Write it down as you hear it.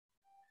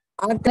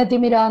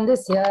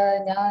आत्मतिमिरान्धस्य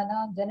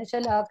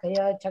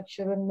ज्ञानाञ्जनशलाकया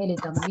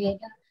चक्षुरुन्मिलितं येन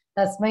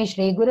तस्मै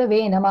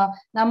श्रीगुरवे नमः।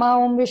 नमः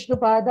ॐ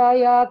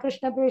विष्णुपादाय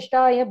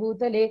कृष्णपृष्ठाय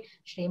भूतले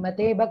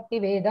श्रीमते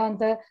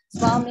भक्तिवेदान्त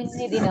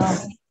स्वामिन्निधि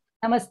नामिने।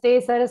 नमस्ते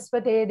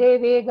सरस्वते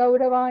देवे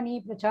गौरवाणी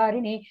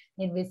प्रचारिणे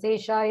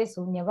निर्विशेषाय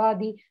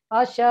शून्यवादी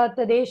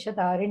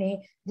पाश्चात्यदेशतारिणे।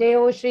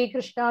 जयो श्री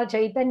कृष्ण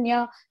चैतन्य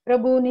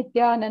प्रभु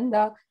नित्यानंद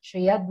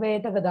श्री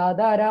अद्वैत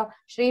गदाधर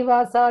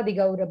श्रीवासादि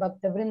गौर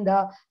भक्त वृंदा।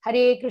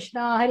 हरे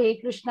कृष्णा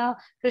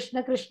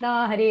कृष्ण कृष्णा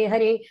हरे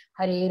हरे,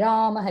 हरे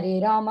राम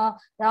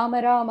राम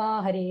राम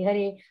हरे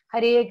हरे।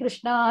 हरे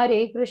कृष्णा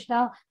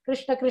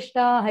कृष्ण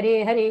कृष्णा हरे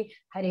हरे,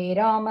 हरे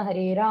राम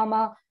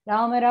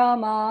राम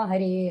राम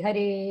हरे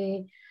हरे।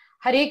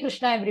 हरे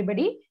कृष्णा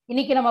एवरीबडी।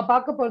 இன்னைக்கு நம்ம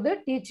பார்க்க போறது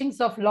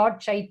டீச்சிங்ஸ் ஆஃப் லார்ட்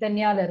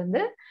சைத்தன்யால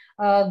இருந்து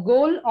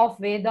கோல் ஆஃப்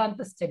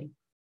வேதாந்த ஸ்டடி.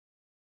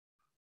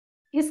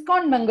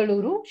 இஸ்கான்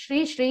பெங்களூரு ஸ்ரீ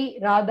ஸ்ரீ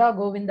ராதா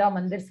கோவிந்தா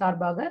மந்திர்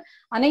சார்பாக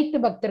அனைத்து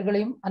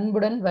பக்தர்களையும்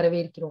அன்புடன்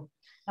வரவேற்கிறோம்.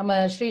 நம்ம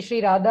ஸ்ரீ ஸ்ரீ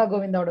ராதா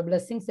கோவிந்தாவோட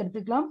பிளெஸிங்ஸ்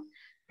எடுத்துக்கலாம்.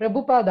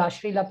 பிரபுபாதா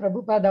ஸ்ரீலா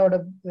பிரபுபாதாவோட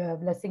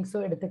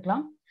பிளெஸிங்ஸும்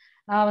எடுத்துக்கலாம்.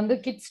 நான் வந்து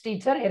கிட்ஸ்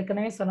டீச்சர்.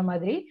 ஏற்கனவே சொன்ன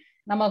மாதிரி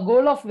நம்ம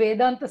கோல் ஆஃப்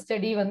வேதாந்த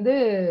ஸ்டடி வந்து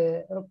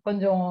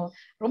கொஞ்சம்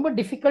ரொம்ப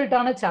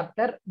டிஃபிகல்ட்டான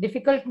சாப்டர்.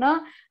 டிஃபிகல்ட்னா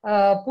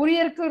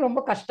புரியறதுக்கு ரொம்ப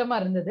கஷ்டமா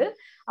இருந்தது.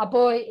 அப்போ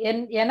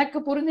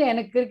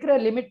எனக்கு இருக்கிற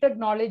லிமிட்டட்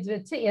நாலேஜ்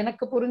வச்சு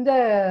எனக்கு புரிஞ்ச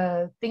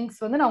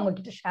திங்ஸ் வந்து நான்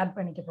உங்ககிட்ட ஷேர்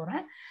பண்ணிக்க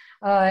போறேன்.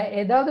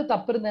 ஏதாவது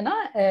தப்பு இருந்ததுன்னா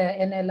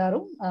என்ன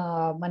எல்லாரும்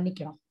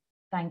மன்னிக்கணும்.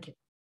 தேங்க்யூ.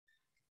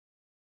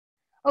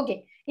 ஓகே,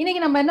 இன்னைக்கு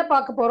நம்ம என்ன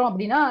பார்க்க போறோம்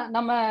அப்படின்னா,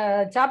 நம்ம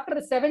சாப்டர்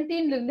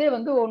 17ல இருந்தே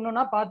வந்து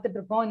ஒன்னொன்னா பார்த்துட்டு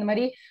இருக்கோம். இந்த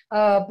மாதிரி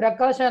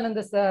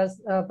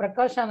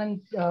பிரகாஷானந்த்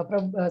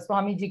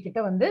சுவாமிஜி கிட்ட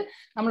வந்து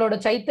நம்மளோட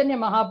சைத்தன்ய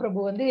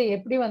மகாபிரபு வந்து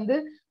எப்படி வந்து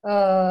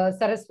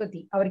சரஸ்வதி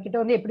அவர்கிட்ட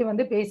வந்து எப்படி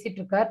வந்து பேசிட்டு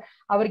இருக்கார்,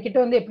 அவர்கிட்ட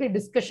வந்து எப்படி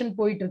டிஸ்கஷன்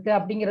போயிட்டு இருக்கு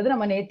அப்படிங்கிறது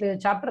நம்ம நேற்று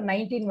சாப்டர்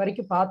 19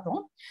 வரைக்கும்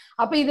பார்த்தோம்.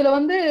 அப்ப இதுல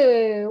வந்து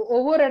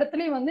ஒவ்வொரு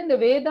இடத்துலயும் வந்து இந்த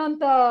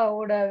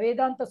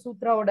வேதாந்த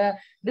சூத்ராவோட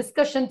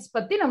டிஸ்கஷன்ஸ்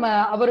பத்தி நம்ம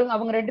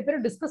அவங்க ரெண்டு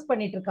பேரும் டிஸ்கஸ்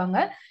பண்ணிட்டு இருக்காங்க.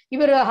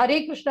 இவர் ஹரே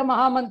கிருஷ்ண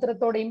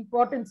மகாமந்திரத்தோட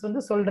இம்பார்ட்டன்ஸ்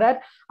வந்து சொல்றார்.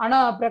 ஆனா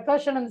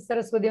பிரகாஷானந்த்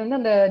சரஸ்வதி வந்து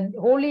அந்த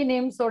ஹோலி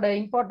நேம்ஸோட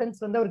இம்பார்ட்டன்ஸ்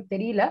வந்து அவருக்கு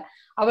தெரியல.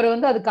 அவர்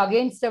வந்து அதுக்கு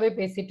அகெயின்ஸ்டாவே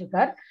பேசிட்டு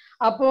இருக்கார்.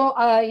 அப்போ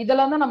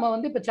இதெல்லாம் தான் நம்ம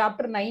வந்து இப்ப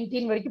சாப்டர்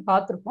 19 வரைக்கும்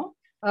பார்த்திருக்கோம்.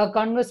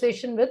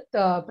 கன்வர்சேஷன் வித்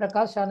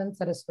பிரகாஷானந்த்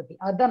சரஸ்வதி,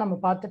 அதுதான் நம்ம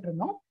பார்த்துட்டு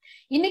இருந்தோம்.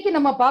 இன்னைக்கு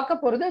நம்ம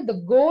பார்க்க போறது தி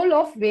கோல்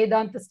ஆஃப்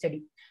வேதாந்த ஸ்டடி.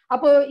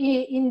 அப்போ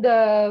இந்த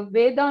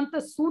வேதாந்த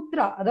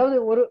சூத்ரா, அதாவது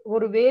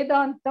ஒரு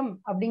வேதாந்தம்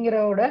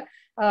அப்படிங்கிறோட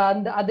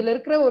அதுல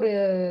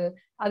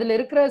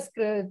இருக்கிற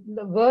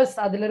வேர்ஸ்,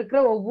 அதுல இருக்கிற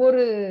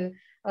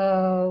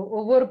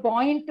ஒவ்வொரு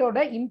பாயிண்டோட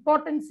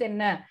இம்பார்ட்டன்ஸ்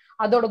என்ன,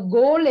 அதோட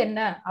கோல் என்ன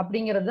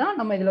அப்படிங்கிறது தான்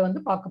நம்ம இதுல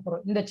வந்து பார்க்க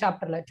போறோம் இந்த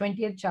சாப்டர்ல,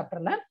 20th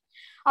சாப்டர்ல.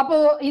 அப்போ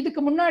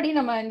இதுக்கு முன்னாடி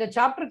நம்ம இந்த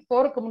சாப்டருக்கு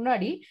போறதுக்கு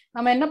முன்னாடி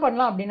நம்ம என்ன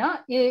பண்ணலாம் அப்படின்னா,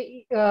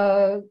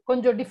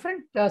 கொஞ்சம்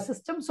டிஃப்ரெண்ட்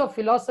சிஸ்டம்ஸ் ஆஃப்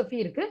பிலாசபி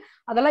இருக்கு.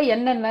 அதெல்லாம்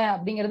என்னென்ன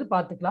அப்படிங்கிறது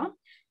பார்த்துக்கலாம்.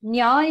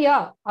 நியாயா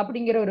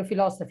அப்படிங்கிற ஒரு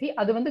பிலாசபி,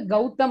 அது வந்து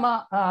கௌதமா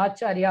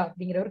ஆச்சாரியா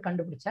அப்படிங்கிறவர்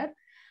கண்டுபிடிச்சார்.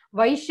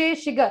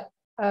 வைசேஷிக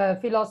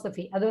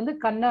பிலாசபி, அது வந்து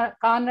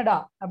கன்னடா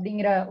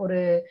அப்படிங்கிற ஒரு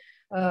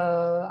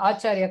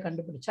ஆச்சாரியா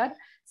கண்டுபிடிச்சார்.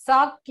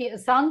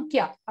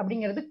 சாங்கியா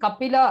அப்படிங்கிறது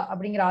கபிலா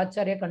அப்படிங்கிற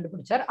ஆச்சாரியா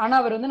கண்டுபிடிச்சார். ஆனா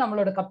அவர் வந்து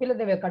நம்மளோட கபில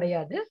தேவ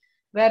கிடையாது,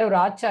 வேற ஒரு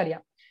ஆச்சாரியா.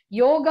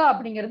 யோகா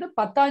அப்படிங்கிறது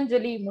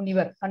பதாஞ்சலி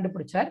முனிவர்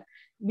கண்டுபிடிச்சார்.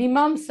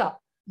 மீமாம்சா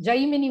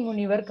ஜெய்மினி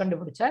முனிவர்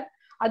கண்டுபிடிச்சார்.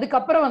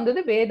 அதுக்கப்புறம் வந்தது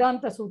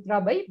வேதாந்த சூத்ரா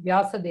பை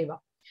வியாசதேவா.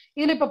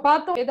 இதுல இப்ப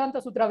பார்த்தோம்,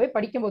 வேதாந்த சூத்ராவை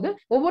படிக்கும்போது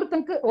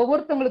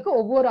ஒவ்வொருத்தங்களுக்கு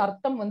ஒவ்வொரு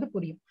அர்த்தம் வந்து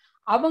புரியும்.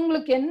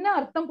 அவங்களுக்கு என்ன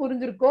அர்த்தம்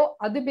புரிஞ்சிருக்கோ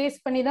அது பேஸ்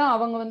பண்ணி தான்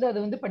அவங்க வந்து அது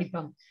வந்து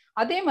படிப்பாங்க.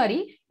 அதே மாதிரி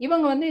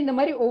இவங்க வந்து இந்த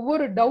மாதிரி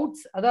ஒவ்வொரு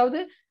டவுட்ஸ், அதாவது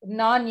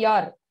நான்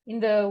யார்,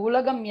 இந்த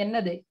உலகம்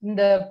என்னது,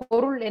 இந்த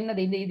பொருள்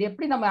என்னது, இது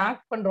எப்படி நம்ம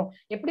ஆக்ட் பண்றோம்,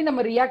 எப்படி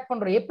நம்ம ரியாக்ட்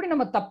பண்றோம், எப்படி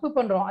நம்ம தப்பு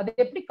பண்றோம், அதை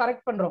எப்படி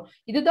கரெக்ட் பண்றோம்,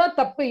 இதுதான்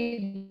தப்பு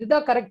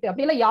இதுதான் கரெக்ட்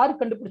அப்படியெல்லாம் யாரு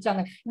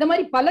கண்டுபிடிச்சாங்க, இந்த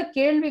மாதிரி பல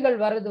கேள்விகள்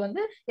வர்றது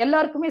வந்து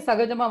எல்லாருக்குமே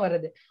சகஜமா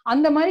வருது.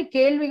 அந்த மாதிரி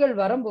கேள்விகள்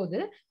வரும்போது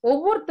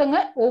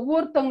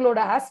ஒவ்வொருத்தங்களோட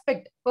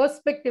ஆஸ்பெக்ட்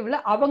பெர்ஸ்பெக்டிவ்ல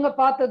அவங்க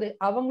பார்த்தது,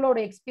 அவங்களோட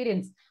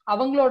எக்ஸ்பீரியன்ஸ்,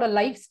 அவங்களோட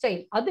லைஃப்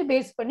ஸ்டைல், அது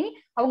பேஸ் பண்ணி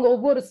அவங்க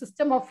ஒவ்வொரு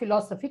சிஸ்டம் ஆஃப்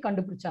பிலாசபி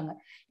கண்டுபிடிச்சாங்க.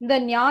 இந்த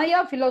நியாயா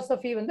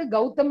பிலாசபி வந்து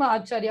கௌதம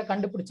ஆச்சாரியா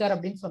கண்டுபிடிச்சார்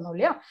அப்படின்னு சொன்னோம்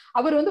இல்லையா.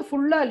 அவர் வந்து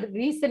ஃபுல்லா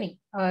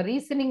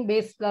ரீசனிங்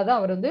பேஸ்ல தான்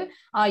அவர் வந்து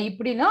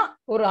இப்படின்னா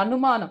ஒரு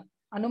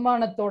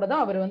அனுமானத்தோட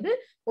தான் அவர் வந்து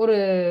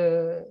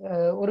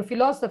ஒரு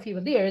பிலாசபி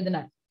வந்து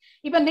எழுதினார்.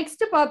 இப்ப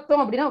நெக்ஸ்ட்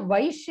பார்த்தோம் அப்படின்னா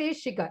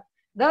வைசேஷிக,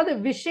 அதாவது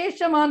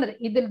விசேஷமானது.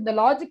 இது இந்த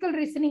லாஜிக்கல்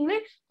ரீசனிங்ல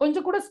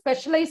கொஞ்சம் கூட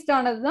ஸ்பெஷலைஸ்ட்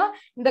ஆனதுதான்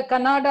இந்த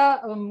கன்னடா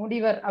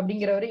முனிவர்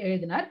அப்படிங்கிறவர்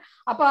எழுதினார்.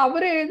 அப்ப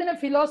அவர் எழுதின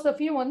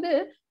பிலாசபியும் வந்து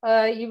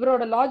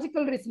இவரோட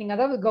லாஜிக்கல் ரீசனிங்,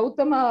 அதாவது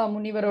கௌதம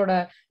முனிவரோட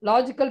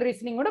லாஜிக்கல்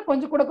ரீசனிங்கோட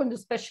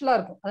கொஞ்சம் ஸ்பெஷலா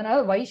இருக்கும். அதனால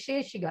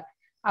வைசேஷிக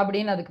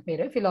அப்படின்னு அதுக்கு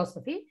பேரு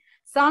பிலாசபி.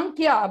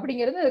 சாங்கியா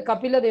அப்படிங்கிறது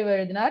கபிலதேவர்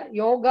எழுதினார்.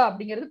 யோகா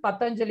அப்படிங்கிறது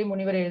பதஞ்சலி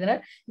முனிவர்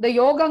எழுதினார். இந்த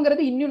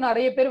யோகாங்கிறது இன்னும்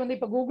நிறைய பேர் வந்து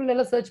இப்ப கூகுள்ல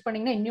எல்லாம் சர்ச்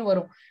பண்ணீங்கன்னா இன்னும்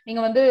வரும்.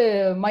 நீங்க வந்து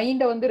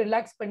மைண்டை வந்து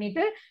ரிலாக்ஸ்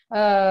பண்ணிட்டு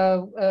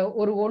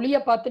ஒரு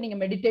ஒளியை பார்த்து நீங்க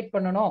மெடிடேட்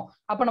பண்ணணும்,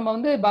 அப்ப நம்ம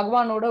வந்து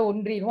பகவானோட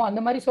ஒன்றிடுவோம்,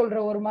 அந்த மாதிரி சொல்ற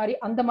ஒரு மாதிரி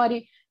அந்த மாதிரி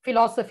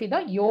பிலாசபி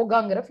தான்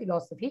யோகாங்கிற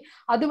பிலாசபி.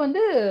 அது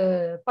வந்து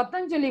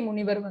பதஞ்சலி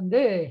முனிவர்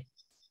வந்து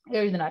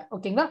எழுதினார்.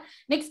 ஓகேங்களா.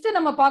 நெக்ஸ்ட்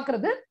நம்ம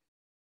பாக்குறது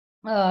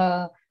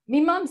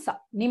மீமாம்சா.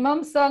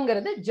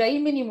 மீமாம்சாங்கிறது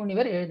ஜெய்மினி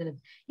முனிவர் எழுதினது.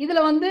 இதுல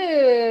வந்து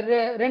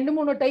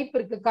 2-3 டைப்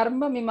இருக்கு.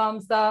 கர்ம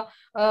மீமாம்சா,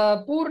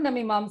 பூர்ண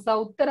மீமாம்சா,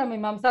 உத்தர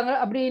மீமாம்சா,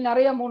 அப்படி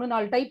நிறைய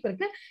 3-4 டைப்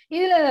இருக்கு.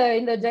 இதுல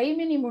இந்த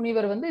ஜெய்மினி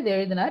முனிவர் வந்து இது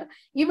எழுதினார்.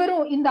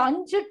 இவரும் இந்த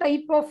 5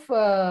 டைப் ஆஃப்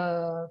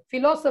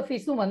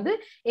பிலாசபிஸும் வந்து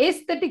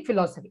ஏஸ்தட்டிக்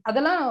பிலாசபி.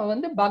 அதெல்லாம்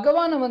வந்து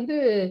பகவானை வந்து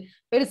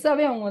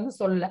பெருசாவே அவங்க வந்து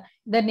சொல்லல.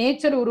 இந்த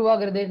நேச்சர்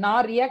உருவாகிறது,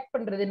 நான் ரியாக்ட்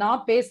பண்றது,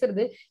 நான்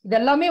பேசுறது,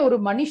 இதெல்லாமே ஒரு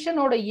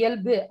மனுஷனோட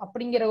இயல்பு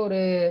அப்படிங்கிற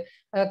ஒரு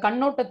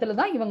கண்ணோட்டத்துல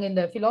தான் இவங்க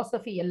இந்த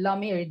பிலாசபி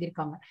எல்லாமே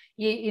எழுதியிருக்காங்க.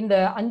 இந்த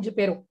 5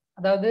 பேரும்,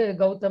 அதாவது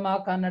கௌதமா,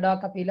 கன்னடா,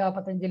 கபிலா,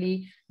 பதஞ்சலி,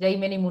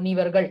 ஜெய்மினி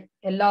முனிவர்கள்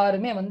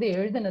எல்லாருமே வந்து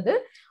எழுதினது.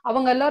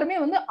 அவங்க எல்லாருமே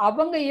வந்து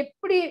அவங்க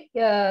எப்படி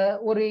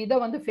ஒரு இதை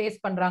வந்து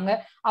ஃபேஸ் பண்றாங்க,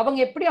 அவங்க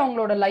எப்படி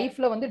அவங்களோட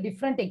லைஃப்ல வந்து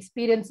டிஃப்ரெண்ட்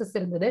எக்ஸ்பீரியன்சஸ்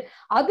இருந்தது,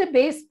 அது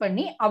பேஸ்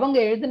பண்ணி அவங்க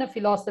எழுதின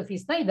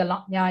பிலாசபிஸ் தான்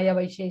இதெல்லாம். நியாய,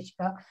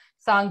 வைசேஷிகா,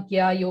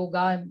 சாங்கியா,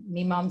 யோகா,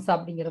 மீமாம்சா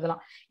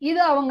அப்படிங்கிறதெல்லாம். இது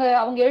அவங்க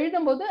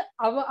எழுதும் போது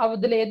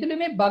அதுல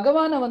எதுலுமே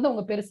பகவானை வந்து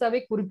அவங்க பெருசாவே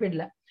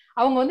குறிப்பிடல.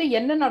 அவங்க வந்து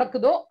என்ன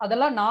நடக்குதோ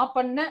அதெல்லாம் நான்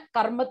பண்ண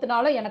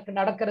கர்மத்தினால எனக்கு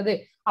நடக்கிறது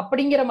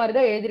அப்படிங்கிற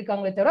மாதிரிதான்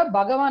எழுதியிருக்காங்களே தவிர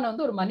பகவானை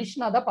வந்து ஒரு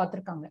மனுஷனா தான்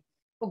பார்த்திருக்காங்க.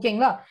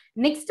 ஓகேங்களா.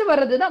 நெக்ஸ்ட்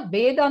வர்றதுதான்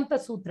வேதாந்த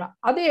சூத்ரா.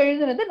 அதை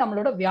எழுதுனது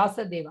நம்மளோட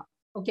வியாசதேவா.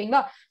 ஓகேங்களா.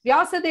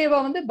 வியாசதேவா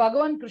வந்து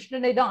பகவான்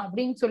கிருஷ்ணனை தான்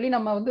அப்படின்னு சொல்லி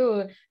நம்ம வந்து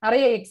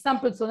நிறைய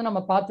எக்ஸாம்பிள்ஸ் வந்து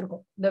நம்ம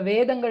பார்த்திருக்கோம். இந்த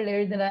வேதங்கள்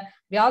எழுதின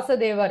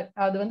வியாசதேவர்,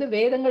 அது வந்து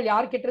வேதங்கள்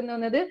யார் கிட்ட இருந்து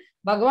வந்தது,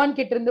 பகவான்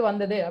கிட்ட இருந்து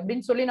வந்தது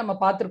அப்படின்னு சொல்லி நம்ம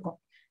பார்த்திருக்கோம்.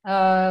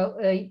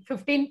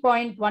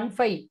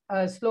 15.15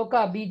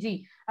 ஸ்லோகா பிஜி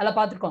அதில்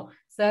பார்த்திருக்கோம்.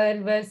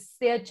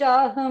 சர்வஸ்ய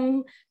சாஹம்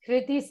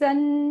ஹ்ருதி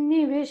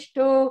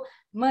சன்னிவிஷ்டோ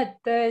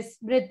மத்த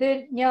ஸ்மிருதி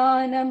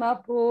ஞானம்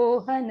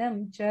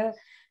அபோஹனம் ச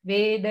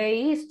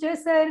வேதைஸ்ச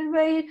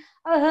சர்வைர்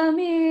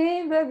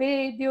அஹமேவ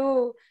வேத்யோ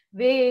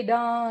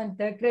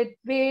வேதாந்த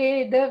கிருத்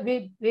வேத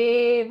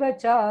வித்வேவ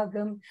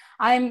சாகம்.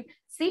 I am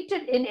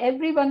seated in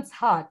everyone's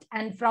heart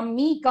and from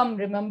me come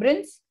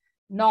remembrance,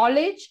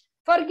 knowledge,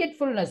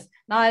 forgetfulness.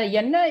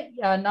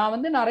 நான்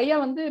வந்து நிறைய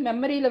வந்து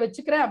மெமரியில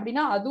வச்சுக்கிறேன்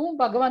அப்படின்னா அதுவும்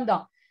பகவான்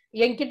தான்.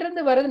 என்கிட்ட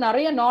இருந்து வருது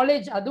நிறைய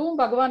நாலேஜ், அதுவும்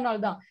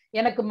பகவானால் தான்.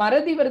 எனக்கு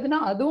மறதி வருதுன்னா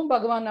அதுவும்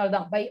பகவானால்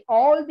தான். By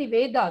all the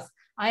Vedas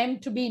I am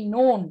to be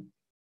known.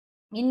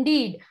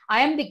 Indeed,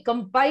 I am the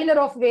compiler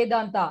of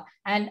Vedanta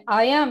and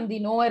I am the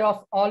knower of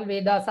all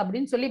Vedas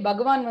அப்படின்னு சொல்லி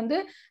பகவான் வந்து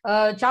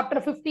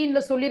சாப்டர்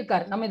 15ல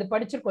சொல்லியிருக்காரு. நம்ம இது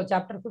படிச்சிருக்கோம்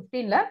சாப்டர்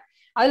 15ல.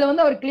 அதுல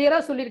வந்து அவர் கிளியரா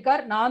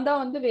சொல்லியிருக்கார், நான்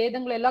தான் வந்து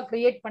வேதங்களை எல்லாம்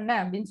கிரியேட்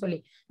பண்ணேன் அப்படின்னு சொல்லி.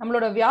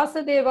 நம்மளோட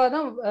வியாசதேவா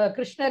தான்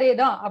கிருஷ்ணரே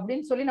தான்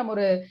அப்படின்னு சொல்லி நம்ம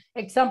ஒரு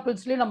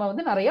எக்ஸாம்பிள்ஸ்லயும் நம்ம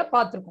வந்து நிறைய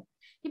பார்த்திருக்கோம்.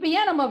 இப்ப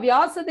ஏன் நம்ம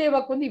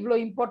வியாசதேவாக்கு வந்து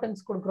இவ்வளவு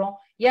இம்பார்ட்டன்ஸ் கொடுக்குறோம்?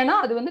 ஏன்னா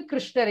அது வந்து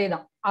கிருஷ்ணரே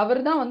தான். அவர்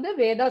தான் வந்து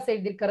வேதாஸ்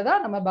எழுதியிருக்கிறதா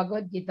நம்ம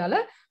பகவத்கீதால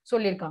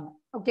சொல்லியிருக்காங்க.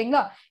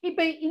 ஓகேங்களா.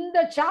 இப்ப இந்த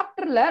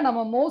சாப்டர்ல நம்ம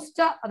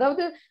மோஸ்டா,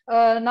 அதாவது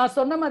நான்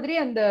சொன்ன மாதிரி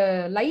அந்த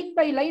லைன்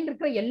பை லைன்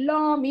இருக்கிற எல்லா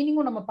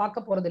மீனிங்கும் நம்ம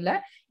பார்க்க போறது இல்ல.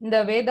 இந்த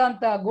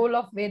வேதாந்தா கோல்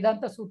ஆஃப்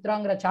வேதாந்த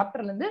சூத்ராங்கிற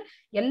சாப்டர்ல இருந்து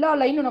எல்லா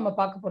லைனும் நம்ம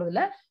பார்க்க போறது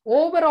இல்ல.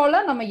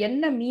 ஓவராலா நம்ம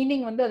என்ன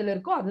மீனிங் வந்து அதுல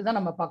இருக்கோ அதுதான்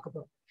நம்ம பார்க்க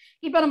போறோம்.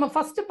 இப்ப நம்ம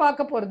ஃபர்ஸ்ட்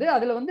பார்க்க போறது,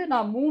 அதுல வந்து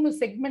நான் 3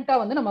 செக்மெண்டா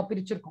வந்து நம்ம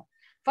பிரிச்சிருக்கோம்.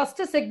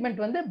 ஃபர்ஸ்ட் செக்மெண்ட்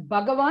வந்து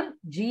பகவான்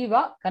ஜீவா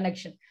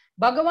கனெக்ஷன்.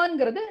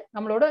 பகவான்ங்கிறது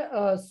நம்மளோட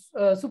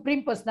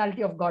supreme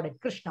personality of God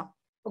Krishna.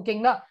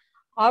 ஓகேங்களா.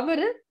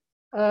 அவரு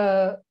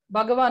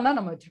பகவானா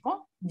நம்ம வச்சிருக்கோம்.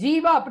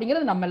 ஜீவா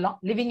அப்படிங்கிறது நம்ம எல்லாம்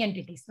லிவிங்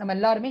என்டிட்டிஸ், நம்ம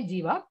எல்லாருமே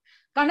ஜீவா.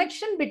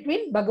 கனெக்ஷன்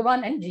பிட்வீன்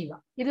பகவான் அண்ட் ஜீவா,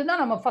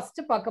 இதுதான் நம்ம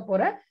ஃபர்ஸ்ட் பார்க்க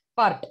போற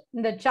பார்ட்.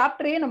 இந்த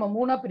சாப்டரையே நம்ம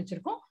 3ஆ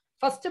பிரிச்சிருக்கோம்.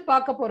 ஃபர்ஸ்ட்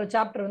பார்க்க போற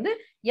சாப்டர் வந்து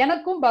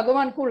எனக்கும்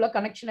பகவானுக்கும் உள்ள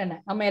கனெக்ஷன் என்ன,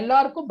 நம்ம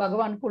எல்லாருக்கும்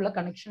பகவானுக்கும் உள்ள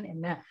கனெக்ஷன்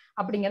என்ன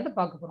அப்படிங்கறத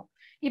பார்க்க போறோம்.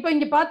 இப்ப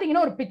இங்க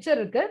பாத்தீங்கன்னா ஒரு பிக்சர்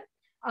இருக்கு.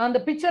 அந்த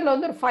பிக்சர்ல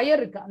வந்து ஒரு ஃபயர்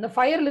இருக்கு. அந்த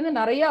ஃபயர்ல இருந்து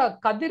நிறைய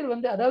கதிர்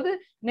வந்து, அதாவது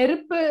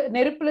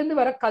நெருப்புல இருந்து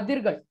வர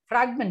கதிர்கள்,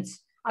 பிராக்மெண்ட்ஸ்,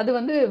 அது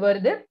வந்து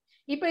வருது.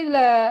 இப்ப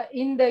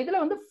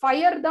இதுல வந்து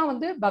ஃபயர் தான்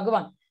வந்து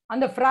பகவான்,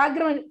 அந்த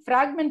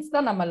பிராக்மெண்ட்ஸ்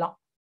தான் நம்ம எல்லாம்.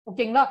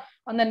 ஓகேங்களா.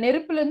 அந்த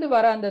நெருப்புல இருந்து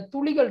வர அந்த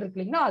துளிகள் இருக்கு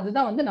இல்லைங்களா,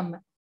 அதுதான் வந்து நம்ம.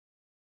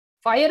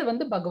 ஃபயர்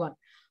வந்து பகவான்.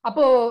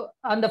 அப்போ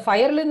அந்த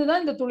ஃபயர்ல இருந்து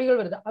தான் இந்த துளிகள்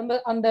வருது.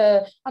 அந்த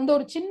அந்த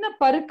ஒரு சின்ன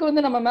பருக்கு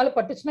வந்து நம்ம மேல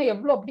பட்டுச்சுன்னா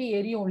எவ்வளவு அப்படியே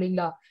எரியும்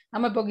இல்லைங்களா.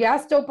 நம்ம இப்போ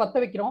கேஸ் ஸ்டவ் பத்த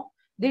வைக்கிறோம்,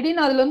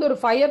 திடீர்னு அதுல இருந்து ஒரு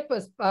ஃபயர்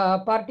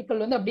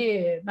பார்ட்டிகல் வந்து அப்படியே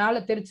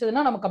மேல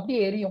தெரிச்சதுன்னா நமக்கு அப்படியே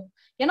எரியும்.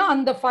 ஏன்னா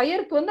அந்த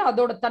ஃபயருக்கு வந்து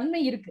அதோட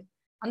தன்மை இருக்கு.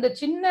 அந்த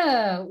சின்ன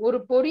ஒரு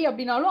பொறி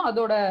அப்படின்னாலும்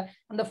அதோட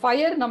அந்த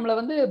ஃபயர் நம்மளை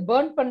வந்து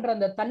பேர்ன் பண்ற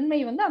அந்த தன்மை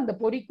வந்து அந்த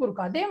பொறிக்கும்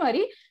இருக்கும். அதே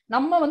மாதிரி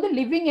நம்ம வந்து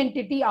லிவிங்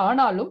என்டிட்டி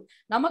ஆனாலும்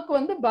நமக்கு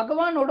வந்து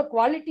பகவானோட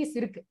குவாலிட்டிஸ்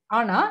இருக்கு.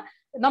 ஆனா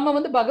நம்ம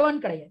வந்து பகவான்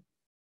கிடையாது.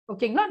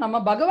 ஓகேங்களா. நம்ம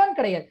பகவான்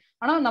கிடையாது,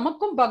 ஆனா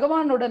நமக்கும்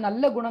பகவானோட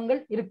நல்ல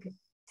குணங்கள் இருக்கு.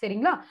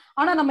 சரிங்களா.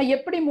 ஆனா நம்ம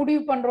எப்படி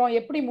முடிவு பண்றோம்,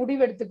 எப்படி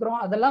முடிவு எடுத்துக்கிறோம்,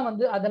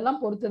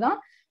 அதெல்லாம் பொறுத்துதான்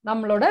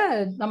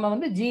நம்ம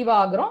வந்து ஜீவா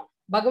ஆகுறோம்,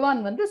 பகவான்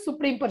வந்து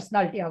சுப்ரீம்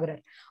பர்சனாலிட்டி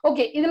ஆகுறாரு.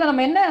 ஓகே, இதுல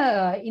நம்ம என்ன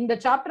இந்த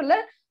சாப்டர்ல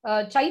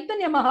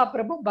சைத்தன்ய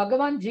மகாபிரபு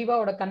பகவான்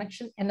ஜீவாவோட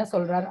கனெக்ஷன் என்ன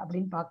சொல்றாரு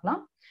அப்படின்னு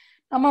பார்க்கலாம்.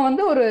 நம்ம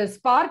வந்து ஒரு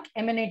ஸ்பார்க்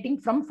எமினேட்டிங்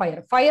ஃப்ரம் ஃபயர்.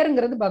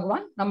 ஃபயருங்கிறது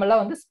பகவான், நம்ம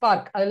எல்லாம் வந்து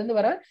ஸ்பார்க், அதுல இருந்து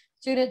வர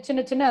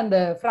சின்ன சின்ன அந்த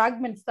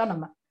பிராக்மெண்ட்ஸ் தான்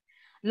நம்ம.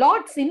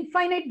 Lord's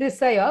infinite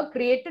desire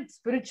created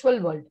spiritual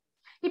world.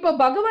 இப்போ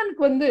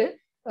பகவானுக்கு வந்து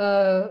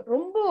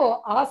ரொம்ப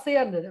ஆசையா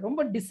இருந்தது,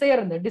 ரொம்ப டிசையர்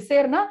இருந்தது.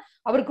 டிசையர்னா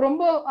அவருக்கு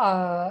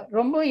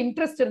ரொம்ப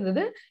இன்ட்ரெஸ்ட்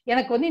இருந்தது.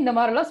 எனக்கு வந்து இந்த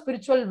மாதிரிலாம்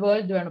ஸ்பிரிச்சுவல்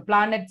வேர்ல்டு வேணும்,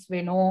 பிளானட்ஸ்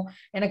வேணும்,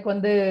 எனக்கு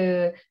வந்து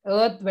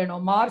எர்த்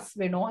வேணும், மார்ஸ்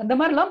வேணும், அந்த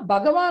மாதிரிலாம்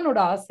பகவானோட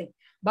ஆசை.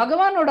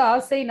 பகவானோட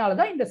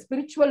ஆசையினாலதான் இந்த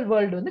ஸ்பிரிச்சுவல்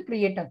வேர்ல்டு வந்து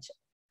கிரியேட் ஆச்சு.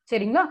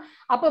 சரிங்களா?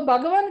 அப்ப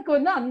பகவானுக்கு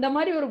வந்து அந்த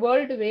மாதிரி ஒரு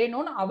வேர்ல்டு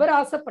வேணும்னு அவர்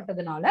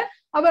ஆசைப்பட்டதுனால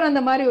அவர்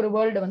அந்த மாதிரி ஒரு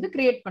வேர்ல்டு வந்து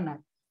கிரியேட்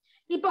பண்ணார்.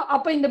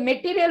 அப்ப இந்த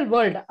மெட்டீரியல்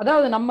வேர்ல்டு,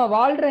 அதாவது நம்ம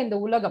வாழ்ற இந்த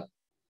உலகம்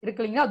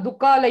இருக்கு இல்லைங்களா,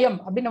 துக்காலயம்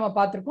அப்படின்னு நம்ம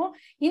பார்த்திருக்கோம்.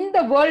 இந்த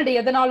வேர்ல்டு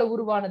எதனால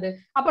உருவானது?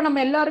 அப்ப நம்ம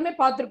எல்லாருமே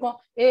பார்த்திருக்கோம்.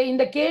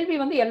 இந்த கேள்வி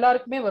வந்து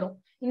எல்லாருக்குமே வரும்.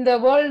 இந்த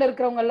வேர்ல்டு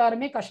இருக்கிறவங்க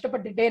எல்லாருமே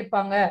கஷ்டப்பட்டுட்டே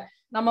இருப்பாங்க,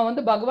 நம்ம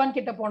வந்து பகவான்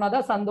கிட்ட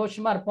போனாதான்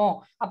சந்தோஷமா இருப்போம்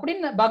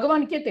அப்படின்னு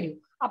பகவானுக்கே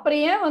தெரியும்.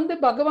 அப்புறம் ஏன் வந்து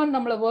பகவான்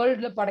நம்மள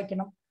வேர்ல்டுல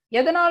படைக்கணும்?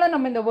 எதனால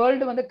நம்ம இந்த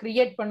வேர்ல்டு வந்து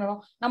கிரியேட் பண்ணணும்?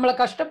 நம்மளை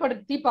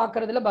கஷ்டப்படுத்தி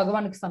பாக்குறதுல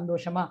பகவானுக்கு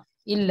சந்தோஷமா?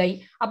 இல்லை.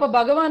 அப்ப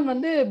பகவான்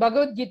வந்து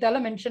பகவத்கீதால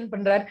மென்ஷன்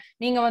பண்றார்,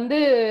 நீங்க வந்து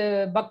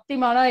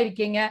பக்திமானா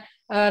இருக்கீங்க,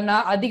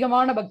 நான்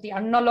அதிகமான பக்தி,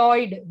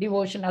 அன்னலாய்டு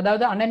டிவோஷன்,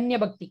 அதாவது அனன்ய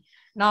பக்தி,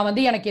 நான்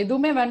வந்து எனக்கு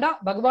எதுவுமே வேண்டாம்,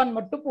 பகவான்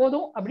மட்டும்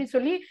போதும் அப்படின்னு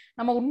சொல்லி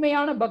நம்ம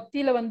உண்மையான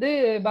பக்தியில வந்து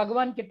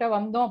பகவான் கிட்ட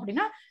வந்தோம்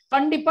அப்படின்னா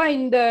கண்டிப்பா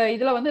இந்த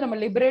இதுல வந்து நம்ம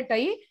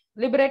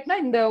லிபரேட்னா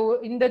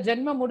இந்த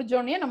ஜென்மம்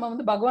முடிஞ்சோடனே நம்ம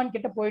வந்து பகவான்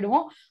கிட்ட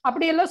போயிடுவோம்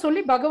அப்படியெல்லாம்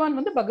சொல்லி பகவான்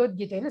வந்து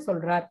பகவத்கீதையில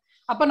சொல்றார்.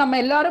 அப்ப நம்ம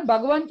எல்லாரும்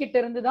பகவான் கிட்ட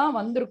இருந்து தான்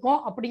வந்திருக்கோம்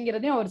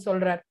அப்படிங்கிறதையும் அவர்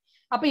சொல்றார்.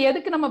 அப்ப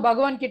எதுக்கு நம்ம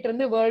பகவான் கிட்ட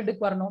இருந்து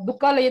வேர்ல்டுக்கு வரணும்?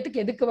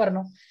 துக்காலயத்துக்கு எதுக்கு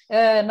வரணும்?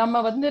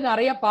 நம்ம வந்து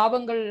நிறைய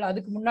பாவங்கள்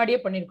அதுக்கு முன்னாடியே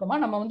பண்ணிருக்கோமா?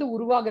 நம்ம வந்து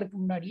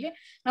உருவாகிறதுக்கு முன்னாடியே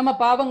நம்ம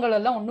பாவங்கள்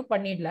எல்லாம் ஒண்ணும்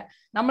பண்ணிடல,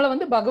 நம்மள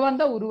வந்து பகவான்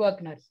தான்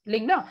உருவாக்குனார்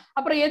இல்லைங்களா?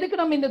 அப்புறம்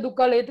எதுக்கு நம்ம இந்த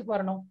துக்காலயத்துக்கு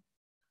வரணும்?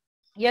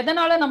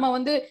 எதனால நம்ம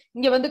வந்து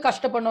இங்க வந்து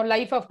கஷ்டப்படணும்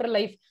லைஃப் ஆஃப்டர்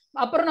லைஃப்?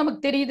 அப்புறம் நமக்கு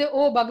தெரியுது,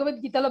 ஓ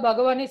பகவத்கீதால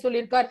பகவானே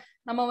சொல்லியிருக்கார்,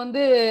 நம்ம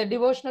வந்து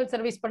டிவோஷனல்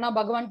சர்வீஸ் பண்ணா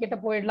பகவான் கிட்ட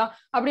போயிடலாம்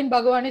அப்படின்னு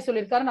பகவானே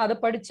சொல்லியிருக்காரு. அதை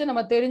படிச்சு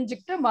நம்ம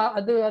தெரிஞ்சுக்கிட்டு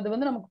அது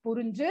வந்து நமக்கு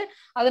புரிஞ்சு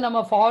அதை நம்ம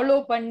ஃபாலோ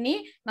பண்ணி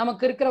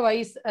நமக்கு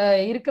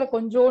இருக்கிற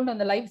கொஞ்சோண்டு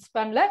அந்த லைஃப்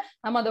ஸ்பேன்ல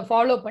நம்ம அதை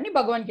ஃபாலோ பண்ணி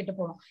பகவான் கிட்ட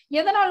போறோம்.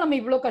 எதனால நம்ம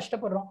இவ்வளவு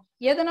கஷ்டப்படுறோம்?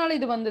 எதனால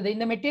இது வந்தது?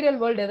 இந்த மெட்டீரியல்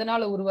வேர்ல்டு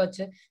எதனால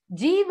உருவாச்சு?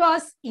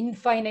 Jeeva's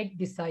infinite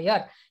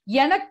desire.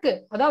 எனக்கு,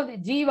 அதாவது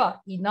ஜீவா,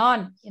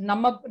 நான்,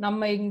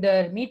 நம்ம இந்த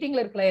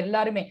மீட்டிங்ல இருக்கிற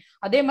எல்லாருமே,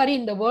 அதே மாதிரி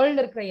இந்த வேர்ல்டு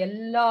இருக்கிற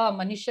எல்லா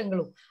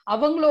மனுஷங்களும்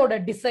அவங்களோட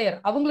டிசையர்,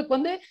 அவங்களுக்கு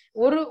வந்து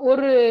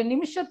ஒரு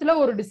நிமிஷத்துல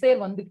ஒரு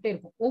டிசையர் வந்துகிட்டே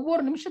இருக்கும்,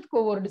 ஒவ்வொரு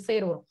நிமிஷத்துக்கு ஒவ்வொரு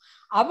டிசையர் வரும்.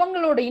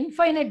 அவங்களோட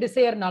இன்ஃபைனைட்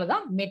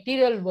டிசையர்னாலதான்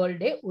மெட்டீரியல்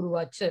வேர்ல்டே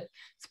உருவாச்சு.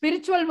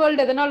 ஸ்பிரிச்சுவல்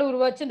வேர்ல்டு எதனால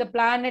உருவாச்சு? இந்த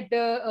planet,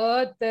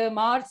 earth,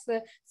 Mars,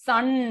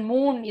 Sun,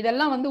 Moon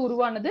இதெல்லாம் வந்து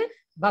உருவானது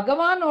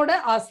பகவானோட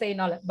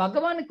ஆசையினால.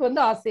 பகவானுக்கு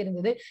வந்து ஆசை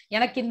இருந்தது,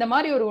 எனக்கு இந்த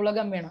மாதிரி ஒரு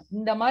உலகம் வேணும்,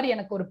 இந்த மாதிரி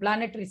எனக்கு ஒரு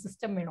பிளானட்டரி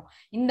சிஸ்டம் வேணும்,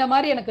 இந்த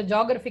மாதிரி எனக்கு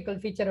ஜியோகிராபிக்கல்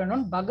ஃபீச்சர்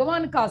வேணும்னு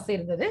பகவானுக்கு ஆசை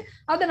இருந்தது.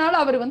 அதனால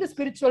அவர் வந்து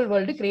ஸ்பிரிச்சுவல்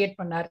வேர்ல்டு கிரியேட்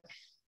பண்ணார்.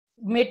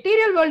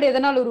 மெட்டீரியல் வேர்ல்டு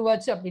எதனால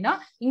உருவாச்சு அப்படின்னா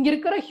இங்க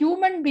இருக்கிற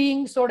ஹியூமன்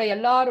பீயிங்ஸோட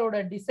எல்லாரோட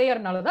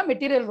டிசையர்னாலதான்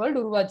மெட்டீரியல் வேர்ல்டு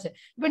உருவாச்சு.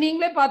 இப்ப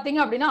நீங்களே பாத்தீங்க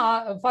அப்படின்னா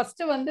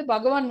ஃபர்ஸ்ட் வந்து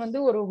பகவான் வந்து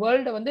ஒரு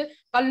வேர்ல்ட வந்து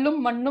கல்லும்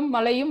மண்ணும்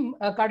மலையும்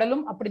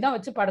கடலும் அப்படிதான்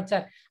வச்சு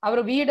படைச்சார்.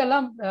 அவர்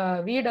வீடெல்லாம்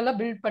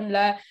பில்ட் பண்ணல,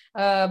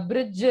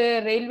 பிரிட்ஜ்,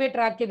 ரயில்வே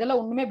ட்ராக்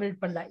இதெல்லாம் ஒண்ணுமே பில்ட்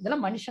பண்ணல,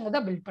 இதெல்லாம் மனுஷங்க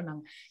தான் பில்ட்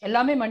பண்ணாங்க,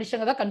 எல்லாமே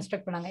மனுஷங்க தான்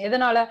கன்ஸ்ட்ரக்ட் பண்ணாங்க.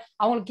 எதனால?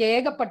 அவங்களுக்கு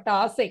ஏகப்பட்ட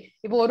ஆசை.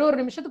 இப்போ ஒரு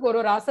நிமிஷத்துக்கு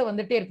ஒரு ஆசை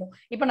வந்துட்டே இருக்கும்.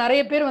 இப்ப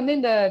நிறைய பேர் வந்து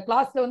இந்த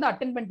கிளாஸ்ல வந்து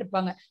அட்டென்ட் பண்ணிட்டு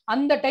இருப்பாங்க,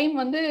 அந்த டைம்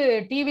வந்து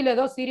டிவில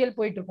ஏதோ சீரியல்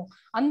போயிட்டு இருக்கும்,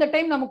 அந்த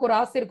டைம் நமக்கு ஒரு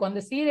ஆசை இருக்கும்,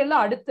 அந்த சீரியல்ல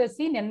அடுத்த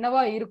சீன்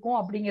என்னவா இருக்கும்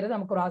அப்படிங்கிறது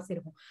நமக்கு ஒரு ஆசை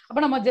இருக்கும். அப்ப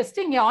நம்ம ஜஸ்ட்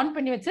இங்க ஆன்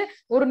பண்ணி வச்சு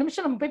ஒரு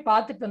நிமிஷம் நம்ம போய்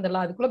பார்த்துட்டு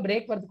வந்துடலாம், அதுக்குள்ள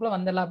பிரேக் வரதுக்குள்ள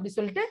வந்துடலாம் அப்படி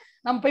சொல்லிட்டு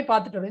நம்ம போய்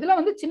பார்த்துட்டு வரோம். இதெல்லாம்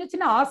வந்து சின்ன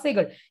சின்ன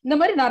ஆசைகள். இந்த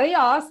மாதிரி நிறைய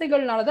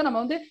ஆசைகள்னாலதான் நம்ம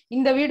வந்து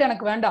இந்த வீடு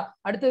எனக்கு வேண்டாம்,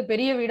 அடுத்தது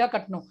பெரிய வீடா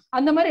கட்டணும்,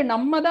 அந்த மாதிரி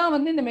நம்ம தான்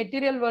வந்து இந்த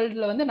மெட்டீரியல்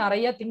வேர்ல்டுல வந்து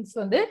நிறைய திங்ஸ்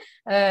வந்து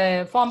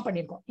ஃபார்ம்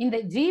பண்ணிருக்கோம். இந்த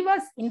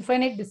ஜீவாஸ்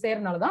இன்ஃபைனைட்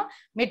டிசையர்னாலதான்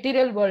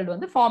மெட்டீரியல் வேர்ல்டு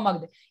வந்து ஃபார்ம்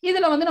ஆகுது.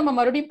 இதுல வந்து நம்ம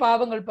மறுபடியும்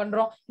பாவங்கள்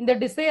பண்றோம். இந்த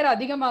டிசையர்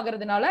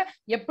அதிகமாகிறதுனால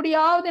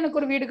எப்படியாவது எனக்கு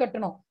ஒரு வீடு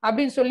கட்டணும்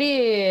அப்படின்னு சொல்லி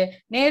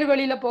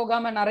நேர்வழியில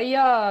போகாம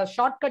நிறைய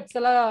ஷார்ட்கட்ஸ்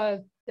எல்லாம்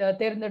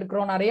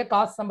தேர்ந்தெடுக்கிறோம், நிறைய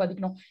காசு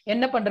சம்பாதிக்கணும்,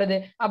 என்ன பண்றது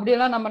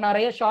அப்படியெல்லாம் நம்ம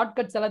நிறைய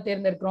ஷார்ட்கட்ஸ் எல்லாம்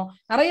தேர்ந்தெடுக்கிறோம்,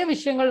 நிறைய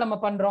விஷயங்கள் நம்ம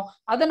பண்றோம்.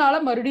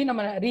 அதனால மறுபடியும்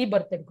நம்ம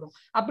ரீபர்த் எடுக்கிறோம்.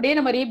 அப்படியே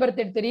நம்ம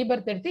ரீபர்த்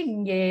எடுத்து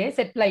இங்கே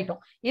செட்டில்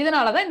ஆயிட்டோம்.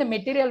 இதனாலதான் இந்த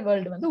மெட்டீரியல்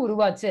வேர்ல்டு வந்து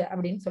உருவாச்சு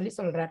அப்படின்னு சொல்லி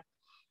சொல்றாரு.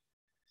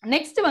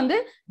 நெக்ஸ்ட் வந்து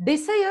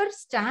desire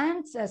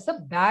stands as a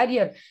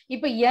barrier.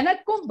 இப்ப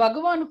எனக்கும்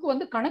பகவானுக்கும்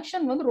வந்து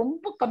கனெக்ஷன் வந்து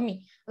ரொம்ப கம்மி.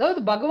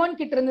 அதாவது பகவான்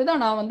கிட்ட இருந்து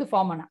தான் நான் வந்து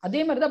ஃபார்ம் ஆனேன்,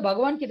 அதே மாதிரிதான்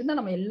பகவான் கிட்ட இருந்தா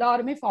நம்ம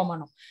எல்லாருமே ஃபார்ம்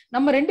ஆனோம்.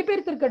 நம்ம ரெண்டு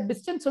பேருக்கு இருக்க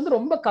டிஸ்டன்ஸ் வந்து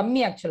ரொம்ப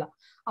கம்மி ஆக்சுவலா.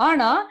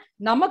 ஆனா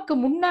நமக்கு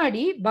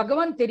முன்னாடி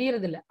பகவான்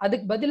தெரியறது இல்ல.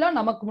 அதுக்கு பதிலா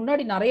நமக்கு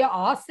முன்னாடி நிறைய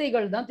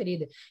ஆசைகள் தான்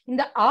தெரியுது.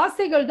 இந்த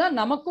ஆசைகள் தான்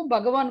நமக்கும்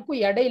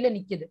பகவானுக்கும் இடையில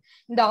நிக்குது.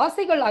 இந்த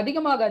ஆசைகள்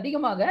அதிகமாக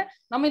அதிகமாக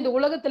நம்ம இந்த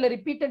உலகத்துல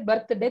ரிப்பீட்டட்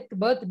பர்த்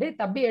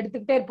டெத் அப்படியே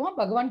எடுத்துக்கிட்டே இருப்போம்.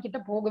 பகவான் கிட்ட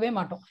போகவே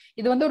மாட்டோம்.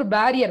 இது வந்து ஒரு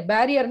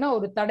பேரியர்னா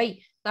ஒரு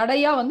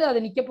தடையா வந்து அது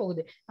நிக்க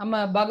போகுது.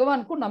 நம்ம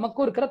பகவானுக்கும்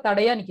நமக்கும் இருக்கிற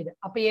தடையா நிக்குது.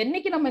 அப்ப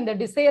என்னைக்கு நம்ம இந்த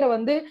டிசையரை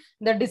வந்து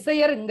இந்த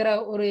டிசையர்ங்கிற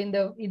ஒரு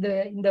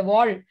இந்த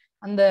வால்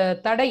அந்த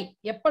தடை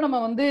எப்ப நம்ம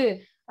வந்து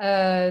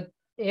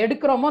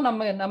எடுக்கிறோமோ,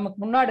 நமக்கு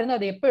முன்னாடி இருந்து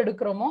அதை எப்ப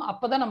எடுக்கிறோமோ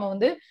அப்பதான் நம்ம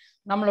வந்து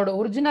நம்மளோட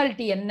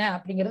ஒரிஜினாலிட்டி என்ன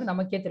அப்படிங்கிறது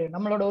நமக்கே தெரியும்.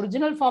 நம்மளோட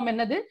ஒரிஜினல் ஃபார்ம்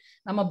என்னது?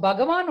 நம்ம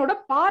பகவானோட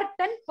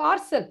பார்ட் அண்ட்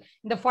பார்சல்.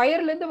 இந்த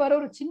ஃபயர்ல இருந்து வர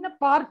ஒரு சின்ன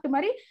பார்ட்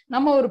மாதிரி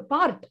நம்ம ஒரு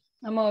பார்ட்.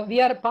 நம்ம we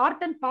are part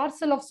and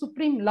parcel of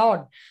supreme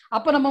lord.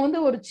 அப்ப நம்ம வந்து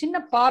ஒரு சின்ன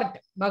பார்ட்,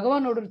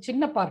 பகவானோட ஒரு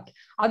சின்ன பார்ட்.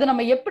 அது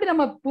நம்ம எப்படி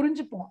நம்ம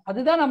புரிஞ்சுப்போம்?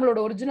 அதுதான் நம்மளோட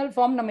ஒரிஜினல்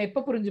ஃபார்ம். நம்ம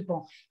எப்ப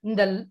புரிஞ்சுப்போம்?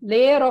 இந்த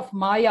லேயர் ஆஃப்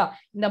மாயா,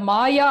 இந்த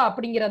மாயா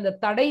அப்படிங்கிற அந்த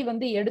தடை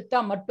வந்து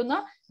எடுத்தா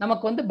மட்டும்தான்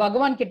நமக்கு வந்து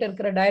பகவான் கிட்ட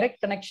இருக்கிற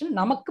டைரக்ட் கனெக்ஷன்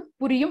நமக்கு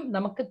புரியும்,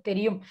 நமக்கு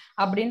தெரியும்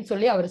அப்படின்னு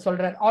சொல்லி அவர்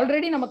சொல்றாரு.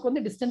 ஆல்ரெடி நமக்கு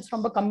வந்து டிஸ்டன்ஸ்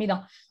ரொம்ப கம்மி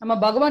தான். நம்ம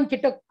பகவான்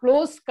கிட்ட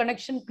க்ளோஸ்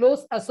கனெக்ஷன்,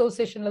 க்ளோஸ்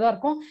அசோசியேஷன்ல தான்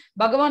இருக்கும்.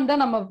 பகவான்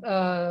தான்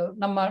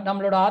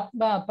நம்மளோட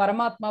ஆத்மா,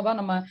 பரமாத்மாவா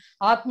நம்ம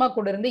ஆத்மா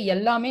கூட இருந்து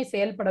எல்லாமே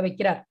செயல்பட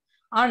வைக்கிறார்.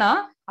 ஆனா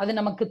அது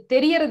நமக்கு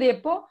தெரியறது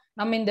எப்போ?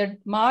 நம்ம இந்த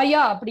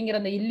மாயா அப்படிங்கிற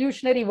அந்த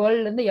இல்யூஷனரி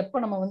வேர்ல்ட்ல இருந்து எப்போ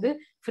நம்ம வந்து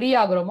ஃப்ரீ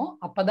ஆகுறோமோ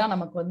அப்பதான்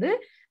நமக்கு வந்து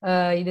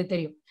இது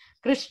தெரியும்.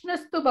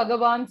 கிருஷ்ணஸ்து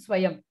பகவான்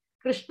ஸ்வயம்.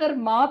 கிருஷ்ணர்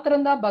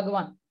மாத்திரம்தான்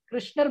பகவான்.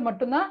 கிருஷ்ணர்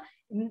மட்டும்தான்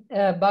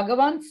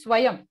பகவான்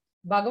ஸ்வயம்.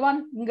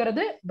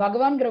 பகவான்ங்கிறது,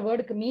 பகவான்ங்கிற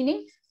வேர்டுக்கு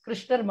மீனிங்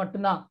கிருஷ்ணர்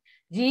மட்டும்தான்.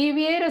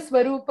 ஜீவேர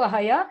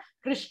ஸ்வரூபஹயா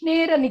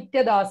கிருஷ்ணேர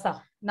நித்யதாசா.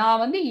 நான்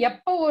வந்து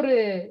எப்ப ஒரு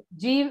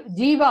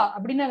ஜீவா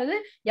அப்படின்னு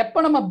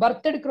எப்ப நம்ம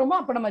பர்த் எடுக்கிறோமோ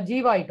அப்ப நம்ம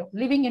ஜீவா ஆயிட்டோம்,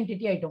 லிவிங்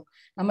என்டிட்டி ஆயிட்டோம்.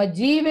 நம்ம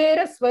ஜீவேர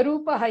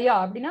ஸ்வரூபஹயா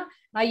அப்படின்னா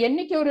நான்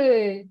என்னைக்கு ஒரு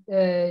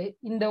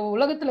இந்த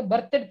உலகத்துல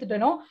பர்த்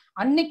எடுத்துட்டேனோ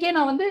அன்னைக்கே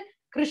நான் வந்து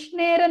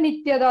கிருஷ்ணேர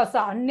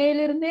நித்யதாசா,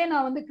 அன்னையிலிருந்தே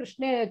நான் வந்து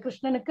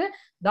கிருஷ்ணனுக்கு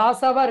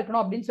தாசாவா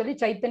இருக்கணும் அப்படின்னு சொல்லி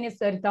சைத்தன்ய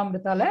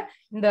சரிதாமிருத்தால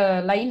இந்த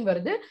லைன்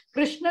வருது.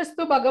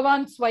 கிருஷ்ணஸ்து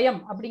பகவான்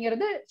ஸ்வயம்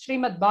அப்படிங்கிறது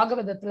ஸ்ரீமத்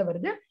பாகவதத்துல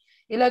வருது.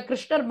 இல்ல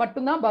கிருஷ்ணர்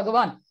மட்டும்தான்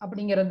பகவான்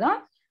அப்படிங்கிறது தான்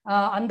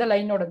அந்த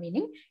லைனோட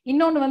மீனிங்.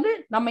 இன்னொன்னு வந்து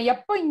நம்ம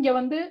எப்ப இங்க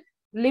வந்து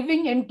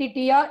லிவிங்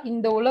என்டிட்டியா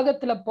இந்த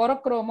உலகத்துல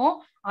பிறக்கிறோமோ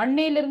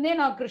அன்னையிலிருந்தே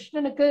நான்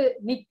கிருஷ்ணனுக்கு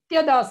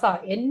நித்யதாசா,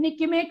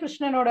 என்னைக்குமே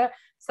கிருஷ்ணனோட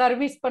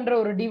சர்வீஸ் பண்ற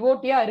ஒரு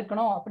டிவோட்டியா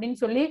இருக்கணும் அப்படின்னு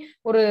சொல்லி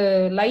ஒரு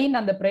லைன்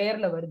அந்த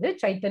பிரேயர்ல வருது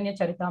சைத்தன்ய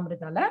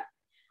சரிதாமிருதால.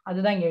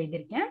 அதுதான் இங்க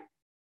எழுதியிருக்கேன்.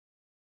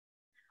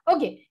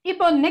 ஓகே,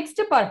 இப்போ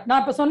நெக்ஸ்ட் பார்ட்.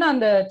 நான் இப்ப சொன்ன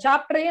அந்த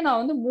சாப்டரையே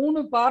நான் வந்து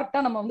 3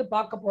 பார்ட்டா நம்ம வந்து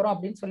பார்க்க போறோம்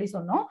அப்படின்னு சொல்லி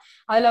சொன்னோம்.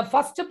 அதுல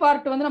ஃபர்ஸ்ட்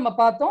பார்ட் வந்து நம்ம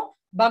பார்த்தோம்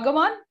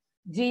பகவான்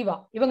ஜீவா,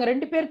 இவங்க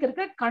 2 பேருக்கு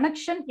இருக்க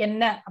கனெக்ஷன்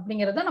என்ன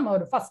அப்படிங்கறத நம்ம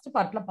ஒரு ஃபர்ஸ்ட்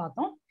பார்ட்ல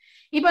பார்த்தோம்.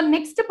 இப்ப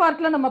நெக்ஸ்ட்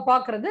பார்ட்ல நம்ம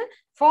பாக்குறது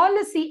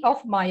பாலிசி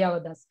ஆஃப்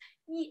மாயாவதாஸ்.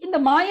 இந்த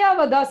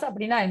மாயாவதாஸ்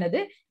அப்படின்னா என்னது?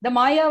 இந்த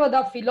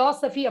மாயாவதா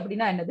பிலாசபி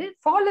அப்படின்னா என்னது?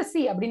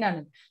 பாலிசி அப்படின்னா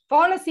என்னது?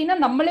 பாலிசின்னா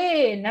நம்மளே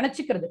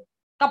நினைச்சுக்கிறது,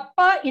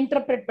 தப்பா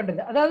இன்டர்பிரேட்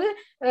பண்றது. அதாவது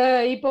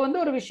இப்ப வந்து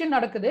ஒரு விஷயம்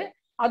நடக்குது,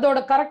 அதோட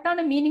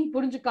கரெக்டான மீனிங்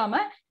புரிஞ்சுக்காம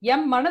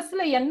என்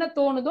மனசுல என்ன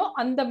தோணுதோ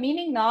அந்த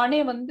மீனிங் நானே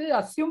வந்து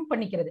அசியூம்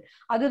பண்ணிக்கிறது.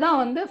 அதுதான்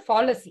வந்து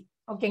பாலிசி.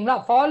 ஓகேங்களா?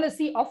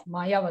 Policy of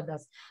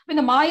மாயாவதாஸ்.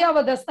 இந்த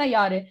மாயாவதாஸ் தான்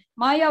யாரு?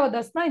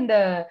 மாயாவதாஸ் தான் இந்த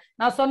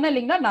நான் சொன்னேன்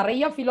இல்லைங்களா,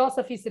 நிறைய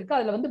பிலாசபிஸ் இருக்கு,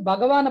 அதுல வந்து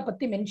பகவானை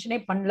பத்தி மென்ஷனே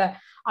பண்ணல.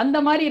 அந்த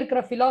மாதிரி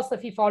இருக்கிற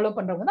பிலாசபி ஃபாலோ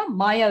பண்றவங்க தான்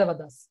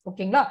மாயாவதாஸ்.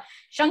 ஓகேங்களா?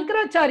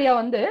 சங்கராச்சாரியா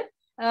வந்து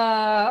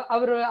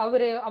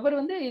அவர்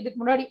வந்து இதுக்கு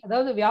முன்னாடி,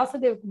 அதாவது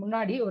வியாசதேவுக்கு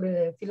முன்னாடி ஒரு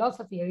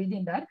பிலாசபி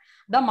எழுதினார்,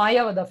 தான்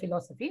மாயாவதா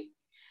பிலாசபி.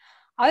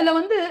 அதுல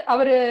வந்து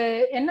அவரு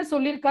என்ன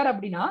சொல்லியிருக்காரு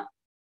அப்படின்னா,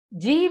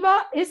 ஜீவா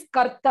இஸ்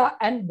கர்த்தா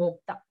அண்ட்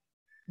போக்தா.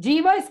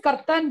 ஜீவா இஸ்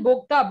கர்த்தா அண்ட்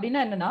போக்தா அப்படின்னா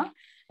என்னன்னா,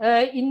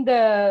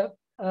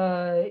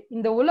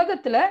 இந்த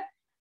உலகத்துல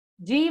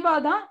ஜீவா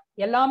தான்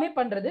எல்லாமே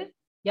பண்றது,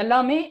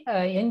 எல்லாமே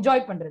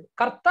என்ஜாய் பண்றது.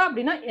 கர்த்தா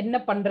அப்படின்னா என்ன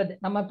பண்றது?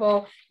 நம்ம இப்போ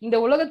இந்த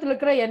உலகத்துல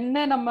இருக்கிற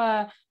என்ன நம்ம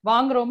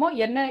வாங்குறோமோ,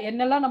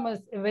 என்னெல்லாம் நம்ம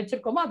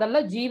வச்சிருக்கோமோ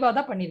அதெல்லாம் ஜீவா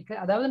தான் பண்ணிருக்கு,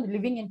 அதாவது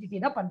லிவிங் என்டிட்டி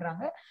தான்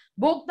பண்றாங்க.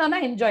 போக்தானா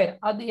என்ஜாயர்,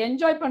 அது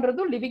என்ஜாய்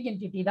பண்றதும் லிவிங்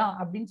என்டிட்டி தான்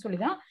அப்படின்னு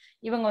சொல்லிதான்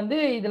இவங்க வந்து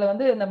இதுல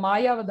வந்து இந்த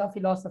மாயாவதா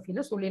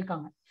பிலாசபில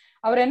சொல்லியிருக்காங்க.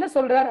 அவர் என்ன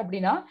சொல்றாரு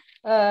அப்படின்னா,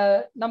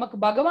 நமக்கு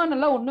பகவான்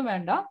எல்லாம் ஒண்ணும்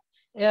வேண்டாம்,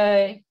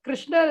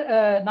 கிருஷ்ணர்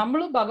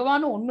நம்மளும்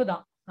பகவானும்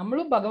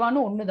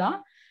ஒண்ணுதான்.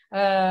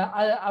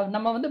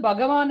 நம்ம வந்து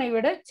பகவானை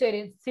விட சரி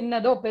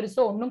சின்னதோ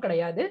பெருசோ ஒன்றும்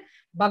கிடையாது,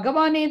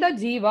 பகவானே தான்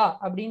ஜீவா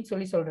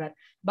அப்படின்னு சொல்றார்.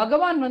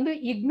 பகவான் வந்து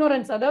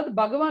இக்னோரன்ஸ், அதாவது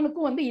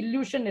பகவானுக்கும் வந்து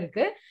இல்யூஷன்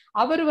இருக்கு.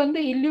 அவர்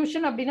வந்து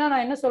இல்யூஷன் அப்படின்னா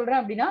நான் என்ன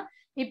சொல்றேன் அப்படின்னா,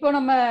 இப்போ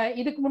நம்ம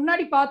இதுக்கு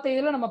முன்னாடி பார்த்த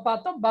இதுல நம்ம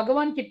பார்த்தோம்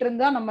பகவான் கிட்ட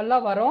இருந்தா நம்ம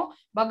எல்லாம் வரோம்,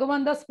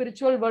 பகவான் தான்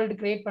ஸ்பிரிச்சுவல் வேர்ல்டு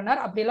கிரியேட்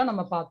பண்ணார் அப்படியெல்லாம்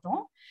நம்ம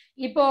பார்த்தோம்.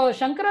 இப்போ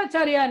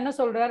சங்கராச்சாரியா என்ன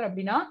சொல்றாரு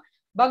அப்படின்னா,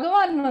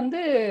 பகவான்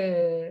வந்து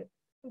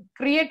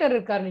கிரியேட்டர்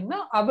இருக்கார்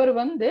இல்லைங்களா, அவர்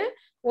வந்து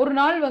ஒரு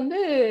நாள் வந்து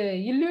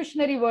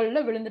இல்லூஷனரி வேர்ல்ட்ல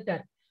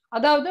விழுந்துட்டார்,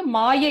 அதாவது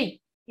மாயை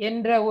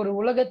என்ற ஒரு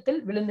உலகத்தில்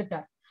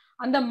விழுந்துட்டார்.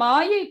 அந்த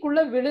மாயைக்குள்ள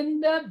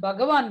விழுந்த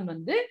பகவான்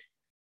வந்து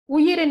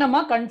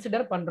உயிரினமா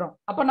கன்சிடர் பண்றோம்.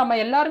 அப்ப நம்ம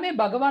எல்லாருமே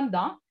பகவான்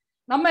தான்,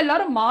 நம்ம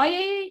எல்லாரும்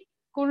மாயை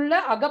உலகத்துக்குள்ள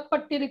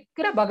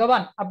அகப்பட்டிருக்கிற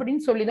பகவான்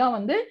அப்படின்னு சொல்லிதான்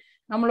வந்து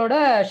நம்மளோட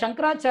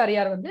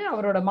சங்கராச்சாரியார் வந்து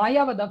அவரோட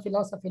மாயாவதா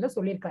பிலாசபில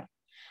சொல்லியிருக்காரு.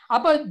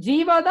 அப்ப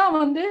ஜீவா தான்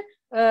வந்து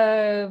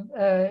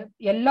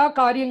எல்லா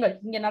காரியங்கள்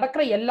இங்க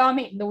நடக்கிற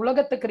எல்லாமே, இந்த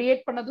உலகத்தை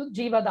கிரியேட் பண்ணதும்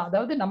ஜீவா தான்.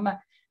 அதாவது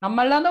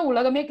நம்ம எல்லாம் தான்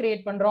உலகமே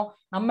கிரியேட் பண்றோம்,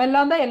 நம்ம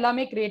எல்லாம் தான்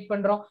எல்லாமே கிரியேட்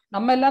பண்றோம்,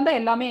 நம்ம எல்லாம் தான்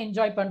எல்லாமே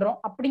என்ஜாய் பண்றோம்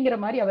அப்படிங்கிற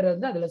மாதிரி அவர்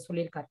வந்து அதுல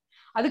சொல்லியிருக்காரு.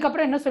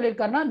 அதுக்கப்புறம் என்ன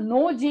சொல்லியிருக்காருன்னா,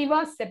 நோ ஜீவா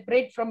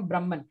செப்பரேட் ஃப்ரம்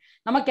பிரம்மன்.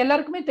 நமக்கு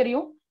எல்லாருக்குமே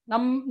தெரியும்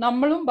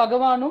நம்மளும்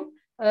பகவானும்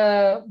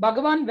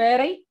பகவான்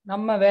வேற,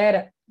 நம்ம வேற,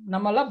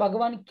 நம்ம எல்லாம்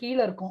பகவான்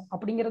கீழே இருக்கோம்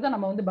அப்படிங்கிறத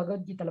நம்ம வந்து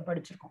பகவத்கீதையில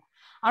படிச்சிருக்கோம்.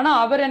 ஆனா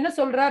அவர் என்ன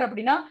சொல்றாரு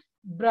அப்படின்னா,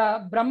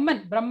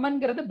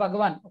 பிரம்மன்ங்கிறது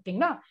பகவான்.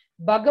 ஓகேங்களா?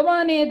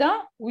 பகவானே தான்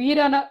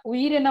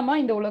உயிரினமா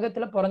இந்த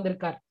உலகத்துல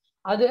பிறந்திருக்காரு.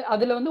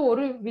 அதுல வந்து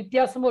ஒரு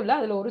வித்தியாசமும் இல்ல,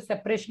 அதுல ஒரு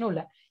செப்பரேஷனும்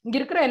இல்ல. இங்க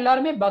இருக்கிற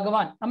எல்லாருமே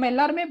பகவான், நம்ம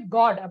எல்லாருமே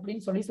காட்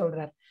அப்படின்னு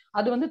சொல்றாரு.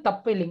 அது வந்து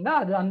தப்பு இல்லைங்களா?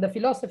 அது அந்த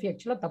பிலாசபி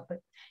ஆக்சுவலா தப்பு.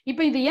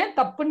 இப்ப இது ஏன்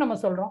தப்புன்னு நம்ம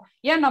சொல்றோம்?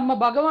 ஏன் நம்ம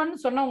பகவான்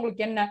சொன்னா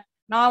உங்களுக்கு என்ன?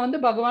 நான் வந்து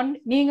பகவான்,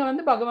 நீங்க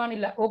வந்து பகவான்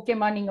இல்ல,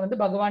 ஓகேமா நீங்க வந்து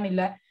பகவான்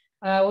இல்ல,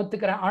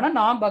 ஒத்துக்கிறேன், ஆனா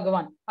நான்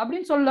பகவான்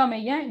அப்படின்னு சொல்லாம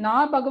ஏன்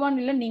நான் பகவான்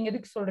இல்ல நீங்க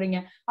எதுக்கு சொல்றீங்க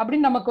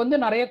அப்படின்னு நமக்கு வந்து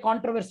நிறைய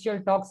கான்ட்ரவர்சியல்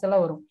டாக்ஸ்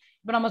எல்லாம் வரும்.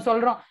 இப்ப நம்ம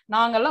சொல்றோம்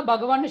நாங்கெல்லாம்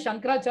பகவான்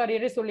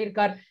சங்கராச்சாரியரே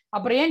சொல்லியிருக்காரு,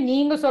 அப்புறம் ஏன்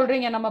நீங்க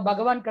சொல்றீங்க நம்ம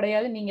பகவான்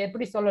கிடையாது, நீங்க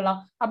எப்படி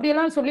சொல்லலாம்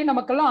அப்படியெல்லாம் சொல்லி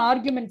நமக்கெல்லாம்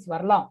ஆர்குமெண்ட்ஸ்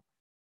வரலாம்.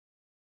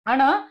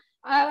 ஆனா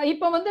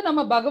இப்ப வந்து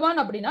நம்ம பகவான்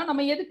அப்படின்னா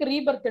நம்ம எதுக்கு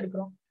ரீபர்த்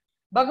எடுக்கிறோம்?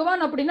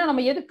 பகவான் அப்படின்னா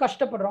நம்ம எதுக்கு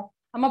கஷ்டப்படுறோம்?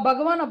 நம்ம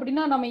பகவான்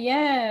அப்படின்னா நம்ம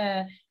ஏன்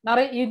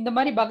நிறைய இந்த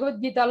மாதிரி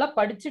பகவத்கீதால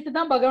படிச்சுட்டு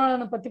தான்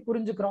பகவானை பத்தி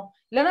புரிஞ்சுக்கிறோம்?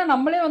 இல்லைன்னா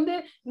நம்மளே வந்து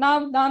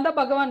நான் தான்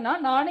பகவான்னா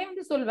நானே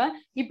வந்து சொல்வேன்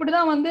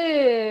இப்படிதான் வந்து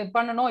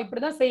பண்ணணும்,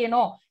 இப்படிதான்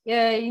செய்யணும்,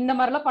 இந்த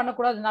மாதிரிலாம்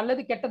பண்ணக்கூடாது,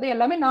 நல்லது கெட்டது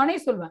எல்லாமே நானே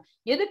சொல்வேன்.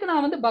 எதுக்கு?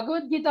 நான் வந்து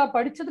பகவத்கீதா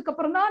படிச்சதுக்கு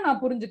அப்புறம் தான்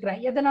நான்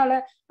புரிஞ்சுக்கிறேன். எதனால?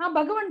 நான்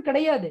பகவான்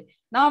கிடையாது,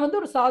 நான் வந்து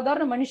ஒரு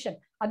சாதாரண மனுஷன்.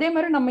 அதே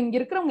மாதிரி நம்ம இங்க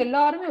இருக்கிறவங்க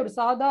எல்லாருமே ஒரு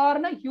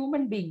சாதாரண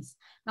ஹியூமன் பீயிங்ஸ்.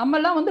 நம்ம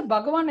எல்லாம் வந்து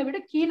பகவானை விட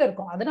கீழே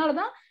இருக்கோம்.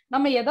 அதனாலதான்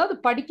நம்ம ஏதாவது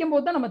படிக்கும்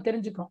போது தான் நம்ம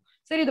தெரிஞ்சுக்கிறோம்.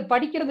 சரி, இது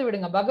படிக்கிறத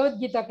விடுங்க,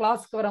 பகவத்கீதா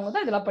கிளாஸ்க்கு வரவங்க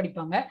தான் இதெல்லாம்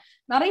படிப்பாங்க.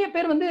 நிறைய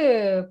பேர் வந்து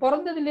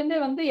பிறந்ததுல இருந்தே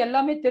வந்து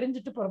எல்லாமே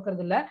தெரிஞ்சுட்டு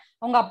பிறக்கிறது இல்ல.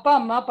 அவங்க அப்பா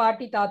அம்மா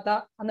பாட்டி தாத்தா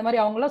அந்த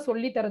மாதிரி அவங்க எல்லாம்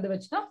சொல்லி தரது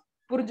வச்சுதான்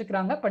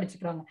புரிஞ்சுக்கிறாங்க,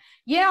 படிச்சுக்கிறாங்க.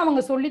 ஏன் அவங்க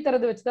சொல்லி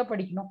தரது வச்சுதான்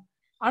படிக்கணும்?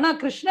 ஆனா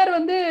கிருஷ்ணர்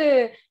வந்து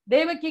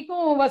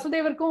தேவகிக்கும்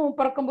வசுதேவருக்கும்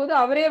பிறக்கும் போது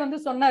அவரே வந்து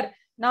சொன்னார்,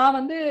 நான்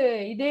வந்து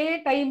இதே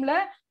டைம்ல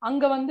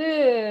அங்க வந்து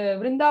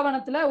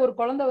விருந்தாவனத்துல ஒரு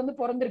குழந்தை வந்து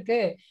பிறந்திருக்கு,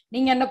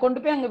 நீங்க என்ன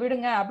கொண்டு போய் அங்க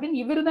விடுங்க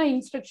அப்படின்னு இவருதான்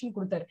இன்ஸ்ட்ரக்ஷன்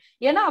கொடுத்தாரு.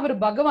 ஏன்னா அவர்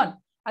பகவான்.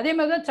 அதே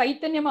மாதிரிதான்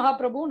சைத்தன்ய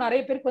மகாபிரபு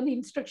நிறைய பேருக்கு வந்து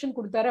இன்ஸ்ட்ரக்ஷன்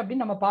கொடுத்தாரு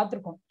அப்படின்னு நம்ம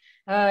பார்த்திருக்கோம்.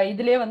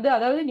 இதுலயே வந்து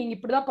அதாவது நீங்க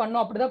இப்படிதான்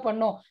பண்ணும் அப்படிதான்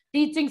பண்ணும்,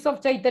 டீச்சிங்ஸ்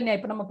ஆஃப் சைத்தன்யா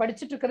இப்ப நம்ம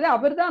படிச்சுட்டு இருக்கிறது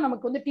அவர் தான்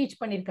நமக்கு வந்து டீச்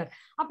பண்ணியிருக்காரு.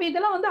 அப்ப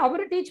இதெல்லாம் வந்து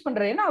அவரு டீச்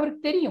பண்றாரு, ஏன்னா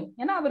அவருக்கு தெரியும்,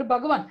 ஏன்னா அவர்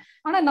பகவான்.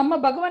 ஆனா நம்ம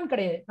பகவான்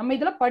கிடையாது, நம்ம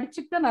இதெல்லாம்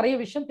படிச்சுட்டு நிறைய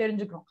விஷயம்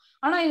தெரிஞ்சுக்கிறோம்.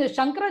 ஆனா இது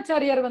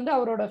சங்கராச்சாரியார் வந்து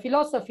அவரோட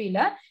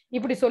பிலாசபில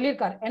இப்படி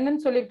சொல்லியிருக்காரு.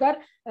 என்னன்னு சொல்லியிருக்கார்?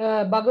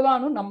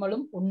 பகவானும்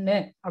நம்மளும் ஒண்ணு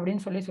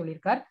அப்படின்னு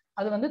சொல்லியிருக்கார்.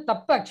 அது வந்து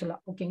தப்பு ஆக்சுவலா.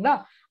 ஓகேங்களா?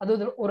 அது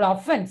ஒரு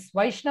அஃபென்ஸ்.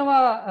 வைஷ்ணவா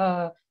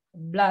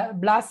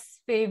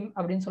blaspheme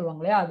அப்படின்னு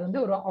சொல்லுவாங்க இல்லையா, அது வந்து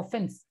ஒரு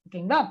offense.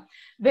 ஓகேங்களா?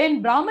 when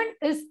Brahman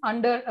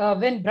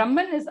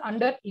is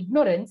under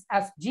ignorance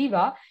as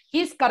jiva,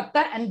 he is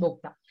karta and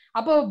bhokta.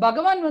 அப்போ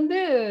பகவான் வந்து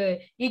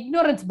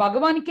இக்னோரன்ஸ்,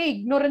 பகவானுக்கே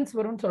இக்னோரன்ஸ்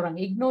வரும்னு சொல்றாங்க.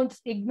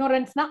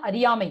 இக்னோரன்ஸ்னா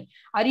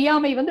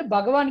அறியாமை வந்து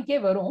பகவானுக்கே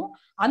வரும்.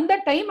 அந்த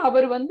டைம்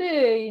அவர் வந்து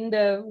இந்த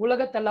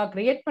உலகத்தெல்லாம்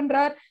கிரியேட்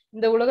பண்றார்,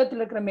 இந்த உலகத்துல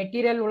இருக்கிற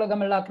மெட்டீரியல்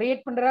உலகம் எல்லாம்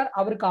கிரியேட் பண்றார்,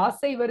 அவருக்கு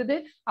ஆசை வருது,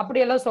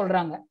 அப்படியெல்லாம்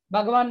சொல்றாங்க.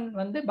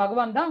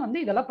 பகவான் தான் வந்து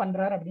இதெல்லாம்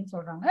பண்றாரு அப்படின்னு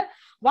சொல்றாங்க.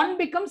 One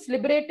becomes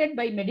liberated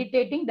by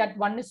meditating that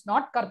one is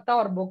not karta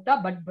or bhokta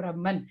but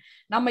Brahman.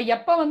 நம்ம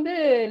எப்ப வந்து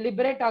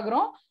லிபரேட்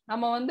ஆகுறோம்,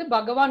 நம்ம வந்து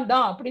பகவான்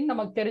தான் அப்படின்னு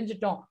நமக்கு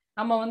தெரிஞ்சிட்டோம்,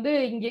 நம்ம வந்து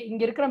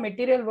இங்க இருக்கிற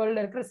மெட்டீரியல்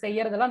வேர்ல்ட்ல இருக்கிற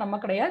செய்யறதெல்லாம் நம்ம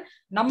கிடையாது,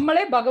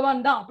 நம்மளே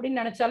பகவான் தான் அப்படின்னு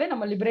நினைச்சாலே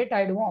நம்ம லிபரேட்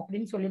ஆயிடுவோம்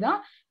அப்படின்னு சொல்லிதான்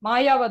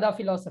மாயாவதா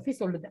பிலாசபி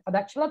சொல்லுது. அது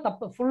ஆக்சுவலா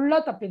தப்பு, ஃபுல்லா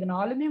தப்பு. இது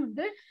நாலுமே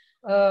வந்து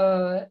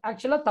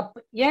ஆக்சுவலா தப்பு.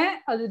 ஏன்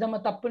அது நம்ம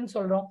தப்புன்னு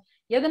சொல்றோம்?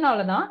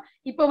 எதனாலனா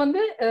இப்ப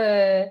வந்து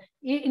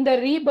இந்த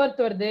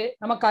ரீபர்த் வருது,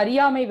 நமக்கு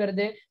அறியாமை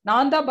வருது,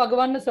 நான் தான்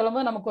பகவான்னு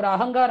சொல்லும்போது நமக்கு ஒரு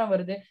அகங்காரம்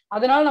வருது,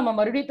 அதனால நம்ம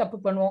மறுபடியும் தப்பு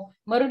பண்ணுவோம்,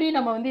 மறுபடியும்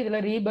நம்ம வந்து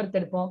இதுல ரீபர்த்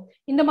எடுப்போம்.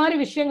 இந்த மாதிரி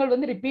விஷயங்கள்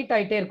வந்து ரிப்பீட்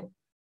ஆயிட்டே இருக்கும்.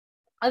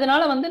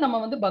 அதனால வந்து நம்ம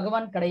வந்து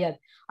பகவான் கிடையாது.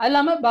 அது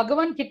இல்லாம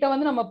பகவான் கிட்ட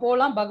வந்து நம்ம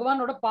போலாம்,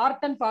 பகவானோட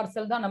பார்ட் அண்ட்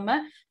பார்சல் தான் நம்ம.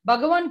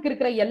 பகவானுக்கு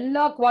இருக்கிற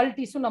எல்லா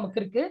குவாலிட்டிஸும் நமக்கு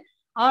இருக்கு.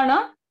 ஆனா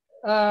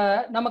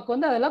நமக்கு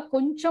வந்து அதெல்லாம்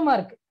கொஞ்சமா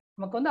இருக்கு,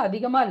 நமக்கு வந்து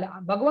அதிகமா இல்ல.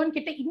 பகவான்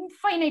கிட்ட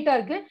இன்ஃபைனைட்டா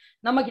இருக்கு,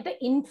 நம்ம கிட்ட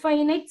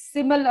இன்ஃபைனைட்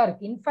சிமலா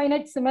இருக்கு.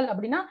 இன்ஃபைனைட் சிமல்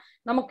அப்படின்னா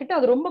நம்ம கிட்ட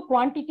அது ரொம்ப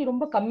குவான்டிட்டி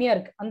ரொம்ப கம்மியா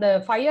இருக்கு. அந்த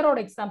ஃபயரோட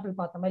எக்ஸாம்பிள்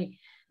பார்த்த மாதிரி,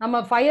 நம்ம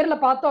ஃபயர்ல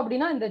பார்த்தோம்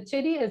அப்படின்னா இந்த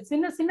செடி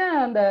சின்ன சின்ன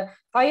அந்த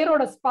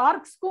ஃபயரோட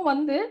ஸ்பார்க்ஸ்க்கும்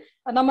வந்து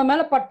நம்ம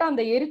மேல பட்ட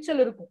அந்த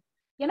எரிச்சல் இருக்கும்.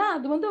 ஏன்னா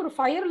அது வந்து ஒரு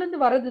ஃபயர்ல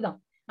இருந்து வர்றதுதான்.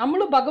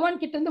 நம்மளும்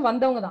பகவான் கிட்ட இருந்து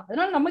வந்தவங்க தான்,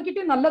 அதனால நம்ம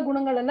கிட்ட நல்ல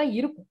குணங்கள் எல்லாம்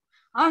இருக்கும்.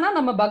 ஆனா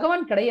நம்ம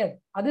பகவான் கிடையாது.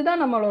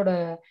 அதுதான் நம்மளோட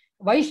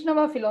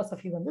வைஷ்ணவா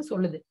பிலாசபி வந்து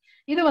சொல்லுது.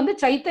 இது வந்து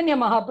சைத்தன்ய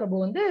மகாபிரபு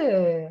வந்து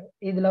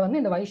இதுல வந்து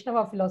இந்த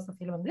வைஷ்ணவா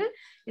பிலாசபில வந்து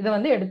இதை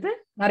வந்து எடுத்து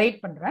நரேட்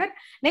பண்றார்.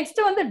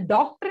 நெக்ஸ்ட் வந்து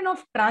doctrine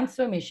of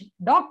transformation.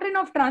 Doctrine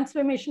of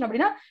transformation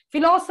அப்படின்னா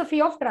பிலாசபி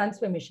ஆஃப்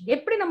டிரான்ஸ்ஃபர்மேஷன்.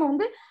 எப்படி நம்ம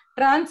வந்து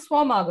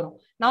டிரான்ஸ்ஃபார்ம் ஆகுறோம்,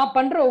 நான்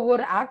பண்ற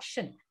ஒவ்வொரு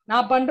ஆக்ஷன்,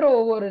 நான் பண்ற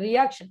ஒவ்வொரு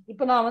ரியாக்ஷன்.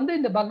 இப்போ நான் வந்து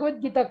இந்த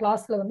பகவத்கீதா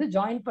கிளாஸ்ல வந்து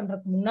ஜாயின்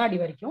பண்றதுக்கு முன்னாடி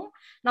வரைக்கும்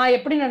நான்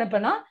எப்படி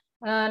நினைப்பேன்னா,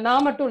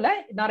 நான் மட்டும் இல்ல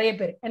நிறைய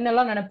பேர்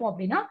என்னெல்லாம் நினைப்போம்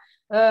அப்படின்னா,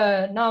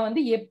 நான்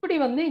வந்து எப்படி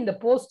வந்து இந்த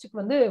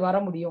போஸ்டுக்கு வந்து வர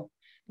முடியும்,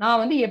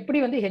 நான் வந்து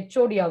எப்படி வந்து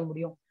ஹெச்ஓடி ஆக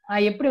முடியும்,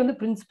 நான் எப்படி வந்து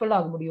பிரின்சிபல்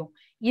ஆக முடியும்,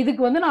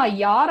 இதுக்கு வந்து நான்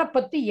யாரை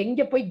பத்தி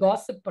எங்க போய்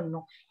காசிப்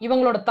பண்ணணும்,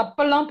 இவங்களோட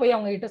தப்பெல்லாம் போய்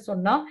அவங்க கிட்ட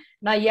சொன்னா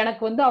நான்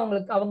எனக்கு வந்து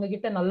அவங்க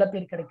கிட்ட நல்ல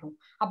பேர் கிடைக்கும்.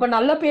 அப்ப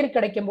நல்ல பேர்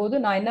கிடைக்கும் போது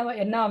நான்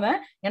என்ன ஆவேன்,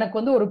 எனக்கு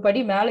வந்து ஒரு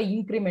படி மேல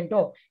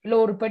இன்க்ரிமெண்டோ இல்ல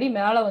ஒரு படி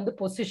மேல வந்து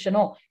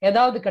பொசிஷனோ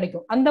ஏதாவது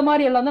கிடைக்கும். அந்த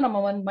மாதிரி எல்லாம் தான்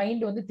நம்ம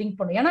மைண்ட் வந்து திங்க்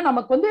பண்ணும். ஏன்னா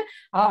நமக்கு வந்து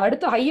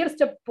அடுத்த ஹையர்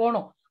ஸ்டெப்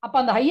போகணும். அப்ப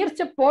அந்த ஹையர்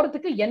ஸ்டெப்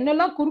போறதுக்கு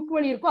என்னெல்லாம் குறுக்கு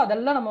வழி இருக்கோ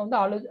அதெல்லாம்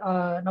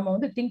நம்ம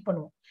வந்து திங்க்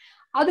பண்ணுவோம்.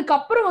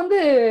 அதுக்கப்புறம் வந்து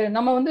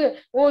நம்ம வந்து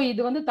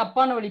இது வந்து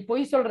தப்பான வழி,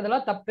 பொய்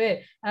சொல்றதெல்லாம் தப்பு,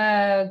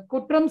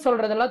 குற்றம்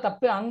சொல்றதெல்லாம்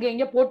தப்பு, அங்க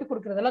எங்க போட்டு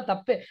கொடுக்கறதெல்லாம்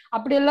தப்பு,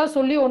 அப்படி எல்லாம்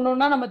சொல்லி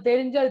ஒன்னொன்னா நம்ம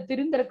தெரிஞ்சு அது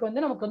திருந்தறதுக்கு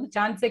வந்து நமக்கு வந்து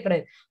சான்ஸே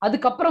கிடையாது.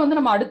 அதுக்கப்புறம் வந்து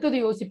நம்ம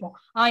அடுத்தது யோசிப்போம்,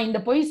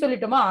 இந்த பொய்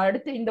சொல்லிட்டோமா,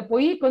 அடுத்து இந்த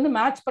பொய்க்கு வந்து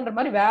மேட்ச் பண்ற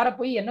மாதிரி வேற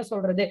பொய் என்ன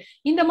சொல்றது,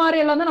 இந்த மாதிரி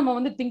எல்லாம் தான் நம்ம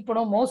வந்து திங்க்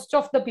பண்ணுவோம். மோஸ்ட்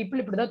ஆஃப் த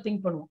பீப்புள் இப்படிதான்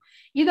திங்க் பண்ணுவோம்.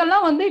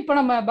 இதெல்லாம் வந்து இப்ப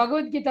நம்ம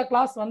பகவத்கீதா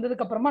கிளாஸ்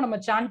வந்ததுக்கு அப்புறமா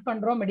நம்ம சாண்ட்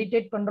பண்றோம்,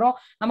 மெடிடேட் பண்றோம்,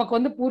 நமக்கு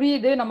வந்து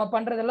புரியுது நம்ம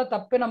பண்றதெல்லாம்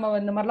தப்பு, நம்ம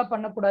இந்த மாதிரிலாம்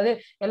பண்ணக்கூடாது,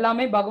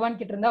 எல்லாமே பகவான்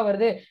கிட்ட இருந்தா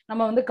வருது,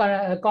 நம்ம வந்து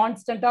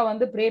கான்ஸ்டன்டா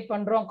வந்து ப்ரே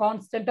பண்றோம்,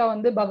 கான்ஸ்டன்டா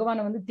வந்து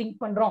பகவானை வந்து திங்க்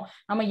பண்றோம்,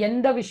 நம்ம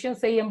எந்த விஷயம்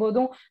செய்யும்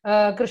போதும்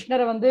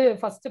கிருஷ்ணரை வந்து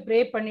ஃபர்ஸ்ட் ப்ரே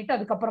பண்ணிட்டு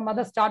அதுக்கப்புறமா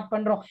தான் ஸ்டார்ட்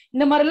பண்றோம்.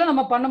 இந்த மாதிரி எல்லாம்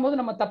நம்ம பண்ணும்போது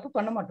நம்ம தப்பு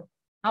பண்ண மாட்டோம்.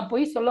 நான்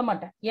பொய் சொல்ல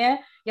மாட்டேன்.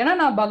 ஏன்னா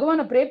நான்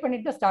பகவானை ப்ரே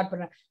பண்ணிட்டு ஸ்டார்ட்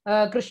பண்றேன்.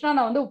 கிருஷ்ணா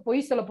நான் வந்து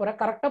பொய் சொல்ல போறேன்,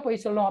 கரெக்டா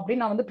பொய் சொல்லணும்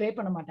அப்படின்னு நான் வந்து ப்ரே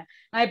பண்ண மாட்டேன்.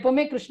 நான்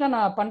எப்பவுமே கிருஷ்ணா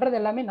நான்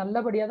பண்றது எல்லாமே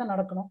நல்லபடியா தான்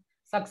நடக்கணும்,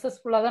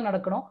 சக்சஸ்ஃபுல்லா தான்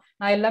நடக்கணும்,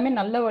 நான் எல்லாமே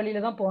நல்ல வழியில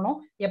தான் போகணும்,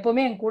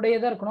 எப்பவுமே என் கூடயே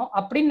தான் இருக்கணும்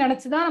அப்படின்னு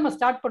நினைச்சுதான் நம்ம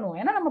ஸ்டார்ட் பண்ணுவோம்.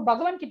 ஏன்னா நம்ம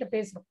பகவான் கிட்ட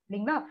பேசுறோம்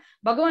இல்லைங்களா,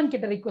 பகவான்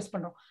கிட்ட ரிக்வெஸ்ட்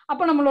பண்றோம்.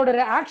 அப்ப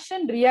நம்மளோட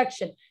ஆக்ஷன்,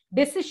 ரியாக்ஷன்,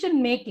 டெசிஷன்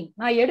மேக்கிங்,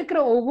 நான் எடுக்கிற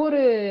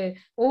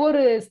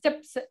ஒவ்வொரு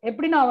ஸ்டெப்ஸ்,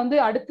 எப்படி நான் வந்து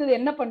அடுத்தது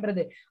என்ன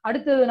பண்றது,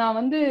 அடுத்தது நான்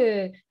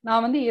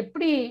வந்து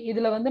எப்படி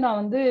இதுல வந்து நான்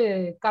வந்து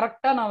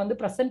கரெக்டா நான் வந்து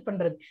ப்ரெசென்ட்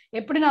பண்றது,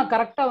 எப்படி நான்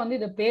கரெக்டா வந்து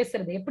இதை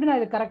பேசுறது, எப்படி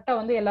நான் இதை கரெக்டா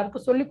வந்து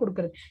எல்லாருக்கும் சொல்லி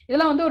கொடுக்கறது,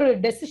 இதெல்லாம் வந்து ஒரு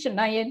டெசிஷன்.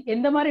 நான்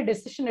எந்த மாதிரி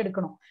டெசிஷன்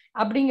எடுக்கணும்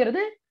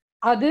அப்படிங்கிறது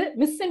அது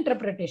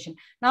மிஸ்இன்டர்பிரேஷன்.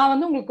 நான்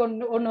வந்து உங்களுக்கு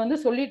ஒண்ணு வந்து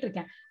சொல்லிட்டு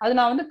இருக்கேன், அது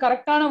நான் வந்து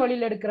கரெக்டான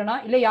வழியில எடுக்கிறேன்னா,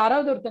 இல்ல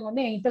யாராவது ஒருத்தவங்க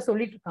வந்து என்கிட்ட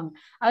சொல்லிட்டு இருக்காங்க,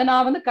 அது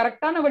நான் வந்து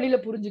கரெக்டான வழியில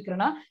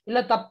புரிஞ்சுக்கிறேன்னா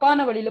இல்ல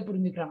தப்பான வழியில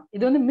புரிஞ்சுக்கிறேன்,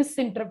 இது வந்து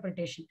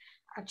மிஸ்இன்டர்பிரேஷன்.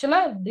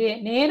 ஆக்சுவலா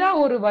நேரா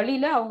ஒரு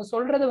வழியில அவங்க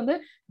சொல்றது வந்து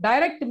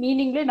டைரக்ட்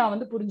மீனிங்லேயே நான்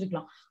வந்து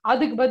புரிஞ்சுக்கலாம்.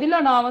 அதுக்கு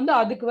பதிலா நான் வந்து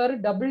அதுக்கு வர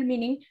டபுள்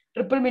மீனிங்,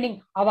 ட்ரிபிள் மீனிங்,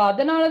 அவ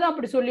அதனாலதான்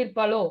அப்படி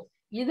சொல்லியிருப்பாளோ,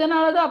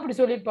 இதனாலதான் அப்படி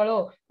சொல்லியிருப்பாளோ,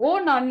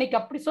 நான் அன்னைக்கு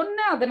அப்படி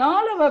சொன்னேன்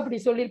அதனால அவ அப்படி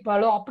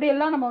சொல்லியிருப்பாளோ,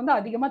 அப்படியெல்லாம் நம்ம வந்து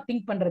அதிகமா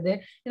திங்க் பண்றது,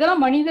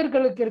 இதெல்லாம்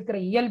மனிதர்களுக்கு இருக்கிற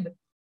இயல்பு.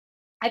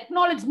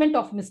 அக்னாலஜ்மெண்ட்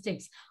ஆஃப்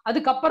மிஸ்டேக்ஸ்,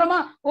 அதுக்கப்புறமா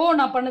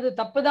நான் பண்ணது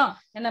தப்புதான்,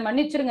 என்னை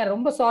மன்னிச்சிருங்க,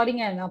 ரொம்ப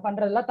சாரிங்க, நான்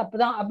பண்றதெல்லாம்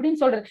தப்புதான்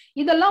அப்படின்னு சொல்றது,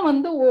 இதெல்லாம்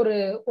வந்து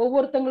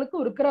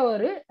ஒவ்வொருத்தங்களுக்கும் இருக்கிற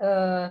ஒரு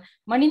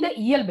மனித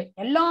இயல்பு.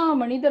 எல்லா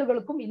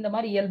மனிதர்களுக்கும் இந்த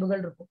மாதிரி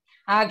இயல்புகள் இருக்கும்.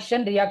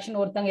 ஆக்ஷன்,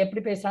 ரியாக்ஷன், ஒருத்தங்க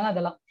எப்படி பேசுறாங்க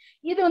அதெல்லாம்.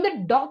 இது வந்து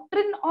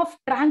டாக்ட்ரின் ஆஃப்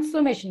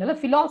டிரான்ஸ்ஃபர்மேஷன் இல்ல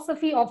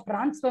பிலாசபி ஆஃப்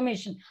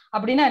டிரான்ஸ்ஃபர்மேஷன்.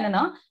 அப்படின்னா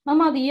என்னன்னா,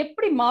 நம்ம அதை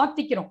எப்படி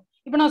மாத்திக்கிறோம்.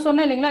 இப்ப நான்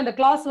சொன்னேன் இல்லைங்களா, இந்த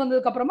கிளாஸ்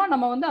வந்ததுக்கு அப்புறமா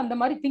நம்ம வந்து அந்த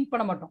மாதிரி திங்க்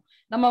பண்ண மாட்டோம்.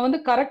 நம்ம வந்து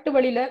கரெக்ட்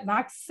வழியில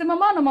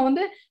மேக்சிமமா நம்ம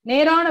வந்து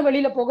நேரான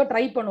வழியில போக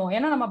ட்ரை பண்ணுவோம்.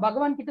 ஏன்னா நம்ம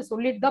பகவான் கிட்ட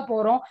சொல்லிட்டு தான்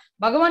போறோம்.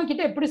 பகவான்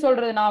கிட்ட எப்படி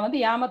சொல்றது, நான் வந்து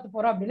ஏமாத்து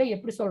போறேன் அப்படின்னா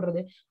எப்படி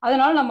சொல்றது.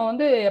 அதனால நம்ம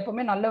வந்து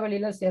எப்பவுமே நல்ல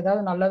வழியில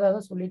ஏதாவது நல்லதா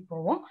தான் சொல்லிட்டு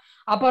போவோம்.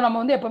 அப்போ நம்ம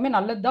வந்து எப்பவுமே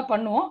நல்லதுதான்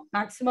பண்ணுவோம்,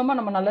 மேக்சிமமா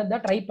நம்ம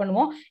நல்லதுதான் ட்ரை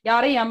பண்ணுவோம்,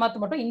 யாரையும்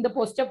ஏமாத்த மாட்டோம். இந்த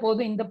போஸ்டே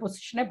போதும், இந்த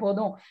பொசிஷனே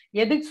போதும்,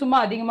 எதுக்கு சும்மா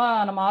அதிகமா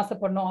நம்ம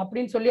ஆசைப்படணும்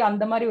அப்படின்னு சொல்லி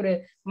அந்த மாதிரி ஒரு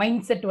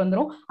மைண்ட் செட்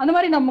வந்துடும். அந்த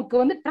மாதிரி நமக்கு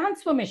வந்து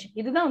டிரான்ஸ்ஃபர்மேஷன்,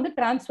 இதுதான் வந்து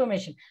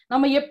டிரான்ஸ்ஃபர்மேஷன்.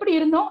 நம்ம எப்படி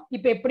இருந்தோம்,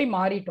 இப்ப எப்படி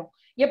மாறிட்டோம்,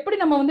 எப்படி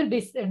நம்ம வந்து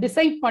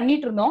டிசைட்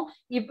பண்ணிட்டு இருந்தோம்,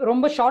 இப்ப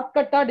ரொம்ப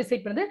ஷார்ட்கட்டா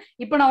டிசைட் பண்ணுது.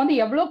 இப்ப நான் வந்து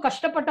எவ்வளவு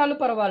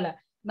கஷ்டப்பட்டாலும் பரவாயில்ல,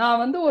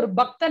 நான் வந்து ஒரு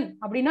பக்தன்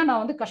அப்படின்னா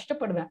நான் வந்து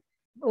கஷ்டப்படுவேன்.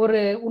 ஒரு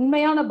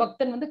உண்மையான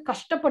பக்தன் வந்து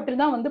கஷ்டப்பட்டு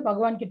தான் வந்து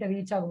பகவான் கிட்ட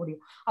ரீச் ஆக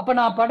முடியும். அப்ப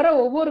நான் படுற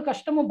ஒவ்வொரு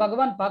கஷ்டமும்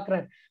பகவான்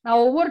பாக்குறாரு.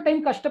 நான் ஒவ்வொரு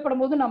டைம்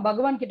கஷ்டப்படும் போது நான்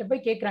பகவான் கிட்ட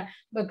போய் கேட்கிறேன்,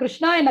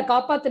 கிருஷ்ணா என்னை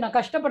காப்பாத்து, நான்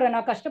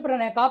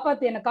கஷ்டப்படுறேன்,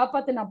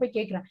 காப்பாத்து நான் போய்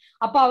கேட்கிறேன்.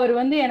 அப்ப அவர்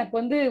வந்து எனக்கு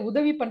வந்து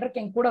உதவி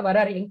பண்றதுக்கு என் கூட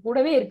வராரு, என்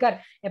கூடவே இருக்கார்,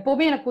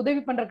 எப்பவுமே எனக்கு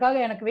உதவி பண்றதுக்காக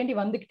எனக்கு வேண்டி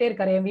வந்துகிட்டே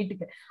இருக்காரு என்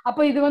வீட்டுக்கு.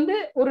 அப்ப இது வந்து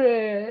ஒரு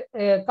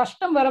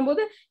கஷ்டம்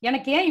வரும்போது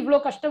எனக்கு ஏன்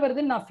இவ்வளவு கஷ்டம்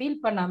வருதுன்னு நான் ஃபீல்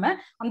பண்ணாம,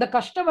 அந்த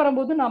கஷ்டம்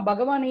வரும்போது நான்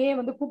பகவானையே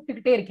வந்து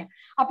கூப்பிட்டுக்கிட்டே இருக்கேன்.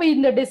 அப்ப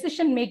இந்த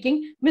டெசிஷன் மேக்கிங்,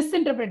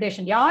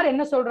 மிஸ்இன்டர்பிரேஷன், யார்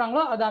என்ன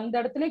சொல்றாங்களோ அது அந்த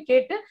இடத்துல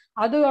கேட்டு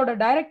அதோட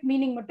டைரக்ட்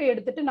மீனிங் மட்டும்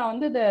எடுத்துட்டு நான்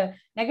வந்து இந்த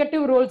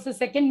negative Rolle's,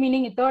 second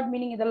meaning, third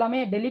meaning இதெல்லாமே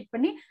டெலீட்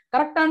பண்ணி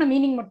கரெக்டான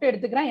மீனிங் மட்டும்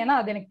எடுத்துக்கிறேன். ஏன்னா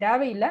அது எனக்கு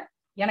தேவையில்லை,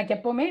 எனக்கு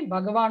எப்பவுமே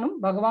பகவானும்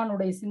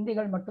பகவானுடைய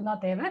சிந்தைகள்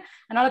மட்டும்தான் தேவை.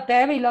 அதனால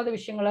தேவையில்லாத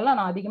விஷயங்கள் எல்லாம்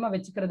நான் அதிகமா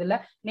வச்சுக்கிறது இல்லை.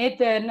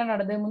 நேத்து என்ன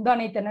நடந்தது, முந்தா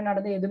நேத்து என்ன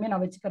நடந்தது, எதுவுமே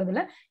நான் வச்சுக்கிறது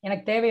இல்லை.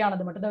 எனக்கு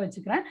தேவையானது மட்டும் தான்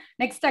வச்சுக்கிறேன்.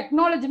 Next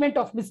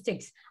acknowledgement of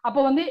mistakes. அப்போ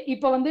வந்து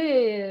இப்போ வந்து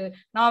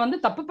நான் வந்து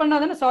தப்பு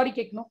பண்ணாதானே சாரி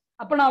கேட்கணும்.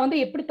 அப்ப நான் வந்து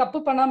எப்படி தப்பு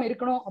பண்ணாம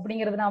இருக்கணும்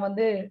அப்படிங்கிறது நான்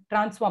வந்து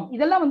டிரான்ஸ்ஃபார்ம்.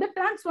 இதெல்லாம் வந்து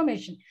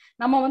டிரான்ஸ்ஃபர்மேஷன்.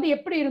 நம்ம வந்து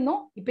எப்படி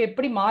இருந்தோம் இப்ப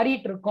எப்படி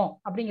மாறிட்டு இருக்கோம்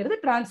அப்படிங்கிறது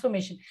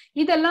டிரான்ஸ்ஃபர்மேஷன்.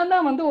 இதெல்லாம்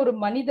தான் வந்து ஒரு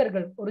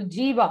மனிதர்கள், ஒரு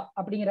ஜீவா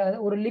அப்படிங்கிற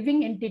ஒரு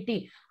லிவிங் என்டிட்டி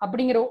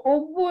அப்படிங்கிற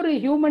ஒவ்வொரு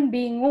ஹியூமன்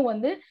பீயிங்கும்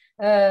வந்து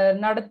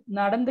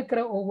நடந்துக்கிற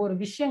ஒவ்வொரு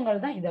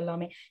விஷயங்கள் தான்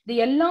இதெல்லாமே. இது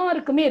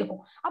எல்லாருக்குமே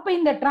இருக்கும். அப்ப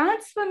இந்த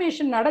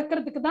டிரான்ஸ்ஃபர்மேஷன்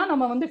நடக்கிறதுக்கு தான்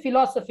நம்ம வந்து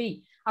பிலாசபி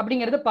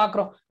அப்படிங்கறத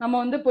பாக்குறோம். நம்ம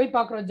வந்து போய்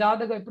பாக்குறோம்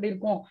ஜாதகம் எப்படி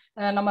இருக்கும்,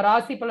 நம்ம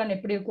ராசி பலன்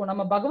எப்படி இருக்கும்,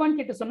 நம்ம பகவான்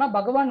கிட்ட சொன்னா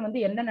பகவான் வந்து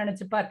என்ன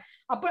நினைச்சுப்பார்,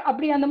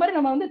 அப்படி அந்த மாதிரி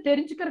நம்ம வந்து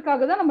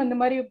தெரிஞ்சுக்கிறதுக்காக தான் நம்ம இந்த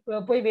மாதிரி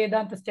போய்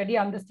வேதாந்த ஸ்டடி,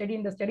 அந்த ஸ்டடி,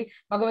 இந்த ஸ்டடி,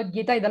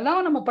 பகவத்கீதா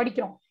இதெல்லாம் நம்ம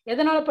படிக்கிறோம்.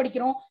 எதனால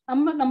படிக்கிறோம்?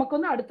 நமக்கு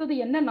வந்து அடுத்தது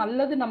என்ன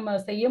நல்லது நம்ம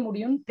செய்ய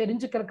முடியும்னு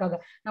தெரிஞ்சுக்கிறதுக்காக,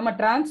 நம்ம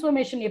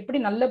டிரான்ஸ்ஃபர்மேஷன்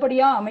எப்படி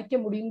நல்லபடியா அமைக்க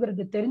முடியுங்கிறது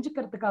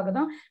தெரிஞ்சுக்கிறதுக்காக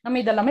தான் நம்ம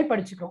இதெல்லாமே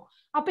படிச்சுக்கிறோம்.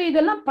 அப்ப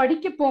இதெல்லாம்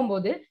படிக்க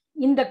போகும்போது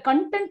இந்த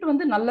கண்டென்ட்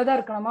வந்து நல்லதா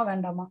இருக்கணுமா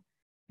வேண்டாமா?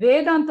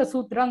 வேதாந்த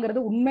சூத்ராங்கிறது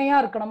உண்மையா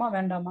இருக்கணுமா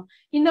வேண்டாமா?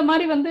 இந்த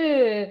மாதிரி வந்து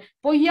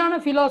பொய்யான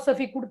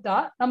பிலாசபி கொடுத்தா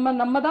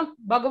நம்ம தான்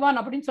பகவான்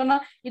அப்படின்னு சொன்னா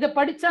இதை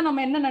படிச்சா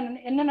நம்ம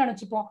என்ன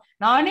நினைச்சுப்போம்?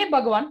 நானே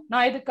பகவான்,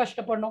 நான் எதுக்கு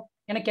கஷ்டப்படணும்,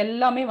 எனக்கு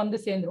எல்லாமே வந்து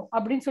சேர்ந்துரும்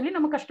அப்படின்னு சொல்லி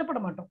நம்ம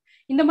கஷ்டப்பட மாட்டோம்.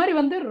 இந்த மாதிரி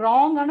வந்து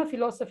ராங்கான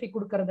பிலாசபி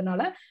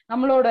கொடுக்கறதுனால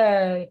நம்மளோட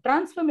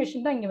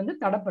டிரான்ஸ்ஃபர்மேஷன் தான் இங்க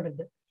வந்து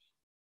தடைப்படுது.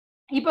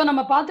 இப்போ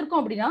நம்ம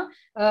பார்த்திருக்கோம் அப்படின்னா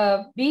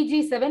BG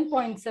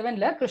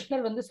 7.7ல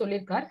கிருஷ்ணர் வந்து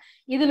சொல்லியிருக்கார்,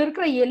 இதுல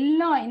இருக்கிற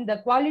எல்லா இந்த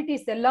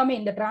குவாலிட்டிஸ் எல்லாமே,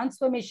 இந்த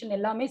டிரான்ஸ்ஃபர்மேஷன்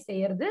எல்லாமே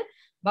செய்யறது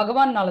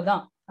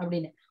பகவான்னாலதான்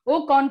அப்படின்னு. ஓ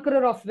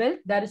conqueror of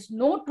wealth, there is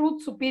no truth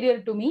superior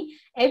to me,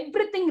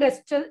 everything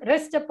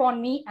rest upon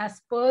me as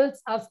pearls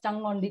are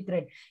stung on the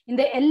thread.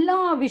 இந்த எல்லா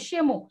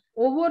விஷயமும்,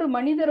 ஒவ்வொரு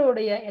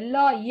மனிதருடைய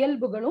எல்லா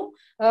இயல்புகளும்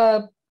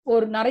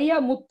ஒரு நிறைய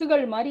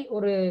முத்துகள் மாதிரி,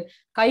 ஒரு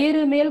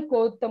கயிறு மேல்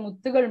கோத்த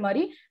முத்துகள்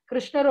மாதிரி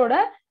கிருஷ்ணரோட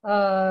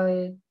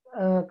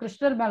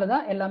கிருஷ்ணர்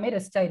மேலதான் எல்லாமே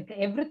ரெஸ்ட் ஆயிருக்கு.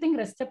 Everything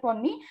rest upon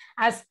me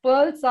as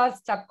pearls are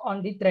stuck on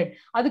the thread.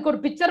 அதுக்கு ஒரு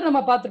பிக்சர்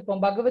நம்ம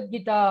பார்த்திருப்போம்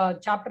பகவத்கீதா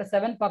சாப்டர்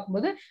 7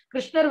 பார்க்கும்போது.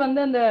 கிருஷ்ணர்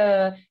வந்து அந்த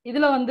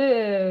இதுல வந்து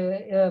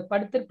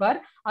படுத்திருப்பார்.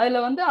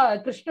 அதுல வந்து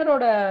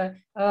கிருஷ்ணரோட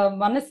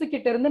மனசு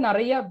கிட்ட இருந்து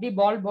நிறைய அப்படி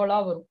பாலா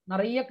வரும்,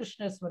 நிறைய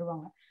கிருஷ்ணர்ஸ்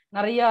வருவாங்க,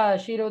 நிறைய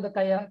ஷீரோத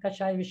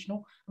கஷாய் விஷ்ணு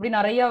அப்படி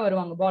நிறைய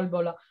வருவாங்க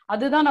பாலா.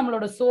 அதுதான்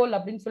நம்மளோட சோல்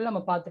அப்படின்னு சொல்லி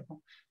நம்ம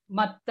பார்த்திருப்போம்.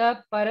 மத்த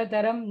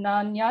பரதரம்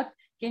நான்யாத்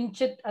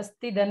கிஞ்சித்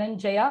அஸ்தி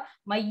தனஞ்சயா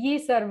மையி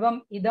சர்வம்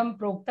இதம்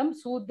புரோக்தம்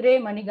சூத்ரே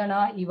மணிகணா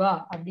இவா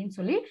அப்படின்னு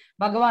சொல்லி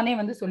பகவானே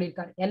வந்து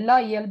சொல்லியிருக்காரு. எல்லா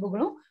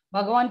இயல்புகளும்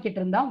பகவான் கிட்ட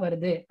இருந்தா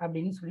வருது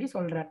அப்படின்னு சொல்லி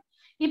சொல்றார்.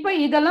 இப்ப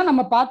இதெல்லாம்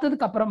நம்ம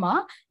பார்த்ததுக்கு அப்புறமா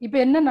இப்ப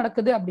என்ன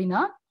நடக்குது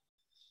அப்படின்னா,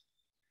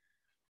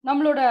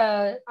 நம்மளோட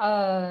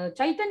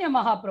சைத்தன்ய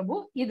மகாபிரபு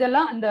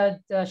இதெல்லாம் இந்த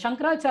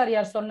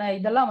சங்கராச்சாரியார் சொன்ன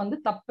இதெல்லாம் வந்து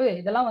தப்பு,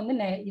 இதெல்லாம் வந்து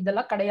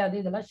இதெல்லாம் கிடையாது,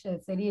 இதெல்லாம்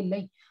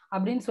சரியில்லை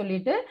அப்படின்னு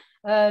சொல்லிட்டு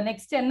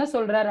நெக்ஸ்ட் என்ன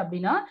சொல்றாரு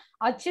அப்படின்னா,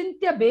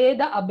 அச்சிந்திய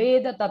பேத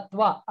அபேத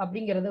தத்வா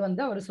அப்படிங்கிறது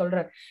வந்து அவர்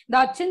சொல்றாரு. இந்த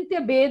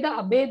அச்சிந்திய பேத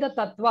அபேத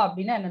தத்வா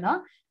அப்படின்னா என்னன்னா,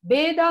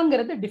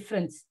 பேதாங்கிறது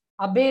டிஃபரன்ஸ்,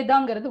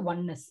 அபேதாங்கிறது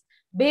ஒன்னஸ்.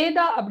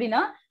 பேதா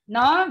அப்படின்னா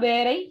நான்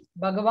வேறை,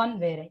 பகவான்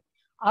வேறை.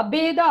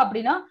 அபேதா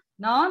அப்படின்னா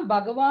நான்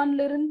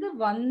பகவான்ல இருந்து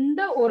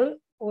வந்த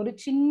ஒரு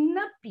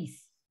சின்ன பீஸ்.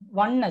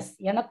 ஒன்னஸ்,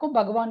 எனக்கும்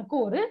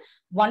பகவானுக்கும் ஒரு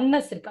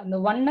ஒன்னஸ் இருக்கு. அந்த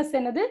ஒன்னஸ்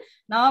என்னது?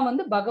 நான்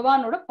வந்து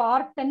பகவானோட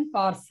பார்ட் அண்ட்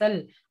பார்சல்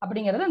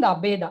அப்படிங்கிறது அந்த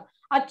அபேதா.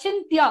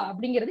 அச்சிந்தியா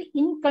அப்படிங்கிறது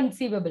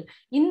இன்கன்சீவபிள்.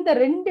 இந்த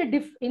ரெண்டு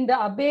இந்த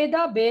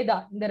அபேதா பேதா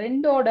இந்த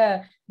ரெண்டோட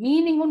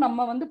மீனிங்கும்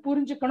நம்ம வந்து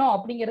புரிஞ்சுக்கணும்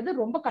அப்படிங்கிறது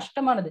ரொம்ப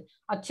கஷ்டமானது.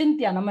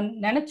 அச்சிந்தியா நம்ம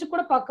நினைச்சு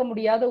கூட பார்க்க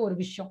முடியாத ஒரு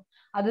விஷயம்,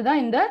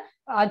 அதுதான் இந்த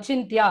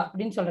அச்சிந்தியா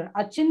அப்படின்னு சொல்றாரு.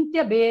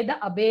 அச்சிந்திய பேத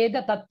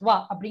அபேத தத்வா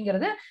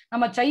அப்படிங்கறது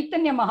நம்ம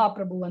சைத்தன்ய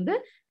மகாபிரபு வந்து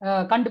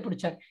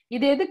கண்டுபிடிச்சார்.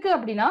 இது எதுக்கு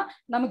அப்படின்னா,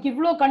 நமக்கு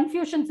இவ்வளவு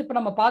கன்ஃபியூஷன்ஸ் இப்ப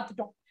நம்ம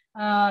பார்த்துட்டோம்.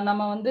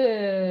 நம்ம வந்து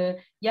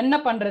என்ன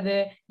பண்றது,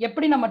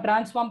 எப்படி நம்ம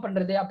டிரான்ஸ்ஃபார்ம்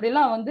பண்றது,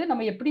 அப்படிலாம் வந்து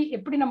நம்ம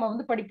எப்படி நம்ம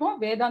வந்து படிப்போம்,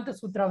 வேதாந்த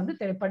சூத்ரா வந்து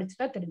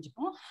படிச்சுட்டா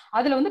தெரிஞ்சுப்போம்.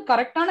 அதுல வந்து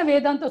கரெக்டான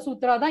வேதாந்த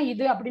சூத்ரா தான்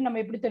இது அப்படின்னு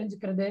நம்ம எப்படி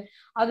தெரிஞ்சுக்கிறது?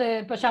 அது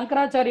இப்ப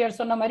சங்கராச்சாரியார்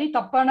சொன்ன மாதிரி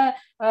தப்பான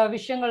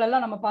விஷயங்கள்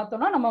எல்லாம் நம்ம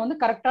பார்த்தோம்னா நம்ம வந்து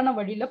கரெக்டான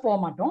வழியில போக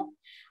மாட்டோம்.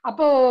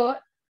 அப்போ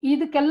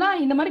இதுக்கெல்லாம்,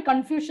 இந்த மாதிரி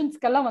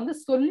கன்ஃபியூஷன்ஸ்க்கெல்லாம் வந்து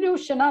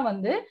சொல்யூஷனா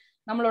வந்து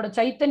நம்மளோட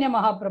சைத்தன்ய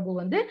மகாபிரபு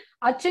வந்து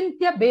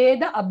அச்சிந்திய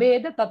பேத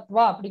அபேத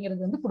தத்வா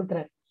அப்படிங்கிறது வந்து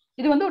கொடுக்குறாரு.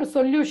 இது வந்து ஒரு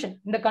சொல்யூஷன்.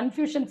 இந்த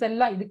கன்ஃபியூஷன்ஸ்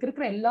எல்லாம், இதுக்கு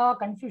இருக்கிற எல்லா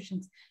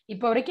கன்ஃபியூஷன்ஸ்,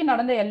 இப்ப வரைக்கும்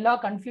நடந்த எல்லா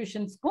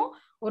கன்ஃபியூஷன்ஸ்க்கும்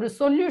ஒரு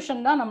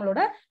சொல்யூஷன் தான் நம்மளோட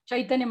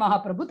சைத்தன்ய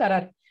மகாபிரபு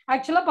தராரு.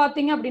 ஆக்சுவலா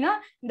பாத்தீங்க அப்படின்னா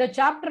இந்த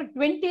சாப்டர்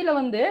 20ல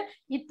வந்து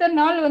இத்தனை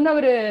நாள் வந்து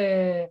அவரு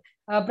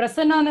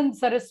பிரசன்னானந்த்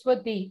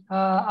சரஸ்வதி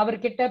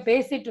அவர்கிட்ட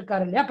பேசிட்டு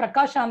இருக்காரு இல்லையா,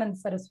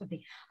 பிரகாஷானந்த் சரஸ்வதி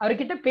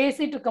அவர்கிட்ட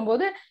பேசிட்டு இருக்கும்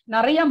போது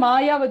நிறைய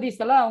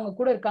மாயாவதிஸ் எல்லாம் அவங்க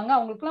கூட இருக்காங்க.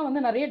 அவங்களுக்கு எல்லாம்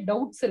வந்து நிறைய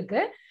டவுட்ஸ்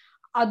இருக்கு.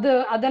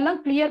 அதெல்லாம்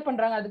கிளியர்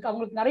பண்றாங்க. அதுக்கு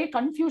அவங்களுக்கு நிறைய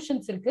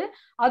கன்ஃபியூஷன்ஸ் இருக்கு.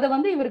 அதை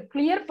வந்து இவர்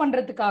கிளியர்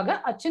பண்றதுக்காக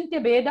அச்சிந்திய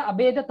பேத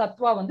அபேத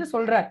தத்வா வந்து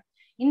சொல்றார்.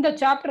 இந்த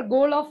சாப்டர்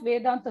கோல் ஆஃப்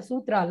வேதாந்த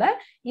சூத்ரால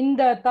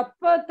இந்த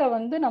தத்துவத்தை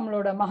வந்து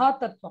நம்மளோட மகா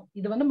தத்துவம்,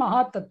 இது வந்து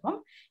மகா தத்துவம்,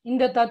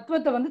 இந்த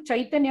தத்துவத்தை வந்து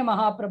சைத்தன்ய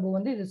மகாபிரபு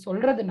வந்து இது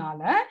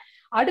சொல்றதுனால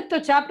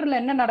அடுத்த சாப்டர்ல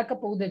என்ன நடக்க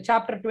போகுது,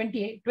 சாப்டர்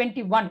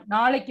 21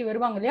 நாளைக்கு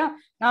வருவாங்க இல்லையா,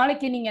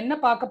 நாளைக்கு நீங்க என்ன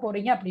பார்க்க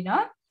போறீங்க அப்படின்னா,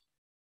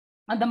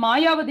 அந்த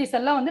மாயாவதிஸ்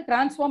எல்லாம் வந்து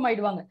டிரான்ஸ்ஃபார்ம்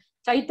ஆயிடுவாங்க.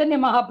 சைத்தன்ய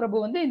மகாபிரபு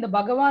வந்து இந்த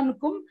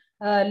பகவானுக்கும்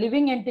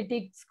லிவிங்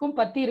என்டிட்டிஸ்க்கும்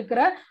பத்தி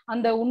இருக்கிற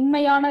அந்த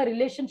உண்மையான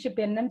ரிலேஷன்ஷிப்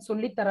என்னன்னு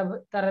சொல்லி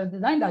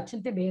தரதுதான் இந்த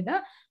அச்சிந்திய பேத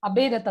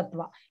அபேத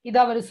தத்துவா. இது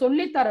அவர்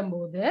சொல்லி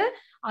தரும்போது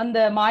அந்த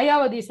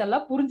மாயாவதிஸ்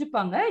எல்லாம்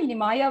புரிஞ்சுப்பாங்க. இனி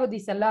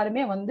மாயாவதிஸ்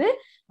எல்லாருமே வந்து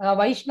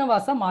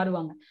வைஷ்ணவாசா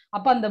மாறுவாங்க.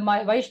 அப்ப அந்த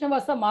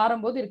வைஷ்ணவாசா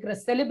மாறும்போது இருக்கிற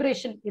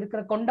செலிப்ரேஷன்,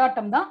 இருக்கிற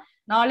கொண்டாட்டம் தான்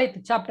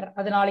நாளைக்கு சாப்டர்.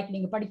 அது நாளைக்கு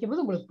நீங்க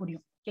படிக்கும்போது உங்களுக்கு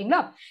புரியும். ஓகேங்களா?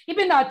 இப்ப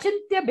இந்த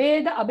அச்சிந்திய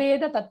பேத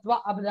அபேத தத்துவா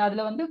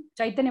அதுல வந்து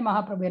சைத்தன்ய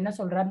மகாபிரபு என்ன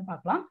சொல்றாருன்னு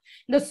பார்க்கலாம்.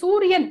 இந்த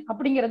சூரியன்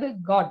அப்படிங்கிறது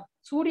காட்,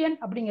 சூரியன்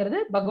அப்படிங்கிறது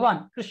பகவான்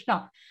கிருஷ்ணா.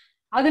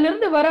 அதுல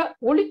இருந்து வர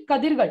ஒளி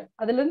கதிர்கள்,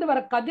 அதுல இருந்து வர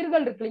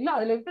கதிர்கள் இருக்கு இல்லைங்களா,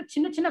 அதுல இருக்க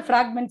சின்ன சின்ன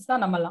பிராக்மெண்ட்ஸ்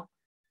தான் நம்மலாம்.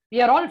 we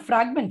are all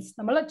fragments,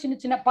 நம்மளாம் சின்ன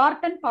சின்ன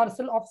part and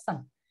parcel of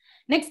Sun.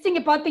 Next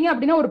இங்க பாத்தீங்க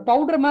அப்படின்னா ஒரு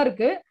பவுடர் மாதிரி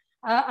இருக்கு.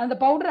 அந்த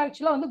பவுடர்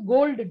ஆக்சுவலா வந்து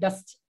கோல்டு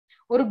டஸ்ட்.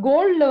 ஒரு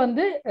கோல்டு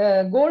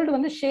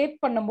வந்து ஷேப்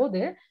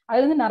பண்ணும்போது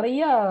அது வந்து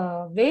நிறைய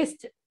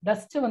வேஸ்ட்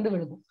டஸ்ட் வந்து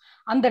விழுகும்.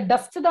 அந்த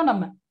டஸ்ட் தான்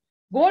நம்ம.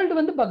 கோல்டு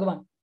வந்து பகவான்,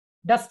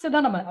 டஸ்ட்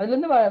தான் நம்ம. அதுல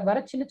இருந்து வர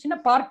சின்ன சின்ன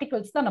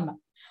பார்ட்டிகல்ஸ் தான் நம்ம.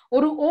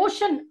 ஒரு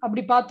ஓஷன்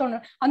அப்படி பார்த்தோம்னா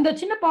அந்த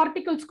சின்ன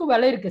பார்ட்டிகல்ஸ்க்கும்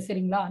விலை இருக்கு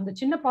சரிங்களா. அந்த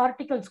சின்ன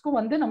பார்ட்டிகல்ஸ்க்கும்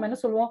வந்து நம்ம என்ன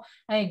சொல்லுவோம்,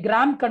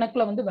 கிராம்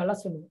கணக்குல வந்து விலை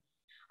சொல்லுவோம்.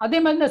 அதே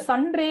மாதிரி இந்த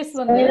சன்ரேஸ்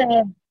வந்து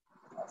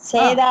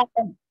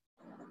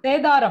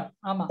சேதாரம்,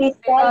 ஆமா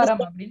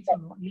சேதாரம் அப்படின்னு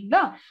சொல்லுவோம்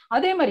இல்லைங்களா.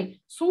 அதே மாதிரி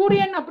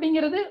சூரியன்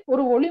அப்படிங்கிறது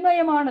ஒரு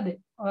ஒளிமயமானது,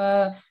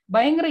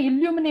 பயங்கர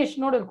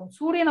இல்லுமினேஷனோட இருக்கும்.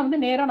 சூரியனை வந்து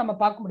நேரா நம்ம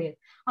பார்க்க முடியாது.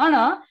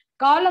 ஆனா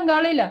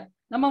காலங்காலையில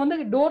நம்ம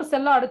வந்து டோர்ஸ்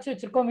எல்லாம் அடைச்சு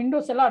வச்சிருக்கோம்,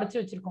 விண்டோஸ் எல்லாம் அடைச்சு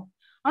வச்சிருக்கோம்.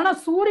 ஆனா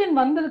சூரியன்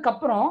வந்ததுக்கு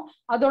அப்புறம்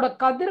அதோட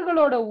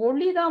கதிர்களோட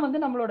ஒளி தான் வந்து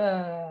நம்மளோட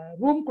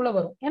ரூம்குள்ள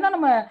வரும். ஏன்னா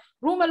நம்ம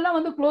ரூம் எல்லாம்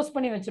வந்து க்ளோஸ்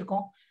பண்ணி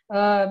வச்சிருக்கோம்,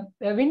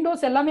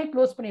 விண்டோஸ் எல்லாமே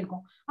க்ளோஸ்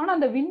பண்ணியிருக்கோம். ஆனா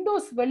அந்த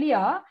விண்டோஸ்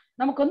வழியா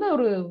நமக்கு வந்து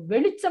ஒரு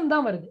வெளிச்சம்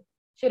தான் வருது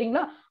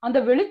சரிங்களா. அந்த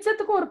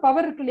வெளிச்சத்துக்கு ஒரு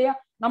பவர் இருக்கு இல்லையா.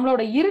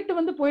 நம்மளோட இருட்டு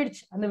வந்து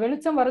போயிடுச்சு, அந்த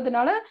வெளிச்சம்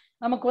வர்றதுனால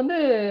நமக்கு வந்து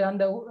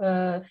அந்த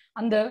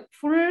அந்த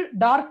ஃபுல்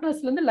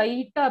டார்க்னஸ்ல இருந்து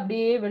லைட்டா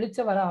அப்படியே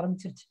வெளிச்சம் வர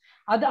ஆரம்பிச்சிருச்சு.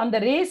 அது அந்த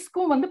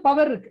ரேஸ்க்கும் வந்து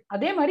பவர் இருக்கு.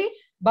 அதே மாதிரி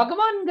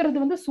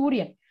பகவான்ங்கிறது வந்து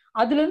சூரியன்,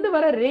 அதுல இருந்து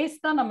வர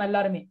ரேஸ் தான் நம்ம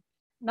எல்லாருமே.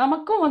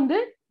 நமக்கும் வந்து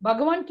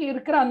பகவானுக்கு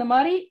இருக்கிற அந்த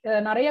மாதிரி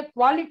நிறைய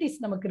குவாலிட்டிஸ்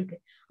நமக்கு இருக்கு.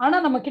 ஆனா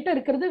நம்ம கிட்ட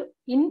இருக்கிறது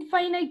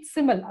இன்ஃபைனைட்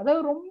சிமல்,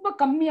 அதாவது ரொம்ப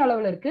கம்மி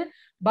அளவுல இருக்கு.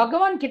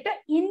 பகவான் கிட்ட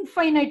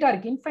இன்ஃபைனைட்டா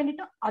இருக்கு,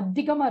 இன்ஃபைனைட்டா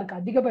அதிகமா இருக்கு,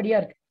 அதிகப்படியா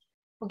இருக்கு.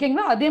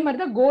 ஓகேங்களா. அதே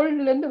மாதிரிதான்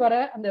கோல்டுல இருந்து வர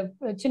அந்த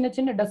சின்ன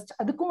சின்ன டஸ்ட்,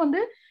 அதுக்கும்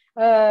வந்து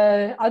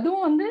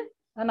அதுவும் வந்து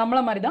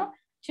நம்மள மாதிரிதான்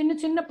சின்ன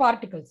சின்ன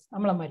பார்ட்டிகல்ஸ்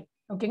நம்மள மாதிரி.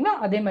 ஓகேங்களா.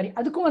 அதே மாதிரி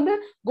அதுக்கும் வந்து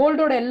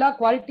கோல்டோட எல்லா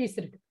குவாலிட்டிஸ்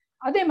இருக்கு.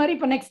 அதே மாதிரி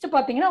இப்ப நெக்ஸ்ட்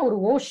பாத்தீங்கன்னா ஒரு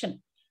ஓஷன்.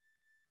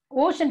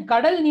 ஓஷன்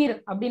கடல் நீர்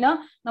அப்படின்னா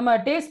நம்ம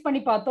டேஸ்ட் பண்ணி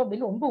பார்த்தோம்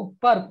அப்படின்னு ரொம்ப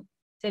உப்பா இருக்கும்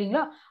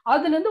சரிங்களா.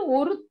 அதுல இருந்து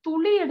ஒரு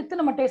துளி எடுத்து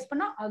நம்ம டேஸ்ட்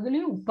பண்ணா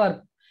அதுலயும் உப்பா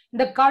இருக்கும்.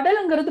 இந்த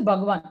கடலுங்கிறது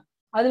பகவான்,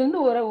 அதுல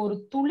இருந்து ஒரு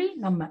துளி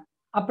நம்ம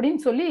அப்படின்னு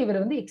சொல்லி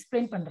இவர் வந்து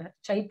எக்ஸ்பிளைன் பண்றார்.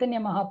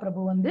 சைத்தன்ய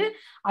மகாபிரபு வந்து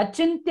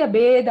அச்சிந்திய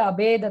பேத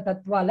அபேத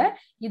தத்துவால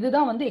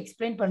இதுதான் வந்து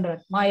எக்ஸ்பிளைன்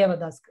பண்றார்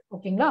மாயாவதாஸ்க்கு.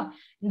 ஓகேங்களா.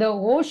 இந்த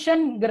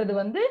ஓஷன்ங்கிறது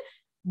வந்து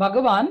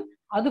பகவான்,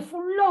 அது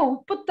ஃபுல்லா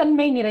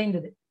உப்புத்தன்மை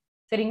நிறைந்தது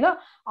சரிங்களா.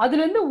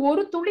 அதுல இருந்து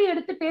ஒரு துளி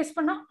எடுத்து டேஸ்ட்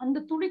பண்ணா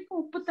அந்த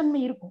துளிக்கும்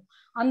உப்புத்தன்மை இருக்கும்.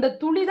 அந்த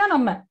துளி தான்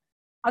நம்ம.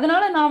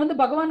 அதனால நான் வந்து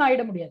பகவான்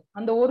ஆயிட முடியாது,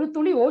 அந்த ஒரு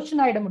துளி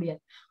ஓஷன் ஆயிட முடியாது.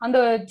 அந்த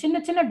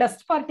சின்ன சின்ன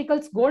டஸ்ட்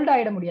பார்ட்டிகல்ஸ் கோல்டு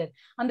ஆயிட முடியாது.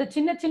 அந்த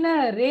சின்ன சின்ன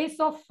ரேஸ்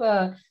ஆஃப்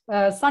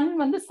சன்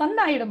வந்து சன்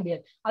ஆயிட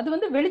முடியாது. அது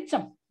வந்து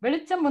வெளிச்சம்,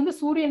 வெளிச்சம் வந்து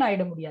சூரியன்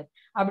ஆயிட முடியாது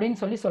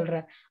அப்படின்னு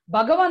சொல்ற.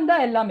 பகவான்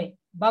தான் எல்லாமே.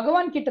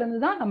 பகவான் கிட்ட இருந்து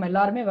தான் நம்ம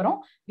எல்லாருமே வரோம்.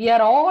 we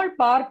are all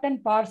part and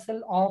parcel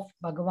of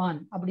பகவான்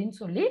அப்படின்னு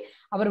சொல்லி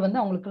அவர் வந்து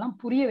அவங்களுக்கு எல்லாம்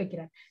புரிய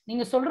வைக்கிறார்.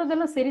 நீங்க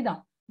சொல்றதெல்லாம் சரிதான்.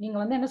 நீங்க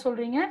வந்து என்ன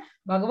சொல்றீங்க,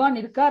 பகவான்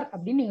இருக்கார்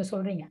அப்படின்னு நீங்க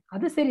சொல்றீங்க,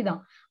 அது சரிதான்.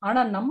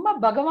 ஆனா நம்ம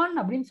பகவான்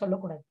அப்படின்னு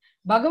சொல்லக்கூடாது.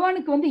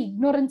 பகவானுக்கு வந்து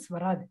இக்னோரன்ஸ்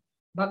வராது,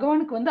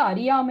 பகவானுக்கு வந்து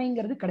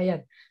அறியாமைங்கிறது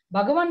கிடையாது.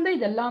 பகவான் தான்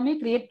இது எல்லாமே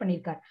கிரியேட்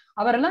பண்ணியிருக்கார்.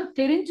 அவரெல்லாம்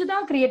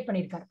தெரிஞ்சுதான் கிரியேட்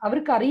பண்ணியிருக்கார்.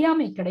 அவருக்கு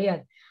அறியாமை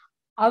கிடையாது.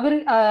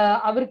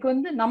 அவருக்கு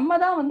வந்து நம்ம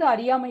தான் வந்து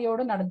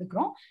அறியாமையோட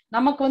நடந்துக்கிறோம்.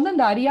 நமக்கு வந்து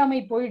அந்த அறியாமை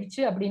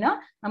போயிடுச்சு அப்படின்னா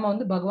நம்ம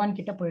வந்து பகவான்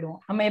கிட்ட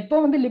போயிடுவோம். நம்ம எப்போ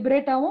வந்து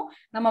லிபரேட் ஆகும்,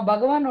 நம்ம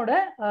பகவானோட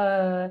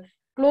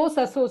க்ளோஸ்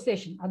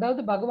அசோசியேஷன்,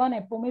 அதாவது பகவான்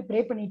எப்பவுமே ப்ரே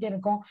பண்ணிட்டே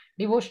இருக்கோம்,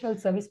 டிவோஷனல்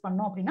சர்வீஸ்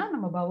பண்ணோம் அப்படின்னா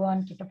நம்ம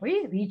பகவான் கிட்ட போய்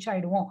ரீச்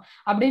ஆயிடுவோம்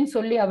அப்படின்னு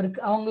சொல்லி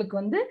அவங்களுக்கு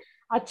வந்து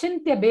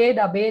அச்சிந்திய பேத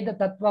அபேத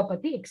தத்துவா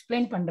பத்தி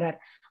எக்ஸ்பிளைன் பண்றார்.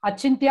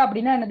 அச்சிந்தியா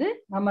அப்படின்னா என்னது,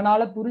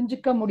 நம்மளால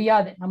புரிஞ்சுக்க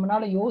முடியாது,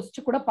 நம்மளால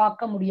யோசிச்சு கூட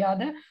பார்க்க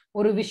முடியாத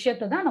ஒரு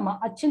விஷயத்தை தான் நம்ம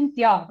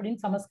அச்சிந்தியா அப்படின்னு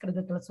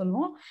சமஸ்கிருதத்துல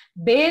சொல்லுவோம்.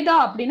 பேதா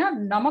அப்படின்னா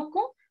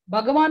நமக்கும்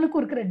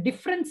பகவானுக்கும் இருக்கிற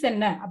டிஃபரன்ஸ்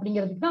என்ன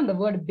அப்படிங்கிறதுக்கு தான் அந்த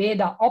வேர்டு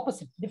பேதா,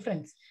 ஆப்போசிட்,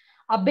 டிஃபரன்ஸ்.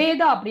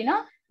 அபேதா அப்படின்னா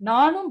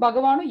நானும்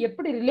பகவானும்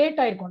எப்படி ரிலேட்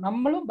ஆயிருக்கோம்,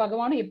 நம்மளும்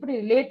பகவானும் எப்படி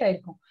ரிலேட்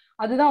ஆயிருக்கோம்,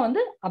 அதுதான்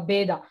வந்து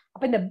அபேதா.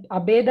 அப்ப இந்த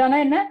அபேதானா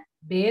என்ன,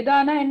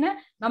 பேதானா என்ன,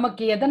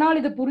 நமக்கு எதனால்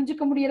இது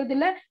புரிஞ்சுக்க முடியறது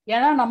இல்லை,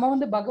 ஏன்னா நம்ம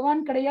வந்து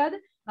பகவான் கிடையாது,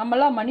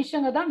 நம்மளாம்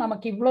மனுஷங்க தான்,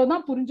 நமக்கு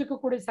இவ்வளவுதான்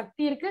புரிஞ்சுக்கக்கூடிய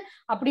சக்தி இருக்கு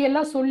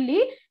அப்படியெல்லாம் சொல்லி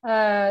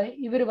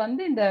இவர்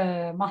வந்து இந்த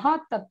மகா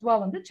தத்துவா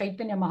வந்து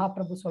சைத்தன்ய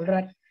மகாபிரபு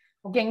சொல்றாரு.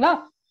 ஓகேங்களா?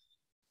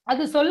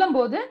 அது சொல்லும்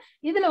போது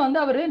இதுல வந்து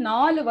அவரு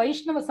 4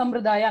 வைஷ்ணவ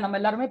சம்பிரதாயா நம்ம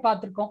எல்லாருமே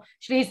பார்த்திருக்கோம்.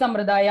 ஸ்ரீ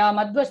சம்பிரதாயா,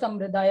 மத்வ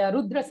சம்பிரதாயா,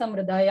 ருத்ர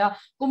சம்பிரதாயா,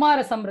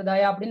 குமார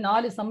சம்பிரதாயா அப்படின்னு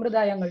 4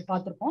 சம்பிரதாயங்கள்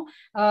பார்த்திருக்கோம்.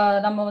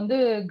 நம்ம வந்து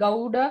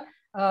கவுட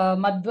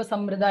மத்வ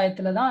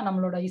சம்பிரதாயத்துலதான்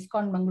நம்மளோட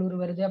இஸ்கான் மங்களூர்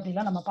வருது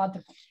அப்படிலாம் நம்ம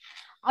பார்த்திருக்கோம்.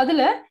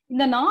 அதுல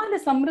இந்த 4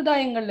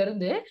 சம்பிரதாயங்கள்ல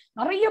இருந்து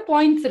நிறைய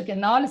பாயிண்ட்ஸ் இருக்கு.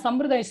 4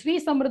 சம்பிரதாயம், ஸ்ரீ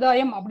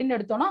சம்பிரதாயம் அப்படின்னு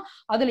எடுத்தோம்னா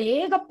அதுல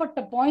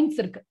ஏகப்பட்ட பாயிண்ட்ஸ்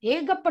இருக்கு,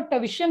 ஏகப்பட்ட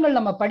விஷயங்கள்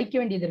நம்ம படிக்க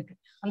வேண்டியது இருக்கு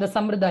அந்த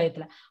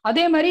சம்பிரதாயத்துல.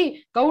 அதே மாதிரி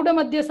கௌட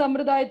மத்திய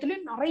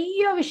சம்பிரதாயத்திலயும்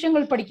நிறைய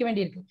விஷயங்கள் படிக்க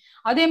வேண்டியிருக்கு.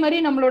 அதே மாதிரி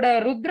நம்மளோட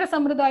ருத்ர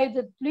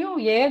சம்பிரதாயத்திலயும்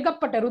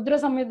ஏகப்பட்ட ருத்ர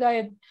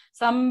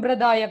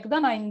சம்பிரதாயக்கு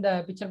தான் நான் இந்த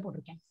பிக்சர்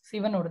போட்டிருக்கேன்,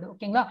 சிவனோடது.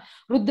 ஓகேங்களா?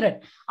 ருத்ரன்,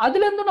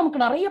 அதுல இருந்தும்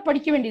நமக்கு நிறைய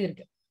படிக்க வேண்டியது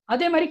இருக்கு.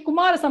 அதே மாதிரி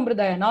குமார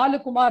சம்பிரதாயம், 4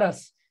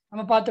 குமாரஸ்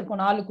நம்ம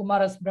பார்த்திருக்கோம். 4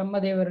 குமாரஸ்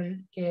பிரம்மதேவர்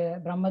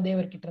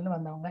கிட்ட இருந்து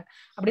வந்தவங்க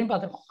அப்படின்னு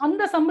பார்த்திருக்கோம்.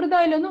 அந்த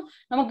சம்பிரதாயில இருந்தும்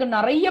நமக்கு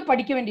நிறைய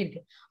படிக்க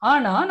வேண்டியிருக்கு.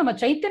 ஆனா நம்ம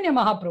சைத்தன்ய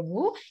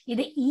மகாபிரபு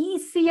இது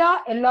ஈஸியா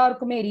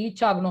எல்லாருக்குமே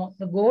ரீச் ஆகணும்.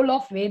 இந்த கோல்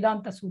ஆஃப்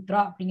வேதாந்த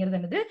சூத்ரா அப்படிங்கிறது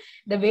என்னது,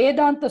 இந்த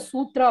வேதாந்த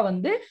சூத்ரா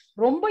வந்து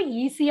ரொம்ப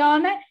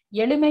ஈஸியான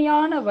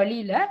எளிமையான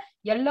வழியில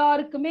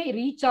எல்லாருக்குமே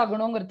ரீச்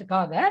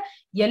ஆகணுங்கிறதுக்காக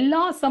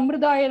எல்லா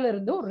சம்பிரதாயில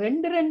இருந்தும்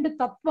 2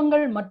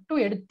 தத்துவங்கள்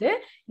மட்டும் எடுத்து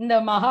இந்த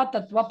மகா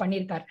தத்துவா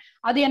பண்ணியிருக்காரு.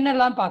 அது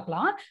என்னெல்லாம்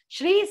பார்க்கலாம்.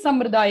 ஸ்ரீ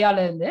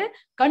சம்பிரதாயால இருந்து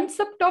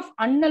கன்செப்ட் ஆஃப்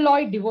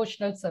அன்அலாய்ட்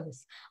டிவோஷனல்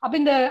சர்வீஸ். அப்ப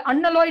இந்த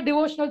அன்அலாய்ட்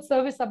டிவோஷனல்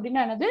சர்வீஸ்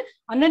அப்படின்னா என்னது,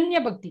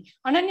 அனன்ய பக்தி.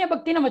 அனன்ய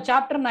பக்தி நம்ம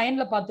சாப்டர்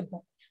 9ல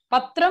பார்த்திருப்போம்.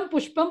 பத்திரம்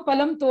புஷ்பம்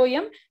பலம்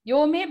தோயம்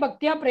யோமே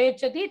பக்தியா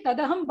பிரயச்சதி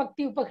ததகம்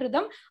பக்தி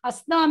உபகிருதம்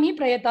அஸ்னாமி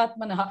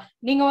பிரயதாத்மனஹா.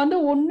 நீங்க வந்து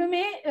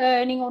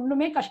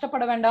ஒண்ணுமே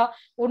கஷ்டப்பட வேண்டாம்.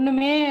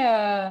 ஒண்ணுமே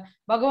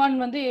பகவான்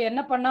வந்து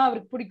என்ன பண்ணா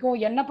அவருக்கு பிடிக்கும்,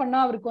 என்ன பண்ணா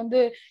அவருக்கு வந்து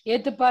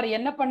ஏத்துப்பார்,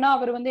 என்ன பண்ணா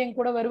அவர் வந்து என்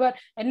கூட வருவார்,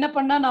 என்ன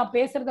பண்ணா நான்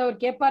பேசுறத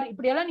அவர் கேட்பார்,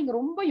 இப்படியெல்லாம் நீங்க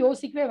ரொம்ப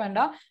யோசிக்கவே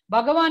வேண்டாம்.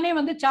 பகவானே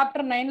வந்து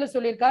சாப்டர் 9ல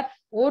சொல்லியிருக்கார்,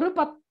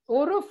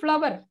 ஒரு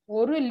ஃப்ளவர்,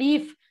 ஒரு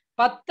லீஃப்,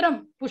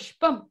 பத்திரம்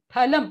புஷ்பம்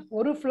பலம்,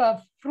 ஒரு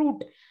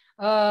ஃப்ரூட்,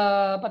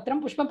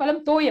 பத்திரம் புஷ்பம்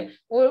பலம் தோயம்,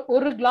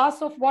 ஒரு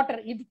கிளாஸ் ஆஃப்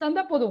வாட்டர், இது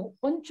தந்தா போதும்.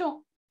 கொஞ்சம்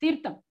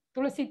தீர்த்தம்,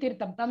 துளசி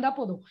தீர்த்தம் தந்தா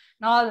போதும்.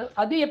 நான்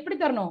அது எப்படி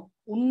தரணும்,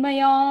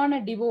 உண்மையான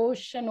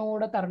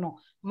டிவோஷனோட தரணும்.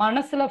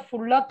 மனசுல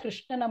ஃபுல்லா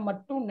கிருஷ்ணனை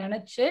மட்டும்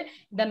நினைச்சு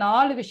இந்த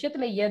 4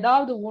 விஷயத்துல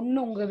ஏதாவது ஒண்ணு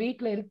உங்க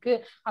வீட்டுல இருக்கு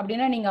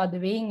அப்படின்னா நீங்க அது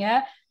வைங்க.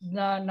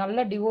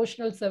 நல்ல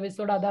டிவோஷனல்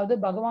சர்வீஸோட, அதாவது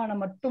பகவானை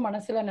மட்டும்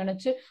மனசுல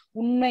நினைச்சு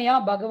உண்மையா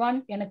பகவான்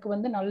எனக்கு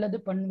வந்து நல்லது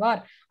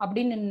பண்ணுவார்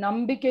அப்படின்னு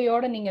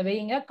நம்பிக்கையோட நீங்க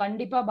வைங்க.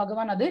 கண்டிப்பா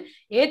பகவான் அது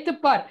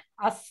ஏத்துப்பார்.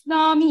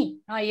 அஸ்னாமி,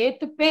 நான்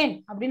ஏத்துப்பேன்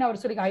அப்படின்னு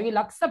அவர் சொல்லியிருக்கார். ஐ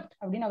வில் அக்செப்ட்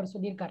அப்படின்னு அவர்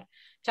சொல்லியிருக்காரு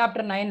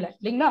சாப்டர் 9ல,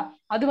 இல்லைங்களா?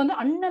 அது வந்து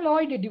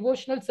அன்அலாய்டு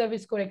டிவோஷனல்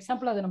சர்வீஸ்க்கு ஒரு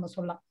எக்ஸாம்பிள் அதை நம்ம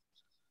சொல்லலாம்.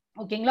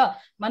 ஓகேங்களா?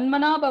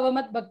 மன்மனா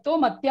பவமத் பக்தோ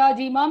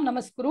மத்யாஜீமாம்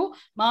நமஸ்குரு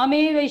மாமே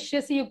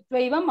வைஷ்யசி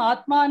யுக்தைவம்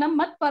ஆத்மானம்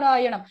மத்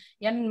பராயணம்.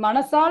 என்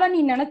மனசால நீ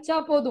நினைச்சா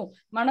போதும்,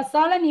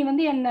 மனசால நீ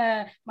வந்து என்ன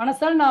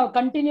மனசால நான்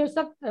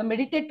கண்டினியூஸா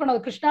மெடிடேட்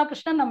பண்ணது கிருஷ்ணா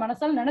கிருஷ்ணா நான்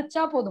மனசால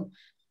நினைச்சா போதும்,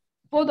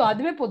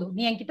 அதுவே போதும்,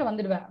 நீ என்கிட்ட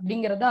வந்துடுவ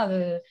அப்படிங்கறது. அது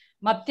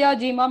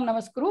மத்யாஜீமாம்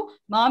நமஸ்குரு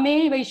மாமே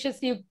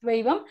வைஷ்யசி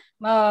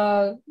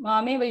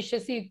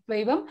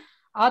யுக்தைவம்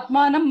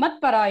ஆத்மானம் மத்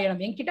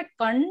பராயணம், என்கிட்ட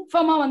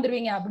கன்ஃபார்மா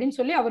வந்துருவீங்க அப்படின்னு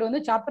சொல்லி அவர்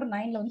வந்து சாப்டர்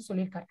 9ல வந்து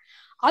சொல்லியிருக்காரு.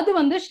 அது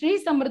வந்து ஸ்ரீ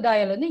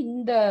சம்பிரதாயில இருந்து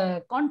இந்த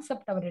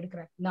கான்செப்ட் அவர்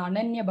எடுக்கிறார். இந்த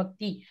அனன்ய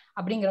பக்தி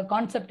அப்படிங்கிற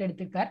கான்செப்ட்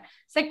எடுத்திருக்கார்.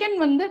 செகண்ட்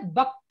வந்து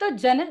பக்த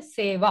ஜன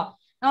சேவா.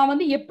 நான்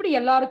வந்து எப்படி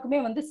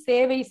எல்லாருக்குமே வந்து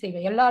சேவை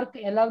செய்வேன்,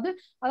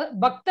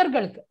 எல்லாருக்கும்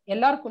பக்தர்களுக்கு,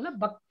 எல்லாருக்குள்ள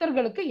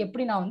பக்தர்களுக்கு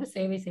எப்படி நான் வந்து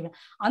சேவை செய்வேன்,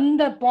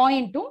 அந்த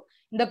பாயிண்ட்டும்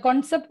இந்த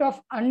கான்செப்ட்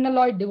ஆஃப்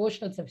அன்அலாய்ட்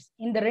டிவோஷனல் சர்வீஸ்,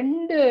 இந்த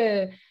 2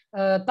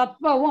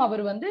 தத்வாவும்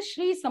அவர் வந்து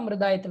ஸ்ரீ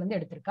சம்பிரதாயத்துல இருந்து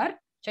எடுத்திருக்கார்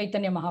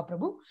சைத்தன்ய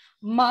மகாபிரபு.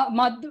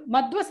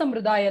 மத்வ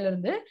சம்பிரதாயில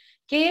இருந்து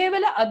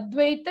கேவல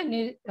அத்வைத்த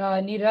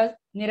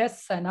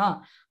நிரசனா,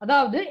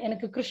 அதாவது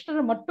எனக்கு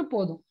கிருஷ்ணர் மட்டும்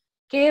போதும்,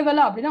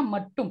 கேவல அப்படின்னா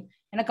மட்டும்,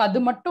 எனக்கு அது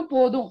மட்டும்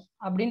போதும்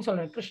அப்படின்னு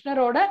சொல்றாரு.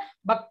 கிருஷ்ணரோட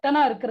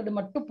பக்தனா இருக்கிறது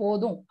மட்டும்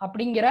போதும்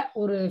அப்படிங்கிற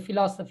ஒரு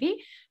பிலாசபி.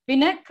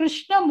 பின்ன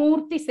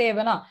கிருஷ்ணமூர்த்தி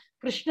சேவனா,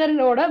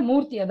 கிருஷ்ணரோட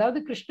மூர்த்தி, அதாவது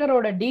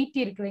கிருஷ்ணரோட டீட்டி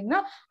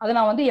இருக்கிறீங்கன்னா அதை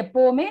நான் வந்து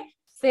எப்பவுமே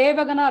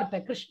சேவகனா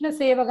இருப்பேன், கிருஷ்ண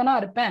சேவகனா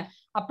இருப்பேன்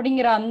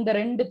அப்படிங்கிற அந்த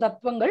 2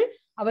 தத்துவங்கள்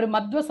அவர்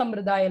மத்வ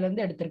சம்பிரதாயில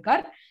இருந்து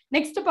எடுத்திருக்கார்.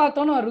 நெக்ஸ்ட்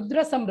பார்த்தோம்னா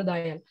ருத்ர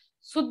சம்பிரதாயம்,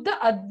 சுத்த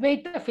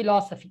அத்வைத்த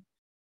பிலாசபி.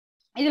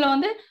 இதுல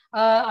வந்து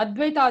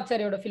அத்வைத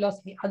ஆச்சாரியோட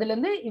பிலாசபி, அதுல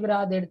இருந்து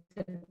இவர் அதை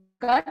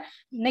எடுத்திருக்கார்.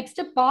 Next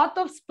path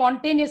of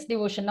spontaneous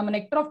devotion. நம்ம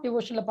நெக்டர் ஆஃப்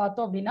டிவோஷன்ல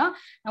பார்த்தோம் அப்படின்னா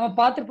நம்ம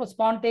பார்த்திருப்போம்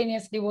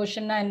ஸ்பான்டேனியஸ்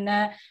டிவோஷன்னா என்ன,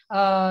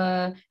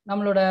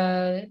 நம்மளோட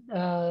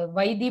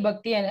வைதி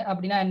பக்தி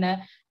அப்படின்னா என்ன,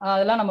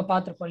 அதெல்லாம் நம்ம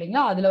பார்த்திருப்போம்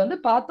இல்லைங்களா? அதுல வந்து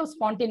பாத் ஆஃப்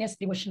ஸ்பான்டேனியஸ்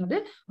டிவோஷன் வந்து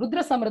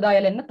ருத்ர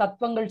சம்பிரதாயில என்ன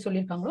தத்துவங்கள்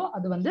சொல்லியிருக்காங்களோ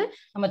அது வந்து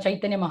நம்ம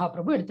சைத்தன்ய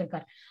மகாபிரபு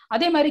எடுத்திருக்காரு.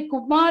 அதே மாதிரி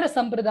குமார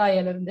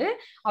சம்பிரதாயில இருந்து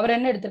அவர்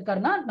என்ன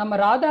எடுத்திருக்காருன்னா,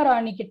 நம்ம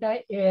ராதாராணி கிட்ட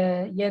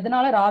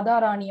எதனால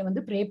ராதாராணியை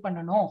வந்து ப்ரே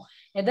பண்ணணும்,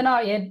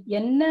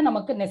 என்ன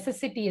நமக்கு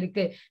நெசசிட்டி இருக்கு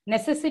இருக்கு.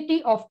 Necessity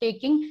of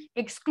taking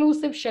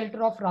exclusive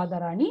shelter of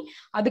Radharani,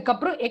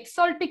 அதுக்கப்புறம்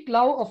எக்ஸால்டிக்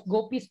love of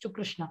Gopi's to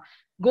Krishna,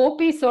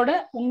 கோபிஸோட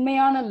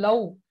உண்மையான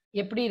லவ்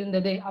எப்படி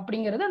இருந்தது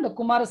அப்படிங்கறது அந்த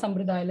குமார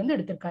சம்பிரதாயில இருந்து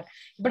எடுத்திருக்காரு.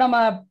 இப்ப நம்ம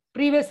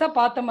ப்ரீவியஸா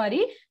பார்த்த மாதிரி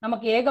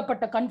நமக்கு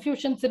ஏகப்பட்ட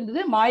கன்ஃபியூஷன்ஸ்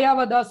இருந்தது,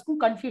 மாயாவதாஸ்க்கும்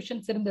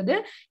கன்ஃபியூஷன்ஸ் இருந்தது.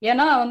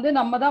 ஏன்னா வந்து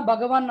நம்ம தான்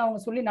பகவான் அவங்க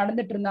சொல்லி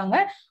நடந்துட்டு இருந்தாங்க,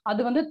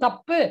 அது வந்து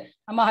தப்பு,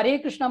 நம்ம ஹரே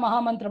கிருஷ்ணா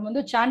மகாமந்திரம்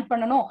வந்து சாண்ட்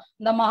பண்ணணும்,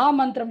 இந்த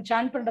மகாமந்திரம்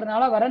சாண்ட்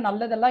பண்றதுனால வர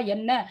நல்லதெல்லாம்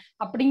என்ன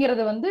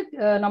அப்படிங்கறது வந்து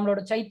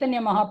நம்மளோட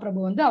சைத்தன்ய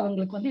மகாபிரபு வந்து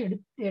அவங்களுக்கு வந்து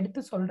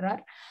எடுத்து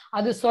சொல்றார்.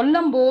 அது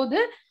சொல்லும் போது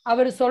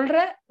அவர் சொல்ற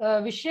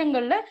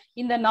விஷயங்கள்ல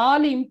இந்த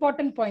 4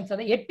 இம்பார்ட்டன்ட் பாயிண்ட்ஸ்,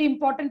 அதாவது 8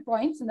 இம்பார்ட்டன்ட்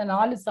பாயிண்ட்ஸ் இந்த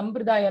 4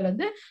 சம்பிரதாயால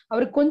இருந்து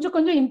அவர் கொஞ்சம்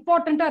கொஞ்சம்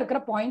இம்பார்ட்டண்டா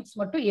இருக்கிற பாயிண்ட்ஸ்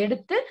மட்டும்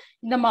எடுத்து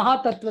இந்த மகா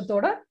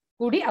தத்துவத்தோட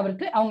கூடி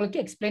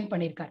அவங்களுக்கு எக்ஸ்பிளைன்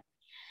பண்ணியிருக்காரு.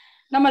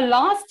 நம்ம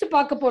லாஸ்ட்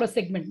பார்க்க போற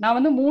செக்மெண்ட், நான்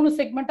வந்து 3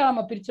 செக்மெண்டா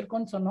நம்ம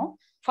பிரிச்சிருக்கோம்னு சொன்னோம்.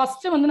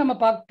 ஃபர்ஸ்ட் வந்து நம்ம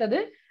பார்த்தது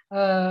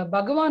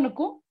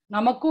பகவானுக்கும்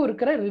நமக்கும்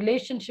இருக்கிற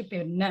ரிலேஷன்ஷிப்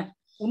என்ன,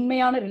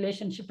 உண்மையான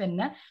ரிலேஷன்ஷிப்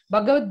என்ன,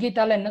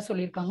 பகவத்கீதால என்ன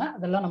சொல்லியிருக்காங்க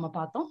அதெல்லாம் நம்ம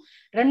பார்த்தோம்.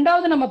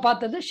 ரெண்டாவது நம்ம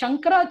பார்த்தது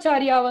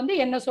சங்கராச்சாரியா வந்து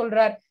என்ன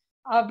சொல்றார்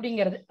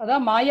அப்படிங்கிறது,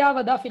 அதாவது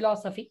மாயாவதா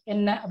பிலாசபி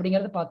என்ன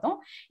அப்படிங்கறது பார்த்தோம்.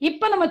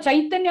 இப்ப நம்ம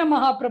சைத்தன்ய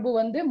மகாபிரபு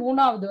வந்து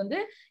மூணாவது வந்து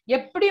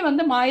எப்படி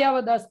வந்து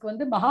மாயாவதாஸ்க்கு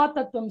வந்து மகா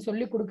தத்துவம்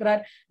சொல்லி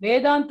கொடுக்கிறார்,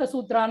 வேதாந்த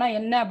சூத்ரானா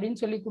என்ன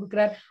அப்படின்னு சொல்லி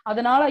கொடுக்கிறார்,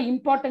 அதனால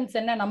இம்பார்ட்டன்ஸ்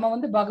என்ன, நம்ம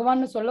வந்து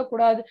பகவான்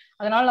சொல்லக்கூடாது,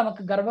 அதனால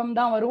நமக்கு கர்வம்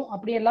தான் வரும்,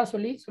 அப்படி எல்லாம்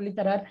சொல்லி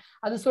தரார்.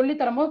 அது சொல்லி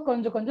தரும்போது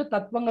கொஞ்சம் கொஞ்சம்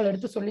தத்துவங்கள்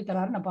எடுத்து சொல்லி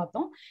தராருன்னு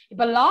பார்த்தோம்.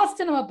 இப்ப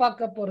லாஸ்ட் நம்ம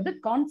பார்க்க போறது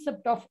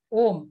கான்செப்ட் ஆஃப்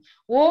ஓம்.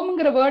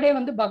 ஓம்ங்கிற வேர்டே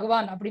வந்து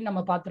பகவான் அப்படின்னு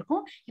நம்ம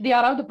பார்த்திருக்கோம். இது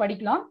யாராவது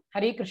படிக்கலாம்?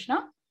 Hare Krishna.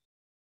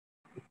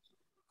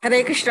 Hare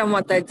Krishna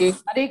Mathaji.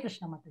 Hare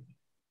Krishna Mathaji.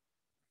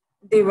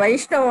 The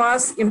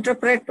Vaishnavas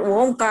interpret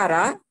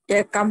Omkara,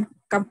 a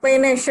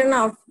combination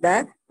of the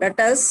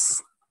letters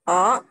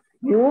A,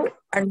 U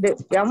and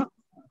M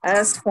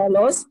as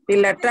follows. The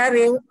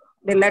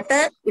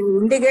letter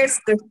indicates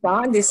Krishna,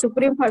 the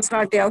Supreme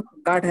Personality of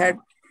Godhead.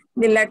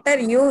 The letter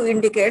U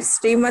indicates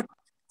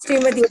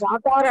Srimati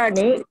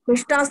Radharani,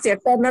 Krishna's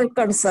eternal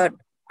consort.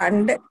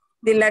 And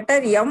the letter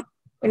M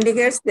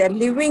indicates the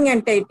living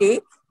entity,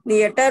 the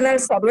eternal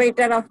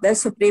servitor of the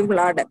Supreme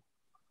Lord.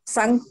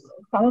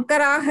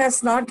 Sankara has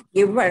not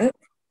given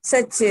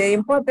such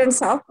importance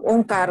of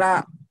Omkara,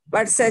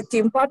 but such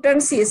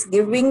importance is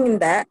given in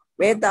the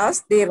Vedas,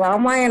 the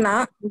Ramayana,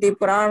 the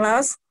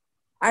Puranas,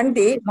 and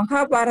the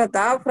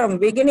Mahabharata from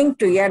beginning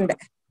to end.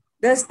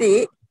 Thus, the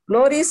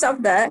glories of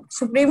the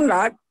Supreme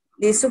Lord,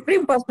 the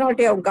Supreme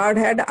Personality of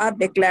Godhead, are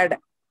declared.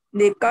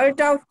 The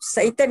cult of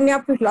Chaitanya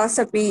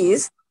philosophy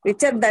is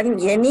richer than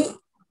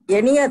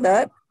any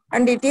other,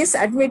 and it is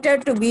admitted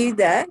to be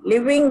the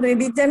living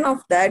religion of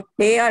the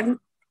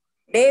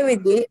day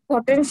with the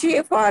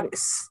potential for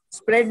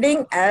spreading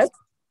as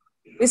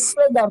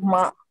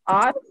Viswadharma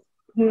or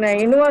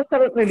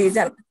universal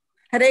religion.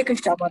 Hare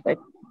Krishna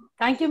Mataji.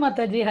 Thank you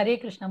Mataji. Hare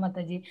Krishna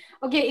Mataji.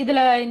 Okay, இதுல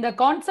இந்த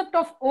concept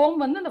of ஓம்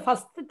வந்து இந்த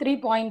first 3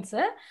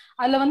 points,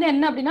 அதுல வந்து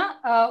என்ன அப்படின்னா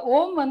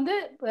ஓம் வந்து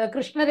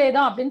கிருஷ்ணரே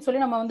தான் அப்படின்னு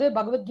சொல்லி நம்ம வந்து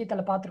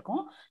பகவத்கீதையில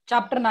பார்த்திருக்கோம்.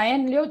 சாப்டர்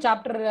 9லயோ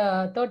சாப்டர்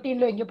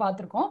 13லயோ எங்கேயோ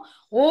பார்த்திருக்கோம்.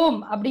 ஓம்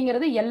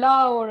அப்படிங்கிறது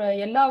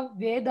எல்லா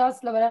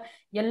வேதாஸ்ல வர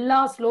எல்லா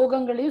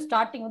ஸ்லோகங்களையும்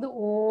ஸ்டார்டிங் வந்து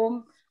ஓம்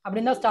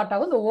அப்படின்னு தான் ஸ்டார்ட்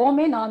ஆகும். இந்த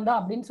ஓமே நான் தான்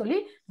அப்படின்னு சொல்லி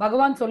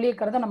பகவான்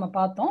சொல்லியிருக்கிறத நம்ம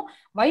பார்த்தோம்.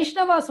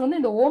 வைஷ்ணவாஸ் வந்து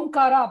இந்த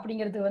ஓம்காரா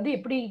அப்படிங்கிறது வந்து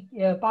எப்படி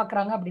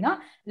பாக்குறாங்க அப்படின்னா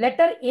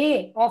லெட்டர் ஏ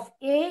ஆஃப்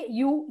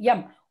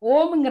AUM,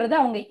 ஓம்ங்கிறது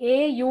அவங்க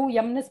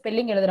AUMன்னு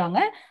ஸ்பெல்லிங் எழுதுறாங்க.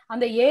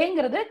 அந்த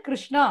ஏங்கிறது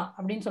கிருஷ்ணா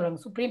அப்படின்னு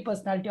சொல்றாங்க, supreme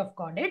personality of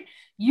Godhead.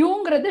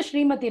 யூங்கிறது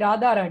Srimathi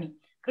Radharani,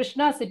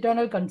 Krishna's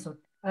eternal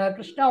கன்சோர்ட்,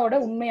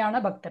 கிருஷ்ணாவோட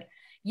உண்மையான பக்தர்.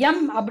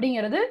 எம்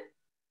அப்படிங்கிறது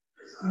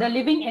த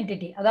லிவிங்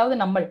என்டிட்டி, அதாவது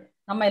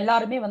நம்ம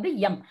எல்லாருமே வந்து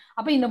எம்.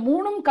 அப்ப இந்த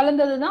 3ம்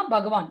கலந்ததுதான்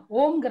பகவான்.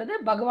 ஓம்ங்கிறது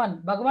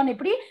பகவான்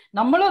எப்படி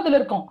நம்மளும் அதுல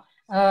இருக்கோம்.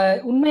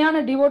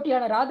 உண்மையான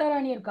டிவோட்டியான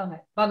ராதாராணி இருக்காங்க,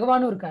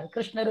 பகவானும் இருக்காரு,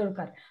 கிருஷ்ணரும்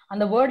இருக்காரு.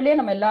 அந்த வேர்ட்லயே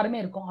நம்ம எல்லாருமே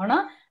இருக்கோம். ஆனா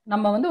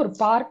நம்ம வந்து ஒரு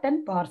பார்ட்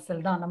அண்ட்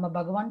பார்சல் தான், நம்ம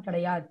பகவான்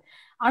கிடையாது.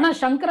 ஆனா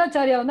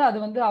சங்கராச்சாரியா வந்து அது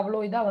வந்து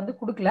அவ்வளோ இதா வந்து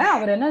கொடுக்கல.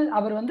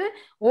 அவர் வந்து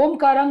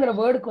ஓம்காராங்கிற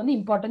வேர்டுக்கு வந்து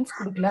இம்பார்ட்டன்ஸ்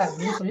கொடுக்கல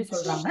அப்படின்னு சொல்லி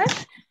சொல்றாங்க.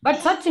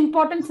 But such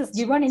importance is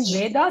given in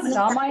Vedas,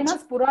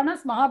 Ramayanas,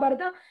 Puranas,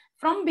 Mahabharata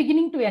from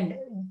beginning to end.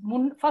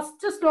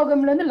 First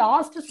ஸ்லோகம்ல இருந்து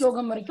லாஸ்ட்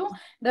ஸ்லோகம் வரைக்கும்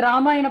இந்த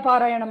ராமாயண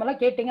பாராயணம் எல்லாம்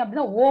கேட்டீங்க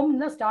அப்படின்னா ஓம்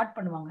தான் ஸ்டார்ட்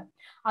பண்ணுவாங்க.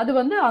 அது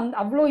வந்து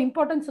அவ்வளோ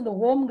இம்பார்ட்டன்ஸ் இந்த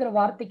ஓம்ங்கிற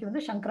வார்த்தைக்கு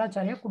வந்து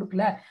சங்கராச்சாரியா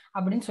கொடுக்கல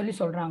அப்படின்னு சொல்லி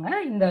சொல்றாங்க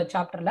இந்த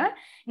சாப்டர்ல.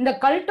 இந்த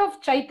கல்ட் ஆஃப்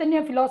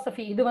சைத்தன்ய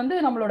பிலாசபி, இது வந்து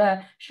நம்மளோட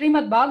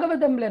ஸ்ரீமத்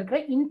பாகவதம்ல இருக்கிற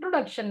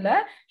இன்ட்ரோடக்ஷன்ல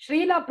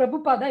ஸ்ரீலா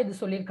பிரபுபாதா இது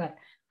சொல்லியிருக்காரு.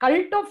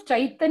 cult of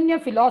Chaitanya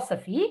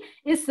philosophy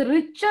is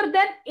richer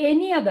than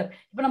any other.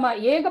 இப்ப நம்ம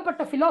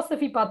ஏகப்பட்ட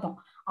philosophy பார்த்தோம்,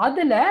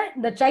 அதுல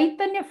இந்த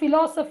சைத்தன்ய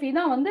philosophy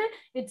தான் வந்து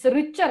இட்ஸ்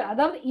ரிச்சர்.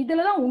 அதாவது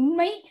இதுலதான்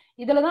உண்மை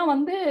இதுலதான்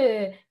வந்து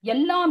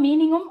எல்லா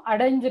மீனிங்கும்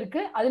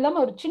அடைஞ்சிருக்கு. அது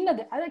இல்லாம ஒரு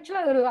சின்னது, அது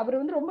ஆக்சுவலா அவர்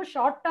வந்து ரொம்ப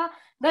ஷார்ட்டா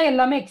தான்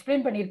எல்லாமே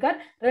எக்ஸ்பிளைன் பண்ணியிருக்கார்.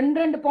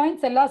 2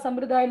 பாயிண்ட்ஸ் எல்லா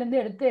சம்பிரதாயில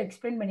இருந்து எடுத்து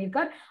எக்ஸ்பிளைன்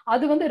பண்ணியிருக்கார்.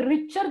 அது வந்து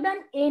ரிச்சர்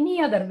தேன் எனி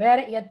அதர். வேற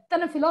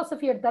எத்தனை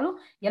பிலாசபி எடுத்தாலும்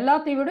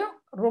எல்லாத்தையும் விட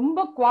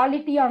ரொம்ப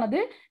குவாலிட்டியானது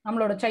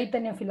நம்மளோட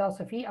சைத்தன்ய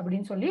பிலாசபி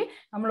அப்படின்னு சொல்லி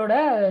நம்மளோட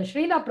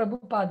ஸ்ரீலா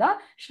பிரபுபாதா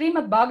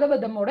ஸ்ரீமத்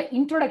பாகவதமோட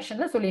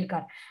இன்ட்ரோடக்ஷன்ல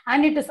சொல்லியிருக்கார்.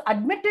 And it is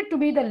admitted to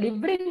be the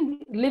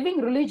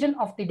living religion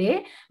of the day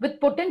with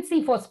potency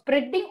for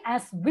spreading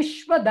as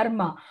Vishwa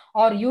Dharma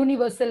R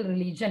universal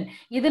religion.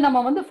 இது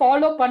நம்ம வந்து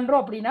ஃபாலோ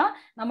பண்றோம் அப்படின்னா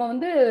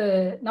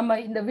நம்ம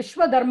இந்த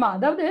விஸ்வ தர்மா,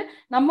 அதாவது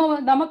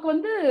நமக்கு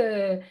வந்து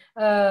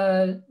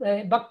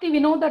பக்தி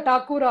வினோத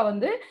டாக்கூரா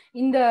வந்து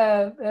இந்த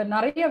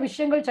நிறைய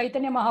விஷயங்கள்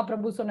சைத்தன்ய மகாபிரபு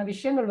சொன்ன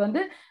விஷயங்கள்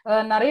வந்து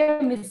நிறைய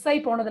மிஸ் ஆகி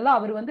போனதெல்லாம்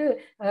அவர் வந்து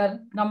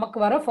நமக்கு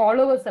வர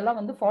ஃபாலோவர்ஸ் எல்லாம்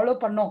வந்து ஃபாலோ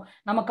பண்ணோம்,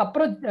 நமக்கு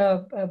அப்புறம்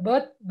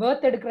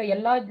பர்த் எடுக்கிற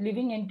எல்லா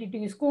லிவிங்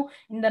என்டிட்டிஸ்க்கும்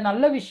இந்த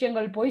நல்ல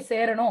விஷயங்கள் போய்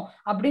சேரணும்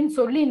அப்படின்னு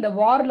சொல்லி இந்த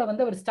வார்ல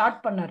வந்து அவர் ஸ்டார்ட்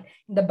பண்ணார்.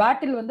 இந்த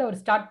பேட்டில் வந்து அவர்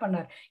ஸ்டார்ட்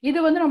பண்ணார். இது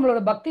வந்து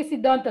நம்மளோட பக்தி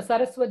சித்தாந்த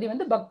சரஸ்வதி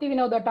வந்து பக்தி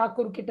வினோத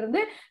டாக்கூர் கிட்ட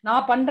இருந்து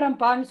நான்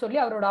பண்றேன்பான்னு சொல்லி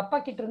அவரோட அப்பா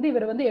கிட்ட இருந்து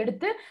இவர் வந்து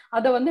எடுத்து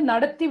அதை வந்து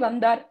நடத்தி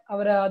வந்தார்.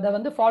 அவர் அதை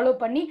வந்து ஃபாலோ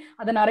பண்ணி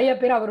அதை நிறைய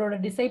பேர் அவரோட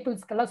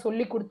டிசைபிள்ஸ்க்கெல்லாம்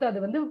சொல்லி கொடுத்து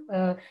அதை வந்து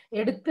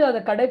எடுத்து அதை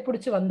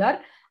கடைபிடிச்சு வந்தார்.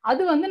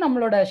 அது வந்து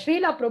நம்மளோட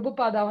ஸ்ரீலா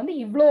பிரபுபாதா வந்து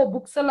இவ்வளோ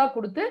புக்ஸ் எல்லாம்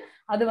கொடுத்து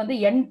அது வந்து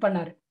எண்ட்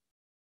பண்ணாரு.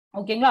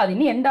 ஓகேங்களா? அது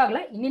இன்னும் எண்ட் ஆகல,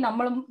 இனி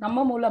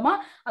நம்ம மூலமா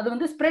அது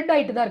வந்து ஸ்ப்ரெட்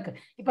ஆயிட்டு தான் இருக்கு.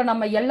 இப்ப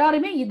நம்ம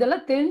எல்லாருமே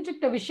இதெல்லாம்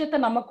தெரிஞ்சுக்கிட்ட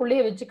விஷயத்த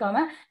நமக்குள்ளேயே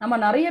வச்சுக்காம நம்ம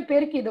நிறைய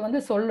பேருக்கு இதை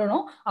வந்து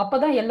சொல்லணும்.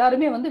 அப்பதான்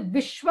எல்லாருமே வந்து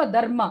விஸ்வ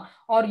தர்மா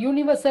ஆர்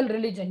யூனிவர்சல்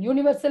ரிலிஜன்,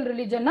 யூனிவர்சல்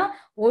ரிலிஜன்னா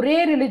ஒரே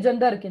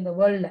ரிலிஜன் தான் இருக்கு இந்த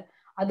வேர்ல்ட்ல,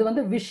 அது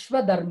வந்து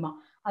விஸ்வ தர்மா.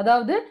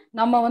 அதாவது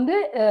நம்ம வந்து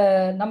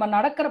நம்ம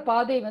நடக்கிற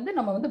பாதை வந்து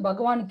நம்ம வந்து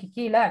பகவானுக்கு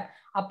கீழே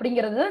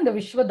அப்படிங்கிறது இந்த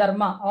விஸ்வ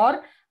தர்மா ஆர்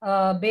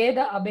பேத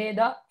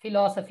அபேதா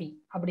பிலாசபி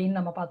அப்படின்னு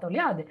நம்ம பார்த்தோம்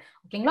இல்லையா, அது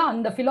ஓகேங்களா.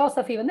 அந்த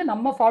பிலாசபி வந்து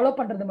நம்ம ஃபாலோ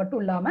பண்றது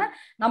மட்டும் இல்லாம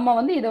நம்ம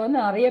வந்து இதை வந்து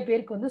நிறைய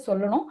பேருக்கு வந்து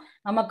சொல்லணும்.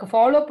 நமக்கு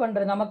ஃபாலோ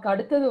பண்ற நமக்கு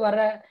அடுத்தது வர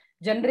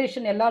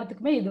ஜென்ரேஷன்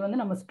எல்லாத்துக்குமே இது வந்து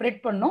நம்ம ஸ்ப்ரெட்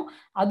பண்ணணும்.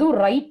 அதுவும்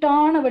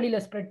ரைட்டான வழியில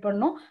ஸ்ப்ரெட்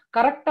பண்ணணும்.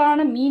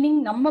 கரெக்டான மீனிங்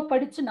நம்ம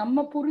படிச்சு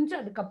நம்ம புரிஞ்சு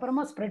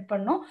அதுக்கப்புறமா ஸ்ப்ரெட்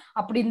பண்ணணும்.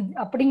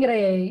 அப்படிங்கிற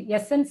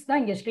எசன்ஸ்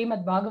தான் இங்க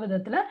ஸ்ரீமத்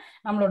பாகவதத்துல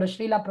நம்மளோட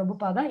ஸ்ரீலா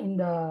பிரபுபாதா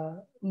இந்த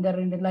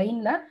 2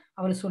 லைன்ல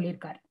அவர்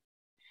சொல்லியிருக்காரு.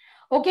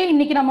 ஓகே,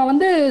 இன்னைக்கு நம்ம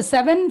வந்து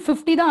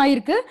 7:50 தான்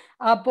ஆயிருக்கு.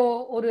 அப்போ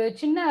ஒரு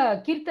சின்ன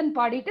கீர்த்தன்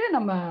பாடிட்டு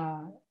நம்ம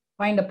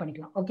வைண்ட் அப்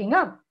பண்ணிக்கலாம்.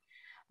 ஓகேங்களா?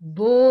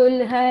 बोल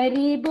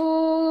हरि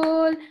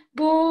बोल,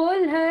 बोल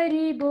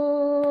हरि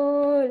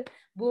बोल,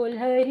 बोल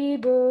हरि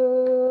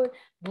बोल,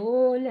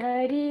 बोल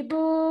हरि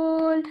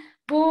बोल,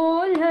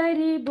 बोल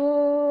हरि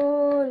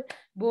बोल,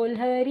 बोल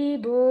हरि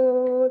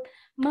बोल,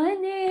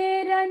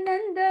 मनेरा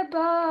नंद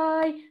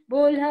बाई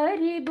बोल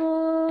हरि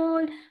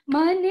बोल,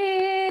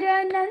 मनेरा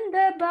नंद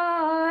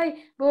बाई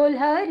बोल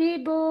हरि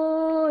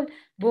बोल,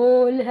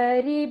 बोल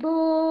हरि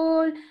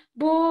बोल,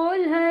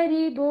 बोल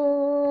हरि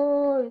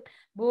बोल,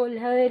 बोल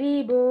हरि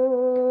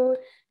बोल,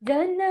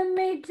 जन्म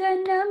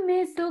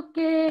में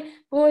सुखे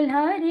बोल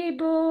हरि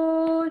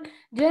बोल,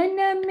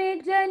 जन्म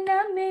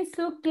में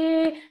सुखे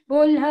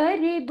बोल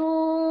हरि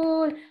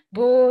बोल,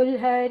 बोल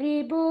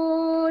हरि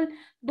बोल,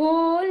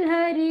 बोल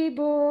हरि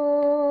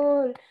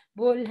बोल,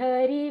 बोल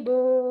हरि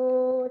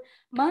बोल,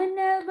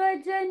 मानव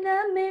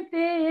जन्म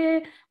पे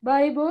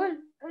भाई बोल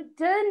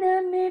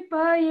जन्म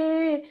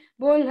पाए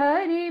बोल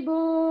हरि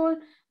बोल,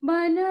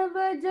 मानव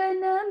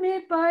जन्म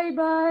पाए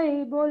भाई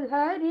बोल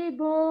हरि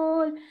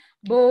बोल,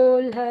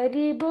 बोल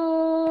हरि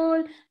बोल,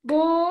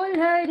 बोल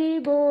हरि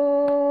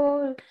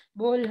बोल,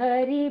 बोल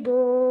हरि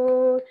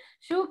बोल,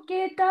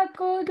 सुखे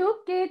ताको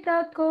दुखे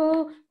ताको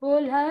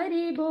बोल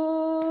हरि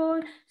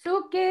बोल,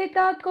 सुखे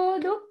ताको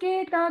दुखे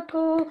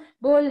ताको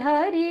बोल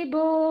हरि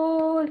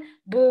बोल,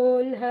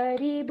 बोल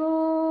हरि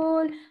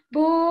बोल,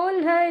 बोल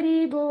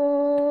हरि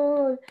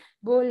बोल,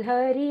 बोल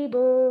हरि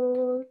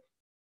बोल,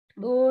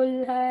 बोल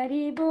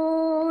हरि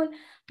बोल,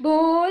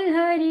 बोल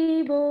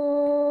हरि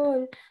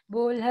बोल,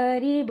 बोल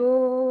हरि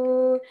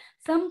बोल,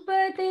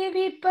 संपत्ति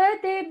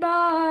विपत्ति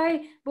बाय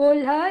बोल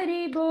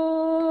हरि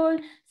बोल,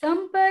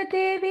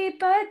 संपत्ति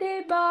विपत्ति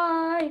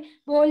बाय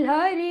बोल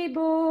हरि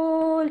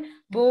बोल,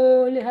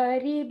 बोल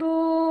हरि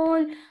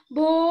बोल,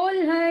 बोल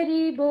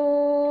हरि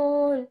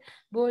बोल,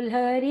 बोल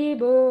हरि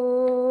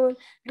बोल,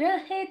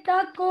 रहे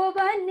ताको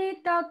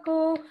वनिता को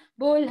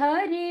बोल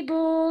हरि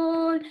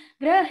बोल,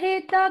 रहे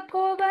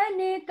ताको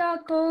वनिता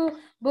को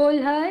बोल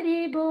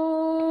हरि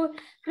बोल,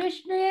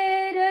 कृष्ण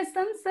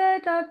रसम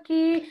सदा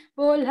की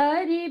बोल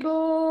हरि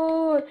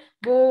बोल,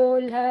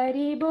 बोल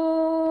हरि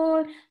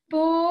बोल,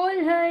 बोल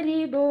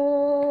हरि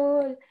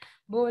बोल,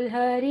 बोल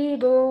हरि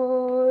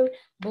बोल,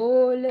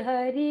 बोल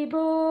हरि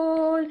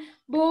बोल,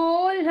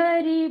 बोल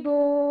हरि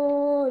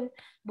बोल,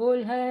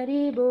 बोल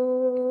हरि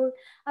बोल,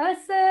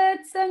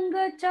 असत संग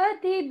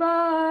चाती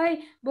बाय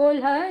बोल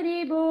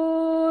हरि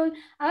बोल,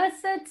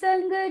 असत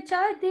संग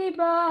चाती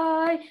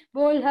बाय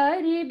बोल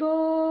हरि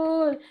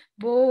बोल,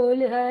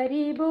 बोल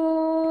हरि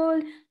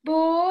बोल,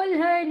 बोल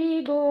हरि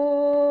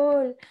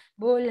बोल,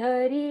 बोल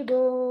हरि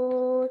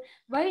बोल।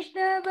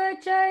 वैष्णव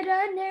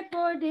चरण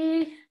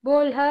पोड़ी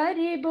बोल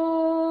हरि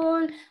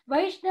बोल।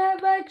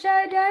 वैष्णव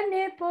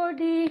चरण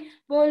पोड़ी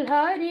बोल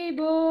हरि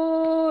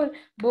बोल।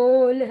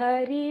 बोल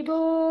हरि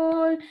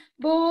बोल।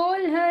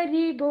 बोल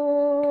हरि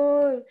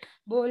बोल।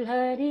 बोल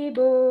हरि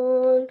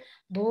बोल।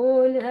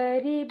 बोल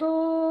हरि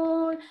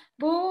बोल।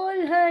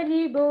 बोल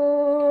हरि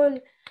बोल।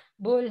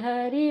 बोल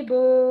हरि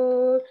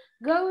बोल।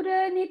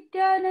 गौर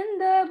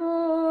नित्यानंद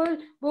बोल।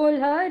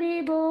 बोल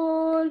हरि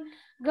बोल।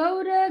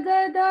 गौर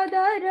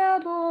गदाधर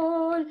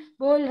बोल।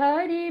 बोल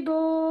हरि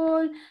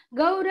बोल।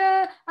 गौर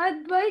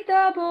अद्वैत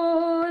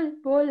बोल।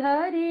 बोल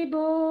हरि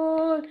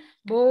बोल।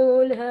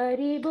 बोल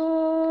हरि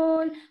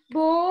बोल।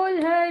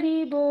 बोल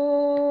हरि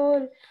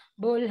बोल।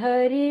 बोल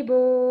हरि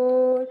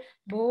बोल।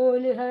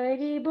 बोल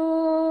हरि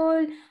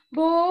बोल।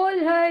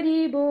 बोल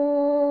हरि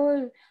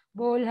बोल।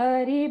 बोल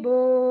हरि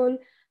बोल।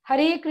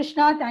 हरे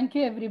कृष्णा. Thank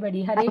you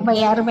everybody. हरे அருமை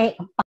कृष्णा. அருமை